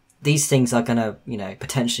 these things are gonna, you know,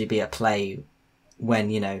 potentially be at play when,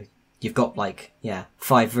 you know, you've got like, yeah,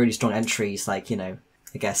 5 really strong entries, like, you know,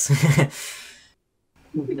 I guess.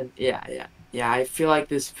 Yeah. I feel like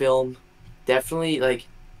this film definitely like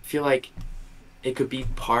feel like it could be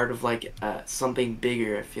part of like something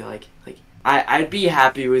bigger. I feel like I'd be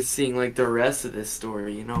happy with seeing like the rest of this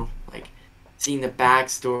story, you know, like seeing the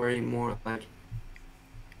backstory more. Like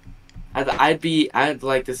I'd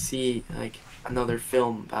like to see like another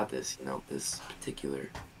film about this, this particular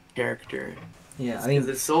character. Yeah, I mean,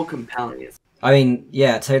 it's so compelling. I mean,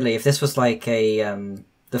 yeah, totally. If this was like the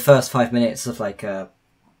first 5 minutes of like a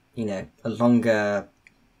longer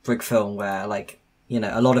brick film where like,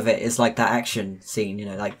 a lot of it is like that action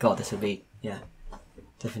scene, like, God, this would be,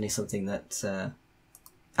 definitely something that,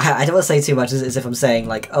 I don't want to say too much as if I'm saying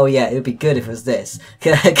like, oh yeah, it would be good if it was this,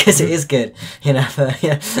 because it is good, but,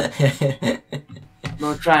 yeah. I'm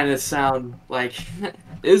not trying to sound like, it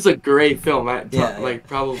is a great film,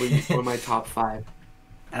 probably one of my top 5.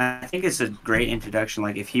 And I think it's a great introduction.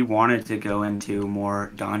 Like, if he wanted to go into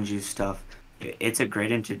more Donju stuff, it's a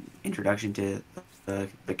great introduction to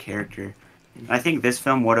the character. I think this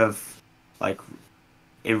film would have, like,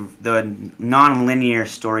 the non-linear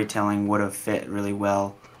storytelling would have fit really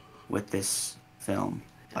well with this film.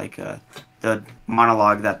 Like, the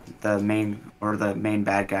monologue that the main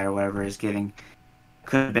bad guy or whatever is giving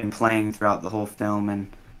could have been playing throughout the whole film,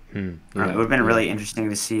 and it would have been really interesting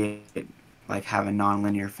to see it like have a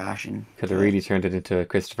non-linear fashion. Could have really turned it into a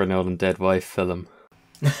Christopher Nolan Dead Wife film.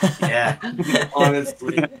 Yeah.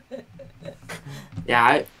 Honestly.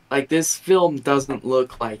 Yeah, like this film doesn't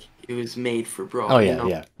look like it was made for BRAWL. Oh yeah,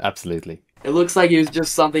 yeah, absolutely. It looks like it was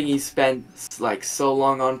just something he spent like so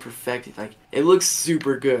long on perfecting. Like, it looks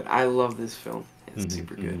super good. I love this film. It's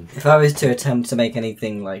super good. If I was to attempt to make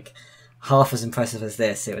anything like half as impressive as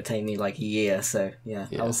this, it would take me like a year. So yeah.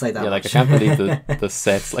 I'll say that. Yeah, much. like I can't believe the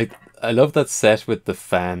sets. Like, I love that set with the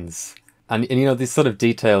fans, and these sort of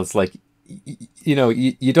details. Like,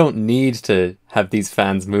 you don't need to have these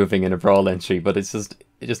fans moving in a BRAWL entry, but it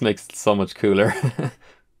just makes it so much cooler.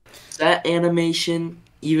 Set animation,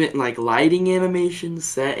 even like lighting animation,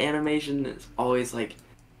 set animation is always like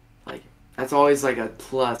that's always like a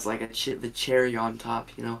plus, like the cherry on top.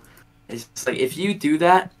 It's just like, if you do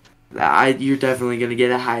that, you're definitely gonna get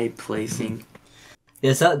a high placing.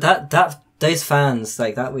 Yes, that those fans,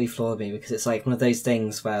 like, that really floored me, because it's like one of those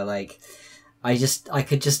things where like I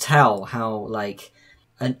could just tell how like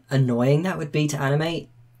annoying that would be to animate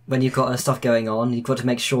when you've got stuff going on. You've got to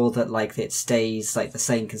make sure that like it stays like the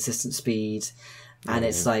same consistent speed, and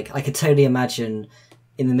it's like I could totally imagine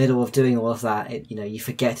in the middle of doing all of that, you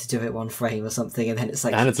forget to do it one frame or something, and then it's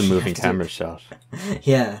like, and it's a moving camera shot.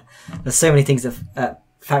 Yeah, there's so many things that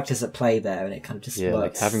factors at play there, and it kind of just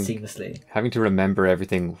works like seamlessly. Having to remember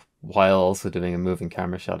everything while also doing a moving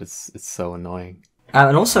camera shot is so annoying.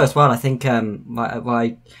 And also as well, I think what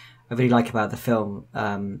I really like about the film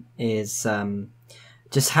is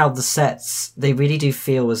just how the sets, they really do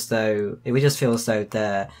feel as though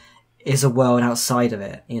there is a world outside of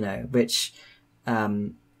it, which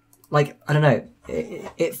like, I don't know,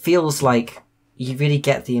 it feels like you really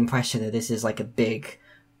get the impression that this is like a big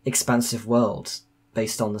expansive world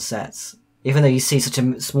based on the sets. Even though you see such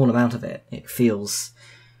a small amount of it, it feels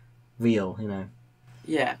real,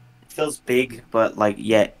 Yeah. It feels big, but like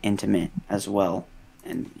yet intimate as well.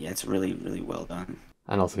 And yeah, it's really, really well done.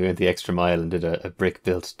 And also we went the extra mile and did a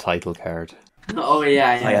brick-built title card. Oh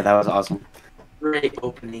yeah. Oh yeah, that was awesome. Great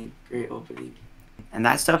opening. And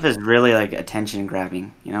that stuff is really like attention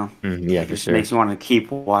grabbing, Yeah, it for just sure. makes you want to keep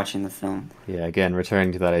watching the film. Yeah, again,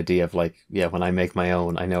 returning to that idea of like, when I make my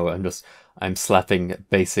own, I know I'm slapping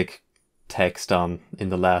basic text on in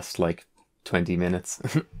the last like 20 minutes.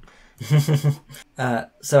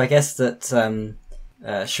 So I guess that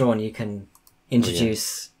Sean, you can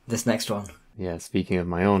introduce this next one. Yeah, speaking of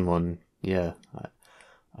my own one,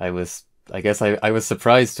 I was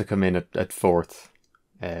surprised to come in at fourth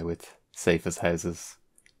with Safe as Houses.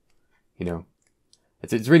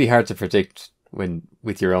 It's really hard to predict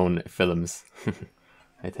with your own films.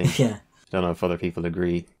 I think. Yeah. I don't know if other people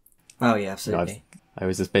agree. Oh yeah, absolutely. I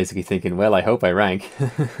was just basically thinking, well, I hope I rank.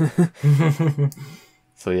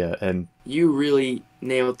 So yeah, and you really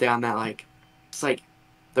nailed down that, like, it's like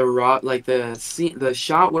the scene, the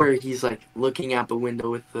shot where he's like looking out the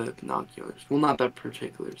window with the binoculars. Well, not that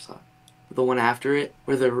particular shot, the one after it,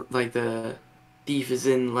 where the thief is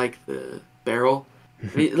in like the barrel,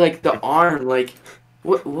 like the arm, like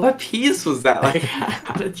what piece was that? Like,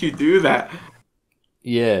 how did you do that?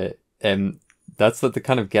 Yeah, that's the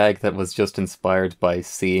kind of gag that was just inspired by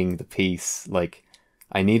seeing the piece. Like,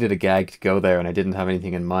 I needed a gag to go there and I didn't have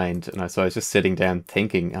anything in mind, and so I was just sitting down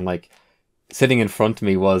thinking, and like sitting in front of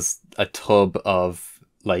me was a tub of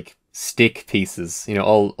like stick pieces,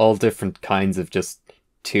 all different kinds of just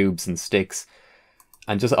tubes and sticks,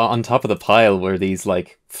 and just on top of the pile were these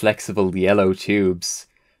like flexible yellow tubes,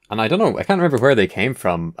 and I don't know, I can't remember where they came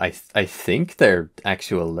from. I think they're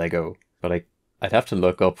actual Lego, but I'd have to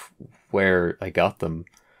look up where I got them,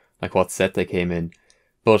 like what set they came in.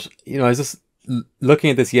 But looking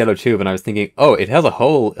at this yellow tube, and I was thinking, oh, it has a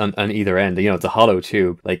hole on either end. You know, it's a hollow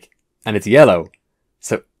tube, like, and it's yellow.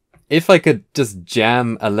 So if I could just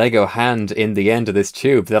jam a Lego hand in the end of this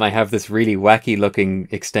tube, then I have this really wacky looking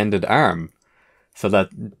extended arm. So that,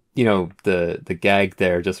 you know, the gag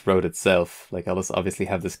there just wrote itself. Like, I'll just obviously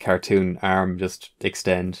have this cartoon arm just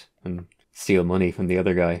extend and steal money from the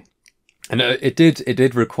other guy. And it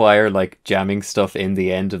did require like jamming stuff in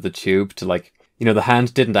the end of the tube to, like, you know, the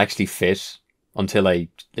hand didn't actually fit until I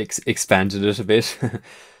expanded it a bit.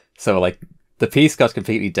 So like the piece got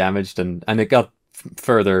completely damaged and it got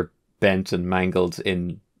further bent and mangled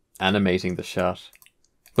in animating the shot,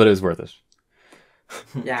 but it was worth it.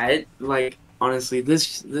 Yeah, it, like, honestly,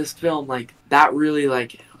 this film, like, that really,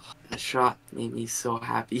 like, that shot made me so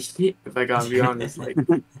happy, if I gotta be honest. Like,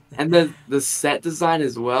 and the set design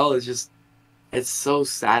as well is just, it's so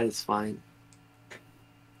satisfying.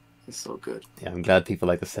 It's so good. Yeah, I'm glad people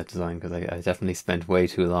like the set design, because I definitely spent way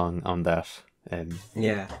too long on that.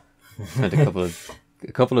 Yeah. Spent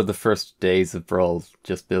a couple of the first days of BRAWL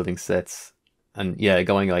just building sets. And yeah,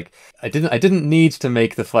 going like, I didn't need to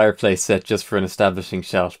make the fireplace set just for an establishing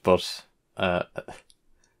shot, but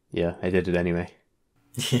yeah, I did it anyway.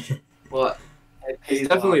 Well, it's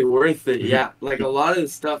definitely worth it. Yeah, like a lot of the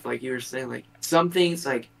stuff, like you were saying, like some things,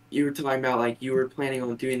 like you were talking about, like you were planning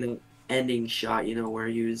on doing the ending shot, you know, where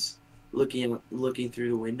he was looking through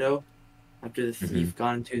the window after the thief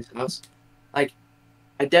got into his house. Like,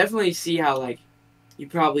 I definitely see how, like, you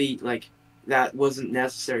probably, like, that wasn't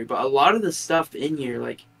necessary, but a lot of the stuff in here,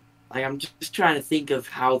 like I'm just trying to think of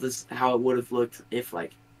how it would have looked if,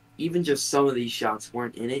 like, even just some of these shots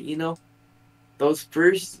weren't in it, you know. Those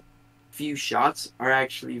first few shots are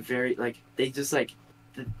actually very, like, they just, like,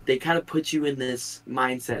 they kind of put you in this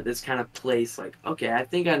mindset, this kind of place, like, okay, I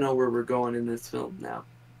think I know where we're going in this film now,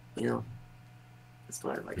 you know. That's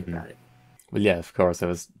what I like about it. Well, yeah, of course, I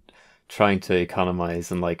was trying to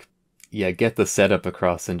economize and, like, yeah, get the setup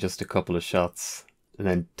across in just a couple of shots and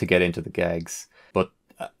then to get into the gags. But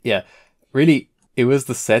yeah, really, it was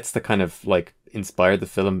the sets that kind of, like, inspired the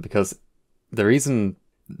film, because the reason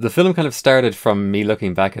the film kind of started from me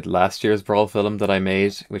looking back at last year's BRAWL film that I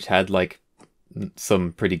made, which had, like,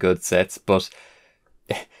 some pretty good sets. But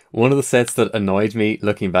one of the sets that annoyed me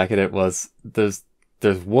looking back at it was there's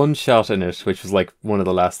one shot in it, which was like one of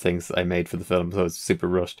the last things I made for the film, so it's super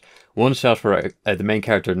rushed. One shot where the main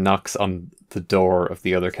character knocks on the door of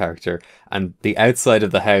the other character, and the outside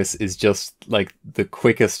of the house is just like the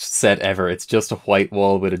quickest set ever. It's just a white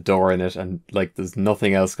wall with a door in it, and like there's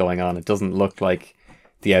nothing else going on. It doesn't look like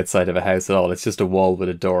the outside of a house at all. It's just a wall with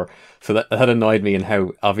a door. So that annoyed me in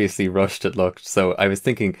how obviously rushed it looked. So I was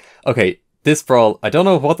thinking, okay, this BRAWL, I don't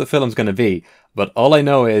know what the film's going to be, but all I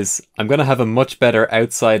know is I'm going to have a much better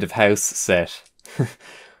outside of house set.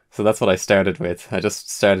 So that's what I started with. I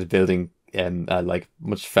just started building like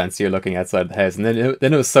much fancier looking outside of the house. And then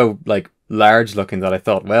it was so like large looking that I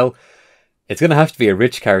thought, well, it's going to have to be a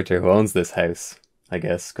rich character who owns this house, I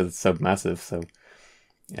guess, because it's so massive. So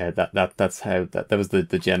that's how that was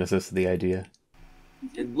the genesis of the idea.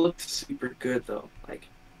 It looked super good though. Like,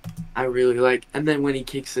 I really like, and then when he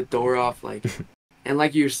kicks the door off, like, and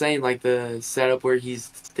like you were saying, like the setup where he's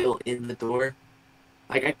still in the door,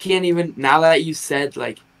 like I can't even, now that you said,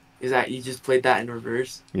 like, is that you just played that in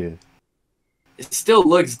reverse? Yeah. It still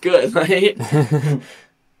looks good, right?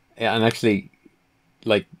 Yeah, and actually,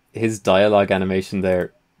 like, his dialogue animation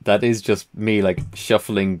there, that is just me, like,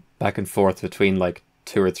 shuffling back and forth between, like,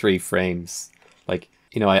 2 or 3 frames. Like,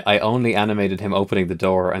 you know, I only animated him opening the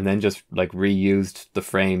door and then just, like, reused the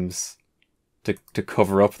frames to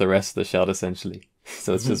cover up the rest of the shot, essentially.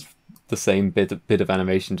 So it's just the same bit of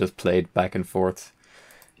animation just played back and forth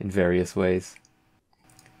in various ways.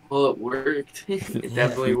 Well, it worked. It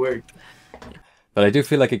definitely worked. But I do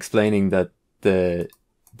feel like explaining that the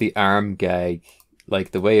arm gag,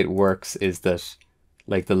 like, the way it works is that,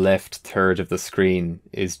 like, the left third of the screen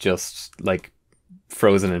is just, like,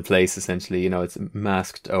 frozen in place, essentially. You know, it's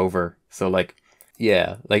masked over. So, like,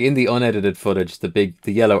 yeah, like in the unedited footage, the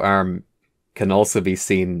yellow arm can also be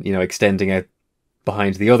seen, you know, extending out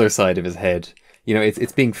behind the other side of his head. You know,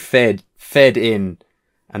 it's being fed in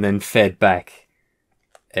and then fed back.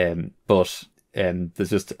 But there's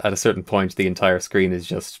just, at a certain point, the entire screen is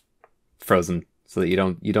just frozen, so that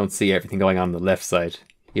you don't see everything going on the left side.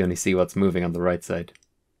 You only see what's moving on the right side.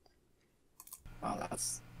 Wow,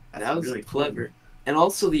 that was really clever. And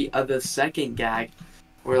also the second gag,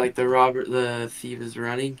 where like the thief is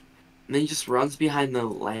running, and then he just runs behind the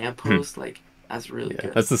lamppost. Like, that's really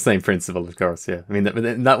good. That's the same principle, of course. Yeah, I mean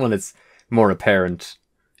that one it's more apparent.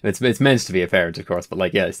 It's meant to be apparent, of course, but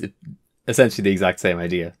like, yeah, it's essentially the exact same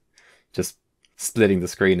idea. Just splitting the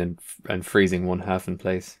screen and freezing one half in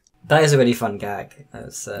place. That is a really fun gag.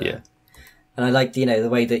 That's, Yeah. And I like, you know, the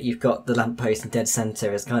way that you've got the lamppost in dead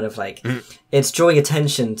center is kind of like, it's drawing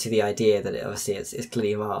attention to the idea that obviously it's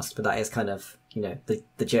clearly masked, but that is kind of, you know,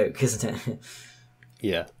 the joke, isn't it?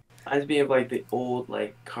 Yeah. Reminds me of like the old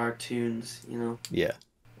like cartoons, you know, Yeah.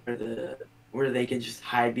 where they can just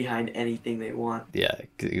hide behind anything they want. Yeah,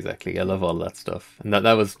 exactly. I love all that stuff. And that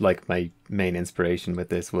was like my main inspiration with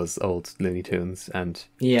this was old Looney Tunes and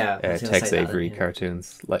Yeah. I was gonna Tex say that, Avery yeah.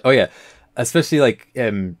 cartoons. Like, oh yeah, especially like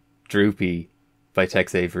Droopy by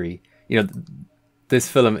Tex Avery. You know, this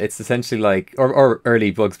film, it's essentially like, or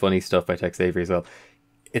early Bugs Bunny stuff by Tex Avery as well.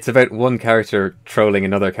 It's about one character trolling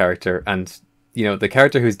another character, and you know, the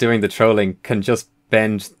character who's doing the trolling can just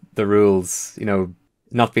bend the rules, you know,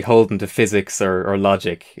 not beholden to physics or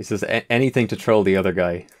logic. It's just anything to troll the other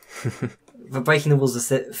guy. But breaking the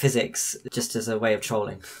rules of physics just as a way of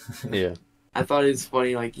trolling. Yeah. I thought it was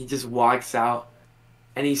funny, like he just walks out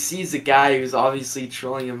and he sees a guy who's obviously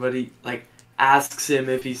trolling him, but he like asks him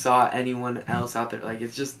if he saw anyone else out there. Like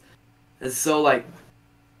it's so like,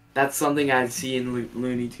 that's something I see in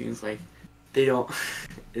Looney Tunes. Like they don't,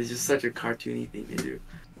 it's just such a cartoony thing to do,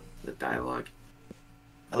 the dialogue.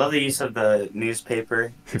 I love the use of the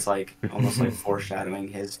newspaper. It's like almost like foreshadowing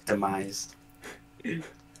his demise.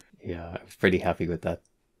 Yeah, I was pretty happy with that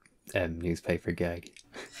newspaper gag.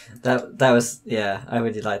 That was, yeah, I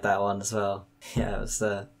really liked that one as well. Yeah, it was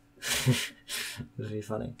it was really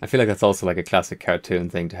funny. I feel like that's also like a classic cartoon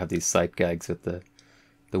thing to have these sight gags with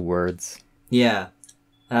the words. Yeah.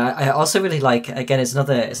 I also really like, again, it's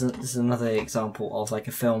another example of like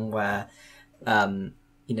a film where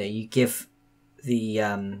you know, you give the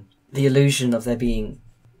illusion of there being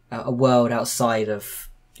a world outside of,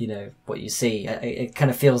 you know, what you see. It kind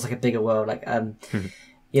of feels like a bigger world. Like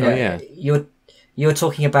you know, Oh, yeah. you're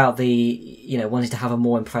talking about the, you know, wanting to have a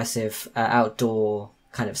more impressive outdoor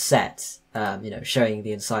kind of set, you know, showing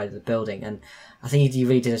the inside of the building, and I think you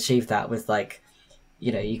really did achieve that with, like,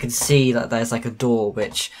 you know, you can see that there's like a door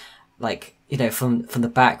which, like, you know, from the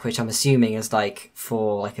back, which I'm assuming is like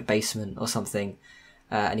for like a basement or something.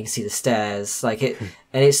 And you can see the stairs, like it,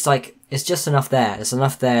 and it's like, it's just enough there. There's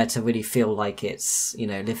enough there to really feel like it's, you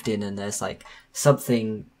know, lived in, and there's like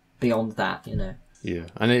something beyond that, you know. Yeah,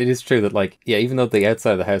 and it is true that, like, yeah, even though the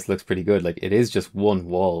outside of the house looks pretty good, like, it is just one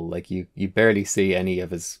wall. Like, you barely see any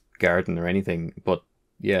of his garden or anything. But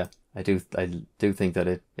yeah, I do think that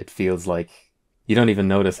it feels like you don't even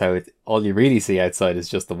notice how all you really see outside is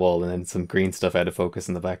just the wall and then some green stuff out of focus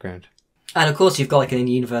in the background. And of course, you've got like an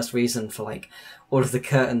in-universe reason for like all of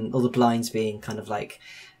the blinds being kind of like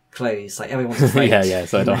closed, like everyone's afraid. yeah.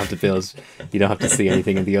 So I don't have to build. You don't have to see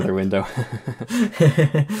anything in the other window.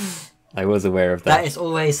 I was aware of that. That is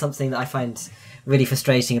always something that I find really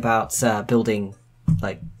frustrating about building,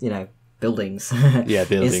 like, you know, buildings. Yeah,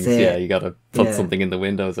 buildings. Yeah, you gotta put something in the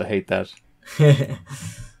windows. I hate that.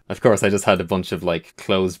 Of course, I just had a bunch of like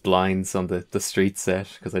closed blinds on the street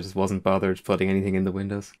set because I just wasn't bothered putting anything in the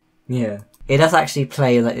windows. Yeah, it does actually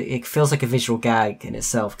play. Like, it feels like a visual gag in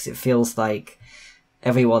itself because it feels like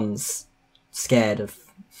everyone's scared of.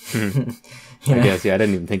 I guess, yeah, I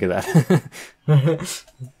didn't even think of that.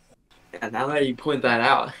 Yeah, now that you point that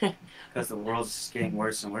out, Because the world's just getting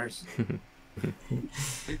worse and worse.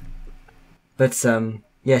 But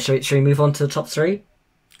yeah, shall we move on to the top three?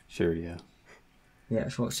 Sure, yeah. Yeah,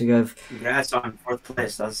 so what should we go? Congrats on 4th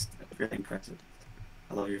place. That's really impressive.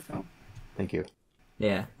 I love your film. Thank you.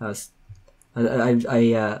 Yeah, that was.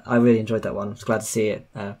 I really enjoyed that one. I was glad to see it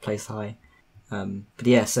placed high. But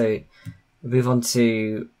yeah, so we move on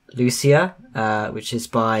to Lucia, which is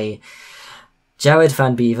by Jared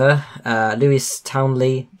Van Beaver, Lewis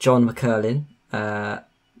Townley, John McCurlin,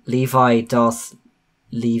 Levi Darth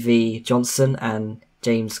Levy Johnson, and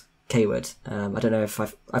James Kaywood. I don't know if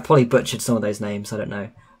I probably butchered some of those names. I don't know,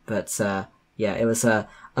 but yeah, it was a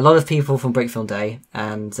lot of people from Brickfilm Day,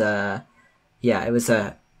 and yeah, it was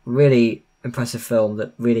a really impressive film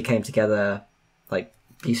that really came together like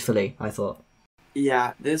beautifully, I thought.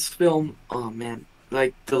 yeah, this film, oh man,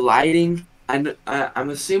 like the lighting. I'm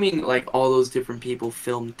assuming like all those different people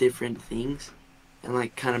filmed different things, and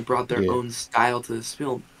like kind of brought their own style to this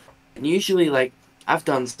film. And usually, like, I've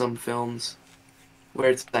done some films where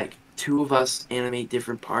it's like two of us animate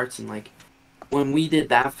different parts, and like when we did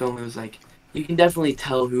that film, it was like you can definitely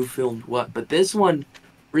tell who filmed what. But this one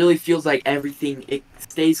really feels like everything, it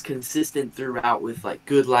stays consistent throughout with like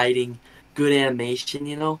good lighting, good animation,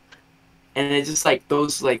 you know. And it's just like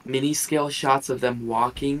those like mini scale shots of them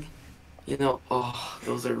walking, you know. Oh,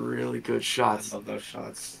 those are really good shots. I love those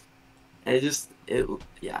shots. And it's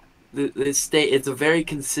a very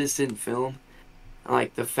consistent film. I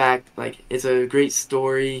like the fact, like, it's a great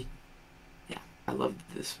story. Yeah, I loved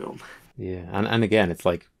this film. Yeah, and again, it's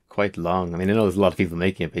like quite long. I mean, I know there's a lot of people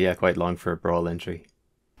making it, but yeah, quite long for a BRAWL entry.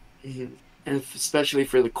 And especially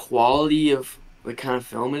for the quality of the kind of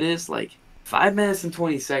film it is, like 5 minutes and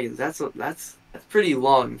 20 seconds. That's pretty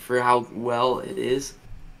long for how well it is.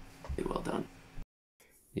 Pretty well done.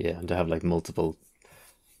 Yeah, and to have like multiple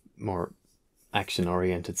more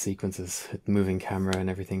action-oriented sequences, with moving camera and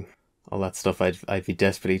everything, all that stuff, I'd be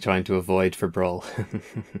desperately trying to avoid for BRAWL.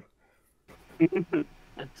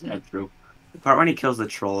 That's true. The part when he kills the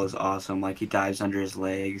troll is awesome. Like, he dives under his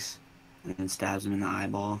legs and then stabs him in the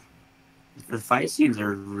eyeball. The fight scenes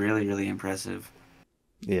are really, really impressive.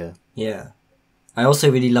 Yeah. Yeah. I also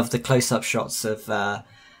really love the close-up shots of,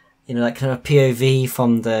 like kind of POV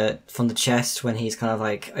from the chest when he's kind of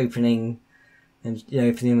like opening them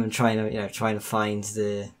and trying to find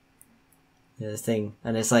the thing,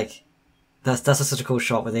 and it's like that's such a cool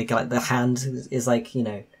shot where they got like the hand is like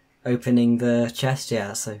opening the chest.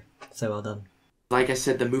 Yeah, so well done. Like I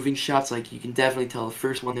said, the moving shots, like you can definitely tell the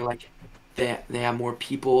first one they're like they have more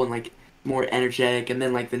people and like more energetic, and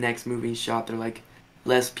then like the next moving shot they're like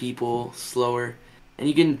less people, slower, and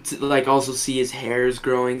you can like also see his hairs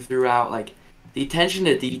growing throughout. Like the attention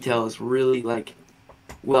to detail is really like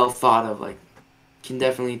well thought of. Like can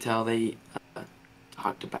definitely tell they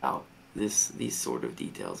talked about these sort of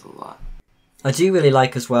details a lot. I do really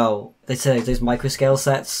like as well. They say those microscale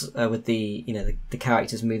sets with the the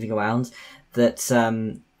characters moving around. That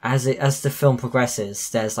as the film progresses,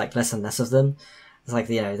 there's like less and less of them. It's like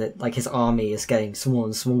that like his army is getting smaller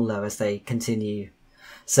and smaller as they continue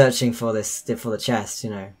searching for the chest.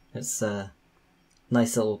 It's a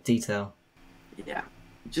nice little detail. Yeah,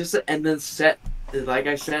 and then set, like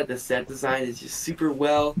I said, the set design is just super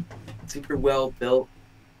well built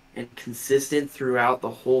and consistent throughout the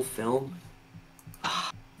whole film.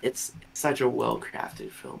 It's such a well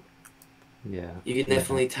crafted film. Yeah, you can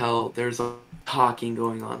definitely tell there's a talking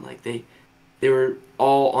going on. Like they were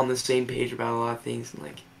all on the same page about a lot of things, and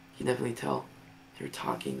like you can definitely tell they were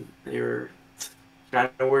talking. They were trying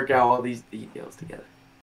to work out all these details together.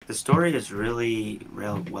 The story is really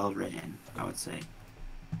real well written, I would say,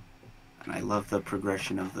 and I love the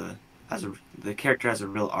progression of the character has a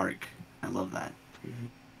real arc. I love that. Mm-hmm.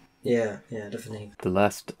 Yeah, definitely. The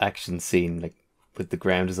last action scene, like with the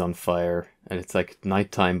ground is on fire and it's like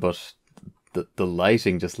nighttime, but the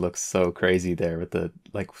lighting just looks so crazy there with the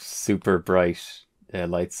like super bright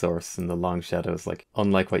light source and the long shadows, like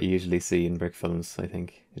unlike what you usually see in Brickfilms. I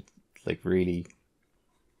think it like really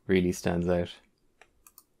stands out.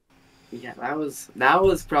 Yeah, that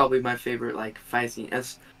was probably my favorite like fight scene.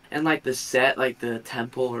 And like the set, like the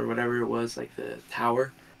temple or whatever it was, like the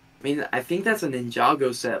tower. I mean, I think that's a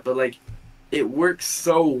Ninjago set, but like it works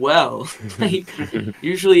so well. Like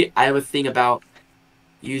usually I have a thing about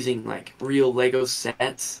using like real Lego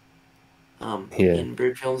sets in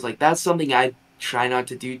Brickfilms. Like that's something I try not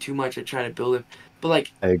to do too much. I try to build it, but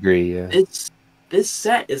like I agree. Yeah, this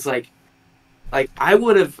set is like I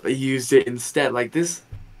would have used it instead. Like this,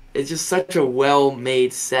 it's just such a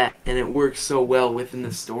well-made set, and it works so well within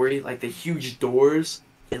the story. Like the huge doors,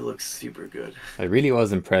 it looks super good. I really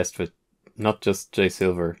was impressed with not just Jay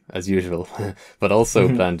Silver as usual, but also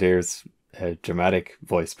Blandier's dramatic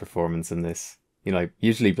voice performance in this.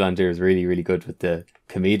 Usually Blandier is really good with the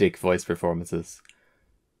comedic voice performances,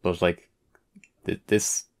 but like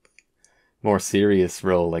this more serious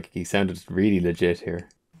role, like he sounded really legit here.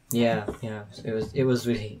 Yeah, it was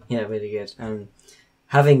really really good. And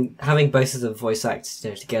having both of them voice act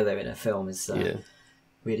together in a film is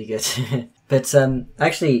really good. But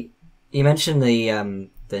actually, you mentioned the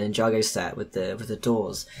Ninjago set with the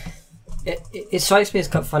doors. It strikes me as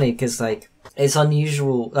quite funny because like it's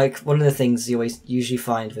unusual. Like one of the things you usually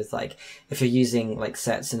find with like if you're using like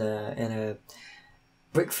sets in a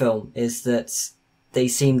brick film is that they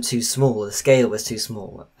seem too small. The scale was too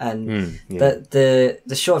small, and the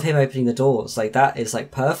shot of him opening the doors like that is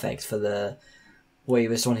like perfect for what he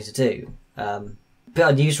was wanting to do. A bit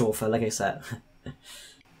unusual for a Lego set.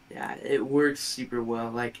 Yeah, it works super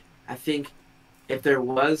well. Like I think if there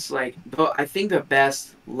was I think the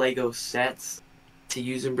best Lego sets to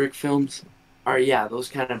use in Brickfilms are those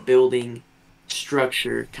kind of building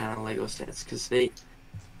structure kind of Lego sets, because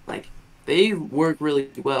they work really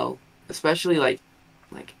well, especially like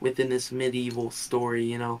within this medieval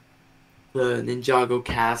story. The Ninjago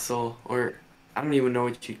castle, or I don't even know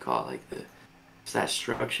what you'd call it, like that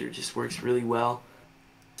structure just works really well,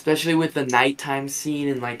 especially with the nighttime scene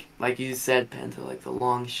and like you said, Penta, like the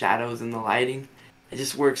long shadows and the lighting. It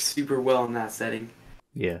just works super well in that setting.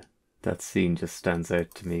 Yeah, that scene just stands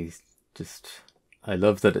out to me. Just I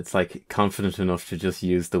love that it's like confident enough to just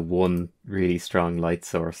use the one really strong light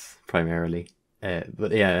source primarily.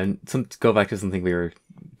 But yeah, and to go back to something we were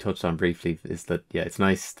touched on briefly is that, yeah, it's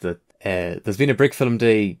nice that there's been a Brickfilm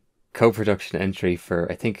Day co-production entry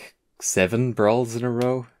for I think 7 brawls in a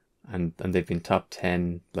row, and they've been top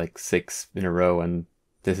 10 like 6 in a row, and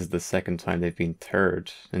this is the second time they've been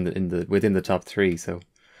third in the within the top 3. So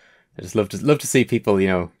I just love to see people, you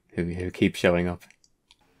know, who keep showing up.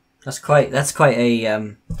 That's quite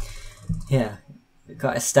a yeah,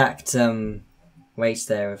 quite a stacked weight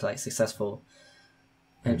there of like successful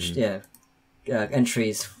entries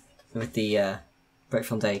with the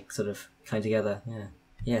Brickfilm Day sort of coming together.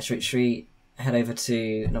 Yeah. Should we head over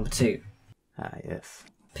to number 2? Ah, yes.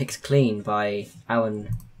 Picked Clean by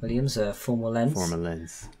Alan Williams, Formal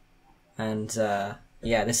Lens. And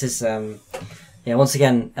this is once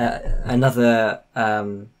again another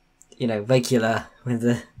regular with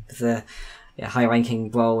the high-ranking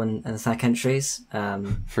BRAWL and THAC entries.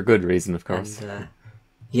 For good reason, of course. And,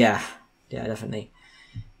 definitely.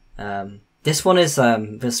 This one is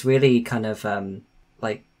just really kind of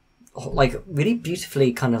like really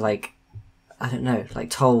beautifully kind of like, I don't know, like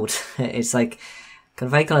told. It's like kind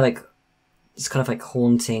of very kind of like it's kind of like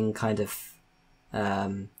haunting kind of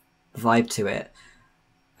vibe to it.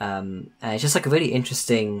 And it's just like a really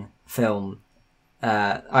interesting film.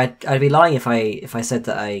 I'd be lying if I said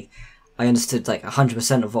that I understood like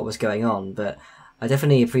 100% of what was going on, but I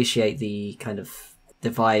definitely appreciate the kind of the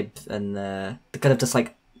vibe and the kind of just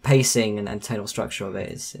like pacing and tonal structure of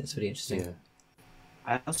it. It's really interesting. Yeah.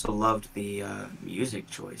 I also loved the music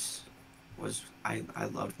choice. I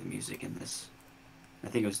loved the music in this. I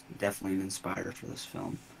think it was definitely an inspirer for this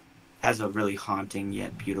film. It has a really haunting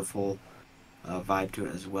yet beautiful vibe to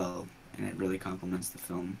it as well, and it really complements the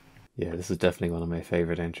film. Yeah, this is definitely one of my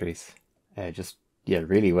favorite entries.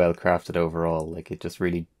 Really well crafted overall. Like, it just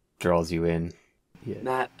really draws you in.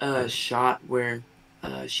 Yeah. That shot where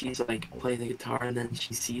she's like playing the guitar and then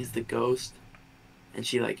she sees the ghost, and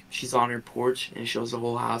she's on her porch and it shows the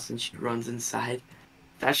whole house and she runs inside.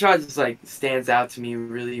 That shot just like stands out to me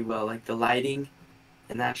really well. Like the lighting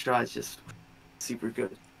and that shot is just super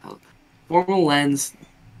good. Formal Lens,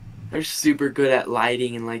 they're super good at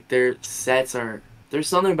lighting, and like their sets are, there's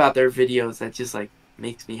something about their videos that just like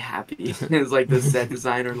makes me happy. It's like the set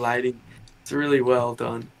design or lighting. It's really well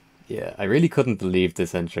done. Yeah, I really couldn't believe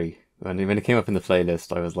this entry. When it came up in the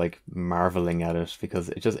playlist, I was like marveling at it, because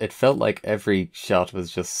it felt like every shot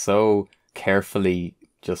was just so carefully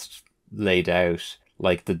just laid out.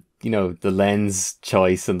 Like the lens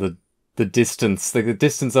choice and the distance, the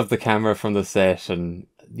distance of the camera from the set, and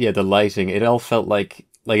the lighting. It all felt like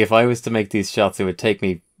if I was to make these shots, it would take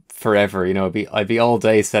me forever. You know, I'd be all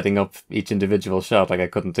day setting up each individual shot. Like, I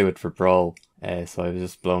couldn't do it for BRAWL. So I was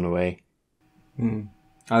just blown away.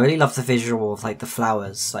 I really love the visual of like the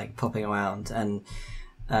flowers like popping around, and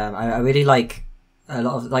I really like a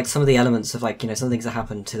lot of like some of the elements of like, some things that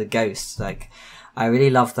happen to the ghosts. Like, I really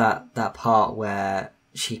love that part where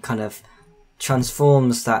she kind of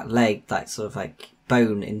transforms that leg, that sort of like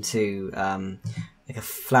bone, into like a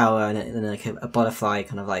flower, and then like a butterfly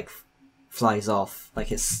kind of like flies off. Like,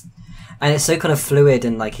 it's so kind of fluid,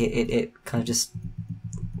 and like it kind of just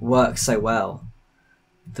works so well.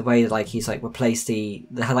 The way that like he's like replaced the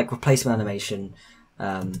replacement animation,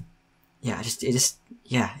 it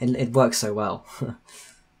works so well.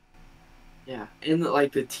 Yeah, and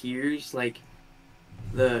like the tears, like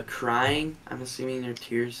the crying, I'm assuming they're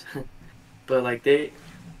tears, but like it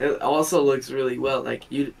also looks really well. Like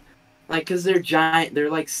because they're giant, they're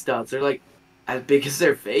like studs, they're like as big as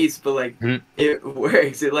their face, but like it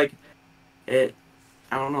works. I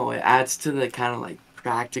don't know, it adds to the kind of like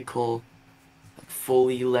practical,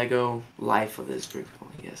 fully Lego life of this group,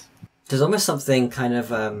 I guess. There's almost something kind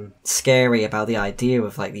of scary about the idea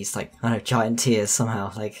of like these like, I don't know, giant tears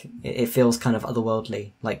somehow. Like it feels kind of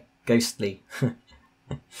otherworldly, like ghostly.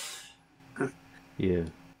 Yeah.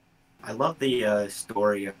 I love the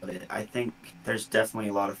story of it. I think there's definitely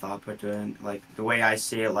a lot of thought put to it. Like, the way I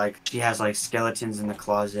see it, like, she has like skeletons in the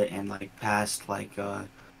closet and like past like trauma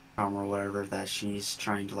or whatever that she's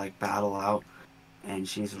trying to like battle out. And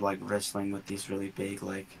she's like wrestling with these really big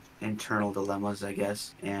like internal dilemmas, I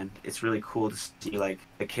guess. And it's really cool to see like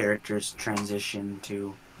the characters transition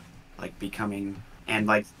to like becoming, and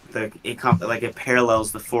like it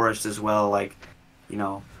parallels the forest as well. Like,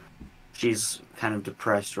 she's kind of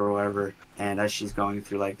depressed or whatever, and as she's going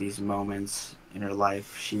through like these moments in her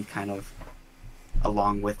life, she kind of,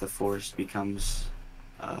 along with the forest, becomes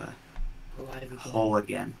whole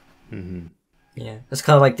again. Mm-hmm. Yeah, it's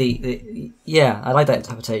kind of like the I like that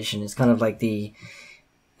interpretation. It's kind of like the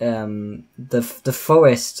the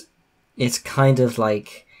forest is kind of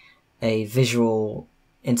like a visual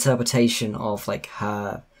interpretation of like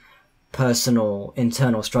her personal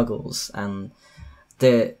internal struggles, and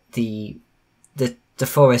the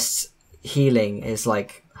forest's healing is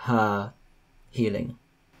like her healing.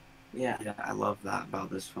 Yeah, I love that about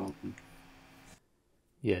this film.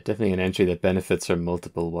 Yeah, definitely an entry that benefits from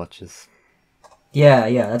multiple watches. Yeah,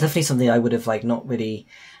 that's definitely something I would have like not really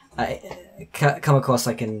come across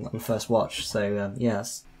like on first watch. So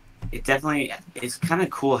yes, it definitely, it's kind of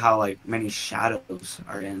cool how like many shadows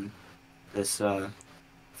are in this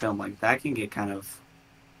film. Like that can get kind of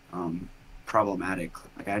problematic.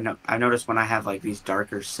 Like I noticed when I have like these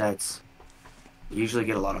darker sets, you usually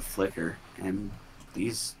get a lot of flicker, and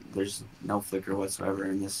there's no flicker whatsoever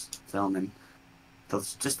in this film, and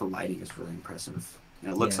just the lighting is really impressive.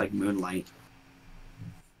 It looks like moonlight.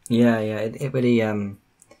 Yeah, it really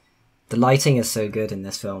the lighting is so good in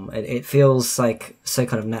this film. It feels like so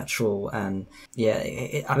kind of natural, and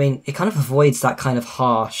I mean it kind of avoids that kind of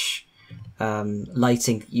harsh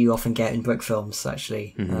lighting you often get in brick films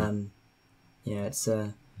actually. It's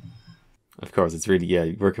of course it's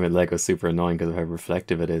really working with Lego is super annoying because of how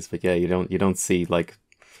reflective it is, but you don't see like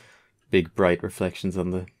big bright reflections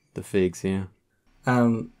on the figs.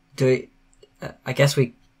 I guess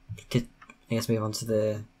we could move on to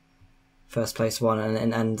the first place one,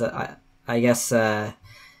 and I guess I'll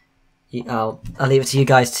leave it to you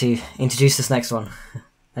guys to introduce this next one.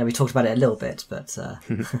 And we talked about it a little bit, but a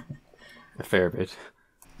fair bit.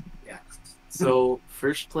 Yeah. So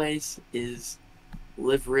first place is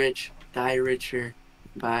Live Rich, Die Richer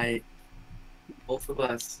by both of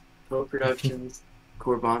us, Toadproductions,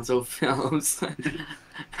 Corbanzo Films.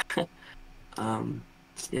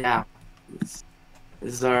 This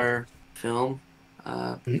is our film.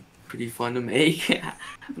 Pretty fun to make. I'm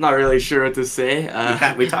not really sure what to say.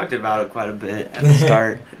 We talked about it quite a bit at the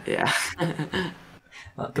start. Yeah.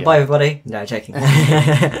 Goodbye, everybody. No, joking. I'm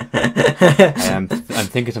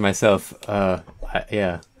thinking to myself, I've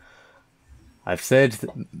said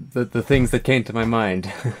the things that came to my mind.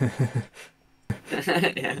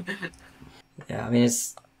 I mean,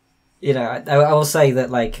 it's, I will say that,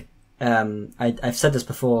 like, I've said this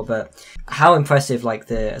before, but how impressive, like,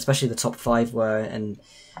 especially the top 5 were, and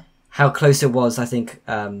how close it was, I think,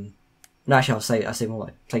 no, actually, I'll say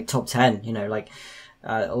more like top 10,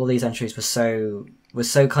 all these entries were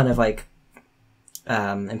so kind of, like,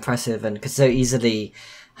 impressive, and could so easily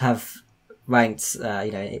have ranked,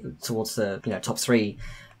 towards the, top 3.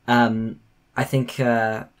 I think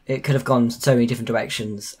it could have gone so many different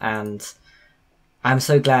directions, and I'm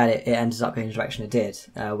so glad it ended up going the direction it did,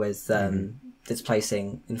 with its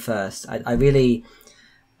placing in first. I really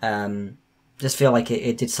just feel like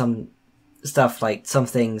it did some stuff, like some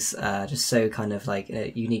things just so kind of like in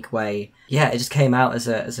a unique way. Yeah, it just came out as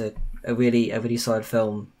a really solid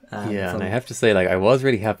film. And I have to say, like, I was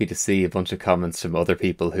really happy to see a bunch of comments from other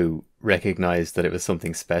people who recognized that it was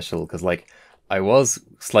something special, because, like, I was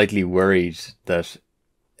slightly worried that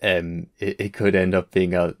it could end up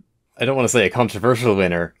being I don't want to say a controversial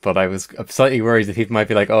winner, but I was slightly worried that people might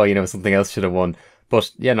be like, oh, something else should have won.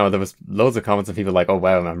 But there was loads of comments of people like, oh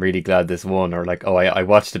wow, I'm really glad this won, or like, oh, I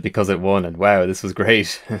watched it because it won, and wow, this was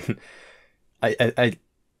great. I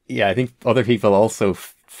think other people also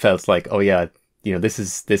felt like, oh yeah, this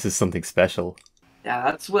is something special. Yeah,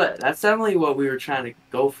 that's definitely what we were trying to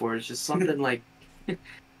go for. It's just something like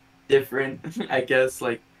different, I guess.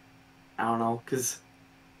 Like, I don't know, because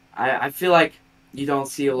I feel like you don't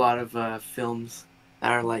see a lot of films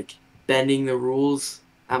that are like bending the rules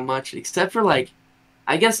that much, except for like,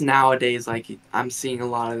 I guess nowadays, like, I'm seeing a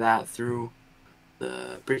lot of that through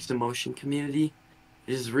the Bricks in Motion community,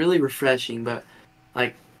 which is really refreshing. But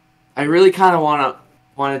like, I really kind of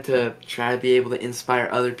wanted to try to be able to inspire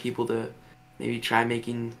other people to maybe try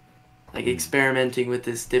making, like, experimenting with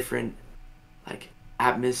this different, like,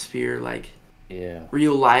 atmosphere, like,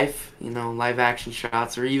 real life, live action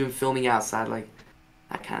shots, or even filming outside, like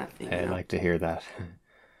that kind of thing. I like to hear that.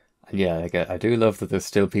 And yeah, like, I do love that there's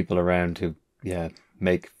still people around who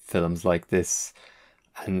make films like this.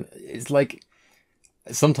 And it's like,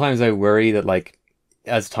 sometimes I worry that, like,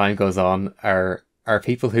 as time goes on, are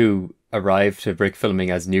people who arrive to brick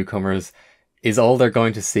filming as newcomers, is all they're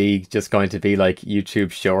going to see just going to be like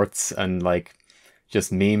YouTube shorts and like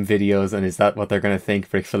just meme videos, and is that what they're going to think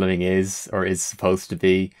brick filming is or is supposed to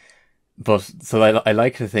be? But so I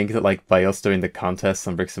like to think that, like, by us doing the contests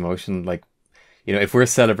on Bricks in Motion, like, if we're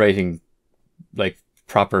celebrating like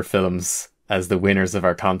proper films as the winners of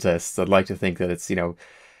our contests, I'd like to think that it's,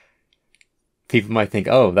 people might think,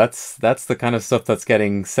 oh, that's the kind of stuff that's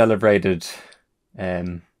getting celebrated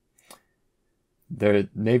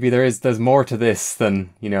there's more to this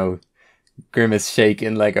than, you know, Grimace Shake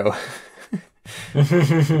in Lego.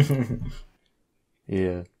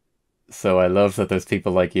 Yeah. So I love that there's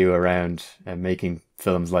people like you around and making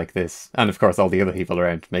films like this, and of course all the other people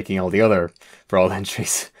around making all the other BRAWL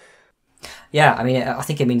entries. Yeah, I mean, I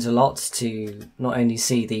think it means a lot to not only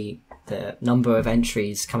see the number of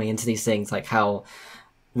entries coming into these things, like how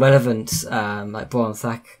relevant like BRAWL and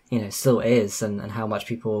Thack, you know, still is, and how much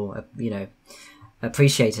people, you know,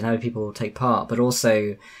 appreciate and how people take part, but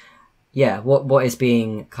also, yeah, what is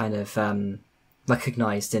being kind of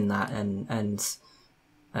recognized in that, and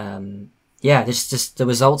yeah, just the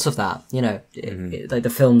results of that, you know, like the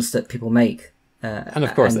films that people make. And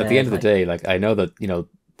of course, at the end of the day, like, I know that, you know,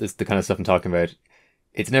 this the kind of stuff I'm talking about,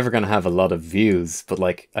 it's never going to have a lot of views, but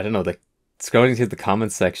like, I don't know, like scrolling through the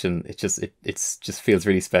comments section, it just feels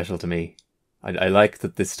really special to me. I like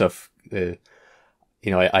that this stuff, you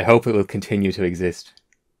know, I hope it will continue to exist.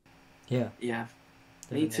 Yeah. Yeah.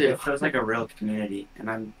 Me too. It feels like a real community, and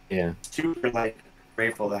I'm super like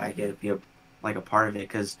grateful that I get to be a part of it,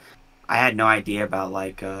 because I had no idea about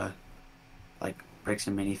like bricks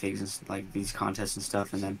and minifigs and like these contests and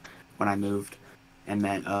stuff, and then when I moved and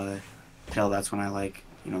met Phil, that's when I like,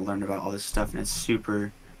 you know, learned about all this stuff, and it's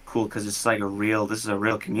super cool because it's like this is a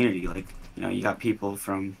real community. Like, you know, you got people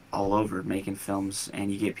from all over making films,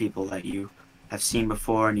 and you get people that you have seen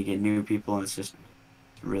before, and you get new people, and it's just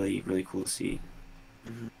really, really cool to see.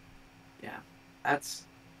 Mm-hmm. Yeah, that's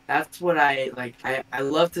what I like. I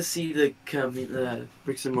love to see the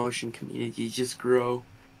Bricks in Motion community just grow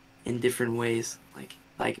in different ways.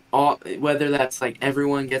 Like all, whether that's like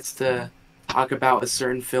everyone gets to talk about a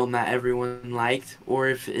certain film that everyone liked, or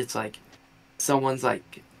if it's like someone's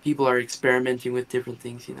like, people are experimenting with different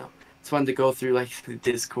things, you know. It's fun to go through like the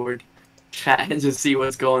Discord chat and just see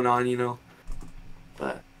what's going on, you know.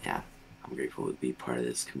 But yeah, I'm grateful to be part of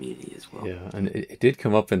this community as well. Yeah, and it did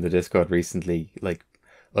come up in the Discord recently, like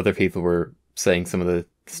other people were saying some of the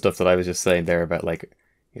stuff that I was just saying there about, like,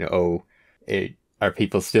 you know, are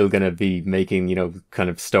people still going to be making, you know, kind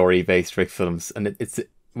of story-based Brick films? And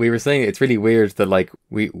we were saying it's really weird that, like,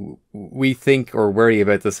 we think or worry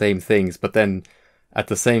about the same things, but then at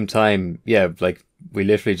the same time, yeah, like, we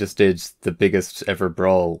literally just did the biggest ever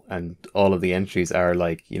BRAWL, and all of the entries are,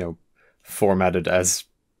 like, you know, formatted as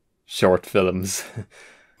short films.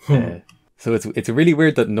 So it's really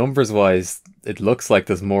weird that numbers-wise, it looks like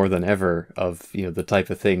there's more than ever of, you know, the type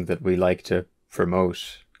of thing that we like to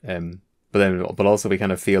promote. But also we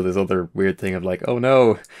kind of feel this other weird thing of like, oh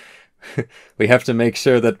no, we have to make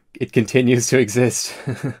sure that it continues to exist.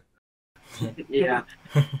 Yeah.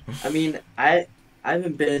 I mean, I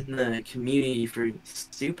haven't been in the community for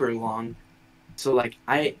super long, so like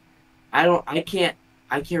I can't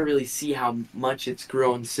really see how much it's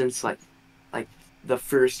grown since like the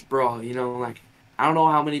first BRAWL, you know. Like, I don't know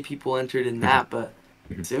how many people entered in that, but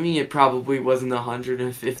assuming it probably wasn't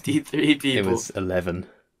 153 people. It was 11.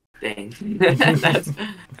 Dang.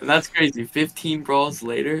 that's crazy. 15 BRAWLs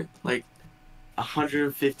later, like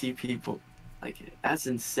 150 people. Like, that's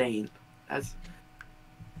insane.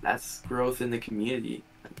 That's growth in the community.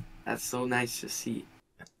 That's so nice to see.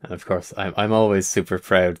 And of course, I'm always super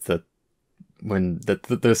proud that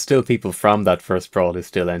there's still people from that first BRAWL who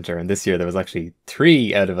still enter, and this year there was actually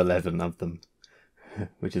 3 out of 11 of them,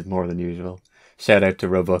 which is more than usual. Shout out to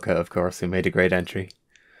Robucca, of course, who made a great entry.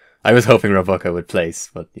 I was hoping Robucca would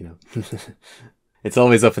place, but, you know, it's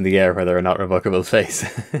always up in the air whether or not Robucca will place.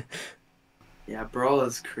 Yeah, BRAWL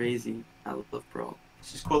is crazy. I love BRAWL.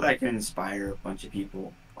 It's just cool that I can inspire a bunch of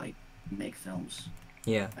people, like, make films.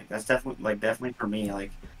 Yeah. Like, that's definitely for me.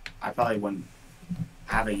 Like, I probably wouldn't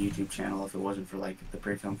have a YouTube channel if it wasn't for, like, the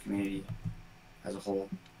pre-film community as a whole.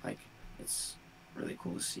 Like, it's really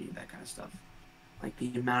cool to see that kind of stuff. Like,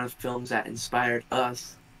 the amount of films that inspired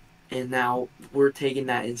us, and now we're taking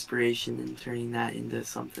that inspiration and turning that into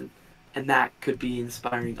something, and that could be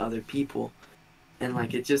inspiring other people. And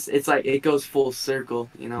like, it's like it goes full circle,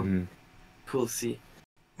 you know. Cool to see.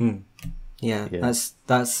 Yeah,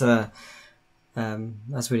 that's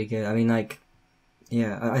really good. I mean, like,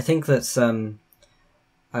 yeah, I think that's I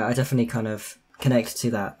definitely kind of connect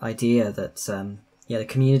to that idea that yeah, the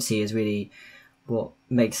community is really what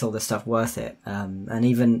makes all this stuff worth it. And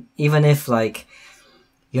even if, like,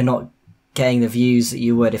 you're not getting the views that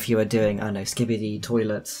you would if you were doing, I don't know, Skibidi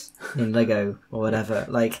toilets in Lego or whatever,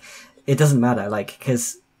 like, it doesn't matter, like,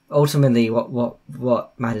 because ultimately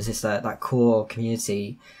what matters is that core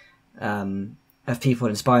community of people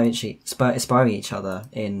inspiring each other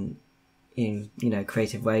in you know,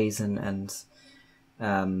 creative ways, and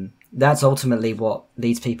that's ultimately what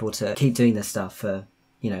leads people to keep doing this stuff for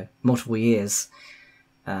multiple years.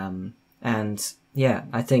 And yeah,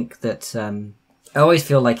 I think that I always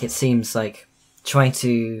feel like it seems like trying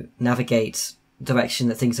to navigate direction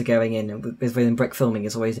that things are going in within brick filming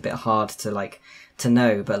is always a bit hard to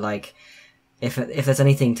know. But like, if there's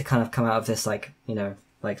anything to kind of come out of this, like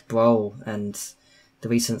BRAWL and the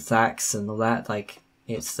recent Thacks and all that, like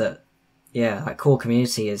it's that that core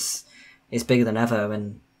community is bigger than ever,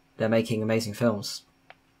 and they're making amazing films.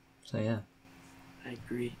 So yeah, I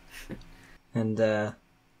agree. And I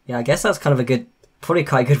guess that's kind of probably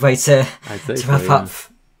quite a good way to wrap up.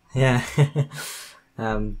 Yeah.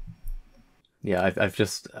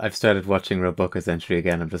 I've started watching Roboca's entry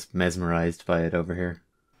again. I'm just mesmerized by it over here.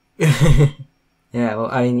 Yeah, well,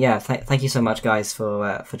 I mean, thank you so much, guys,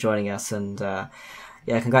 for joining us, and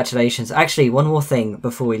congratulations. Actually, one more thing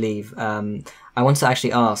before we leave. I want to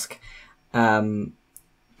actually ask,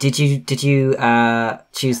 did you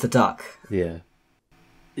choose the duck? Yeah.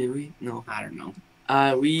 Did we? No. I don't know.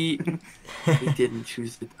 We didn't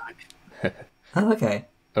choose the duck. Oh, okay.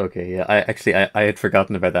 Okay, yeah. I had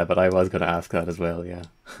forgotten about that, but I was going to ask that as well. Yeah.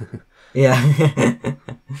 Yeah.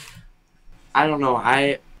 I don't know.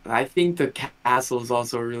 I think the castle is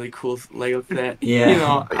also a really cool Lego set.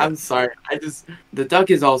 Yeah. I'm sorry. The duck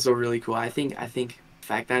is also really cool. I think the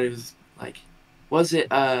fact that it was was it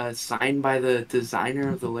signed by the designer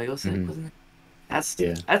of the Lego set, wasn't it?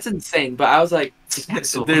 That's insane. But I was like,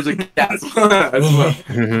 there's a castle as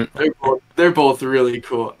well. They're both really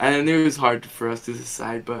cool, and it was hard for us to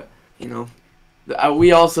decide. But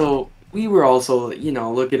we were also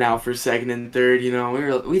looking out for second and third.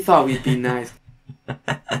 We thought we'd be nice.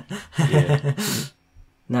 Yeah.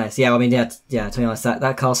 Nice. Yeah. I mean, to be honest,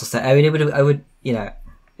 that castle set. I mean, I would,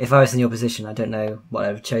 if I was in your position, I don't know what I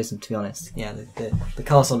would have chosen. To be honest, yeah, the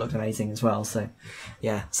castle looked amazing as well. So,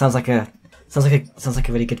 yeah, sounds like a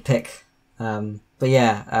really good pick. But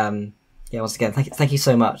once again, thank you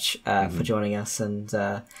so much for joining us, and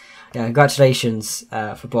congratulations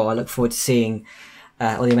for BRAWL. I look forward to seeing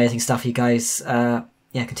all the amazing stuff you guys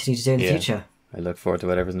continue to do in the future. I look forward to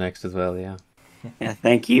whatever's next as well. Yeah. Yeah,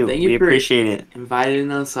 thank you. We appreciate it.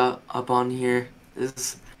 Inviting us up on here.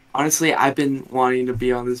 Honestly, I've been wanting to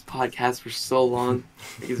be on this podcast for so long.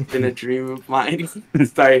 It's been a dream of mine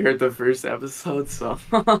since I heard the first episode. So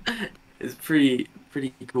it's pretty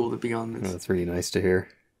cool to be on this. Well, that's really nice to hear.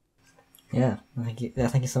 Yeah, thank you. Yeah,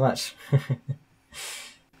 thank you so much.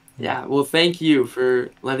 Yeah, well, thank you for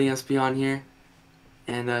letting us be on here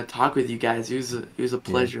and talk with you guys. It was a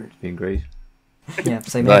pleasure. It's been great. Yeah,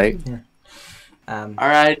 same here. Yeah. All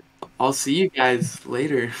right, I'll see you guys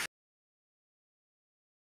later.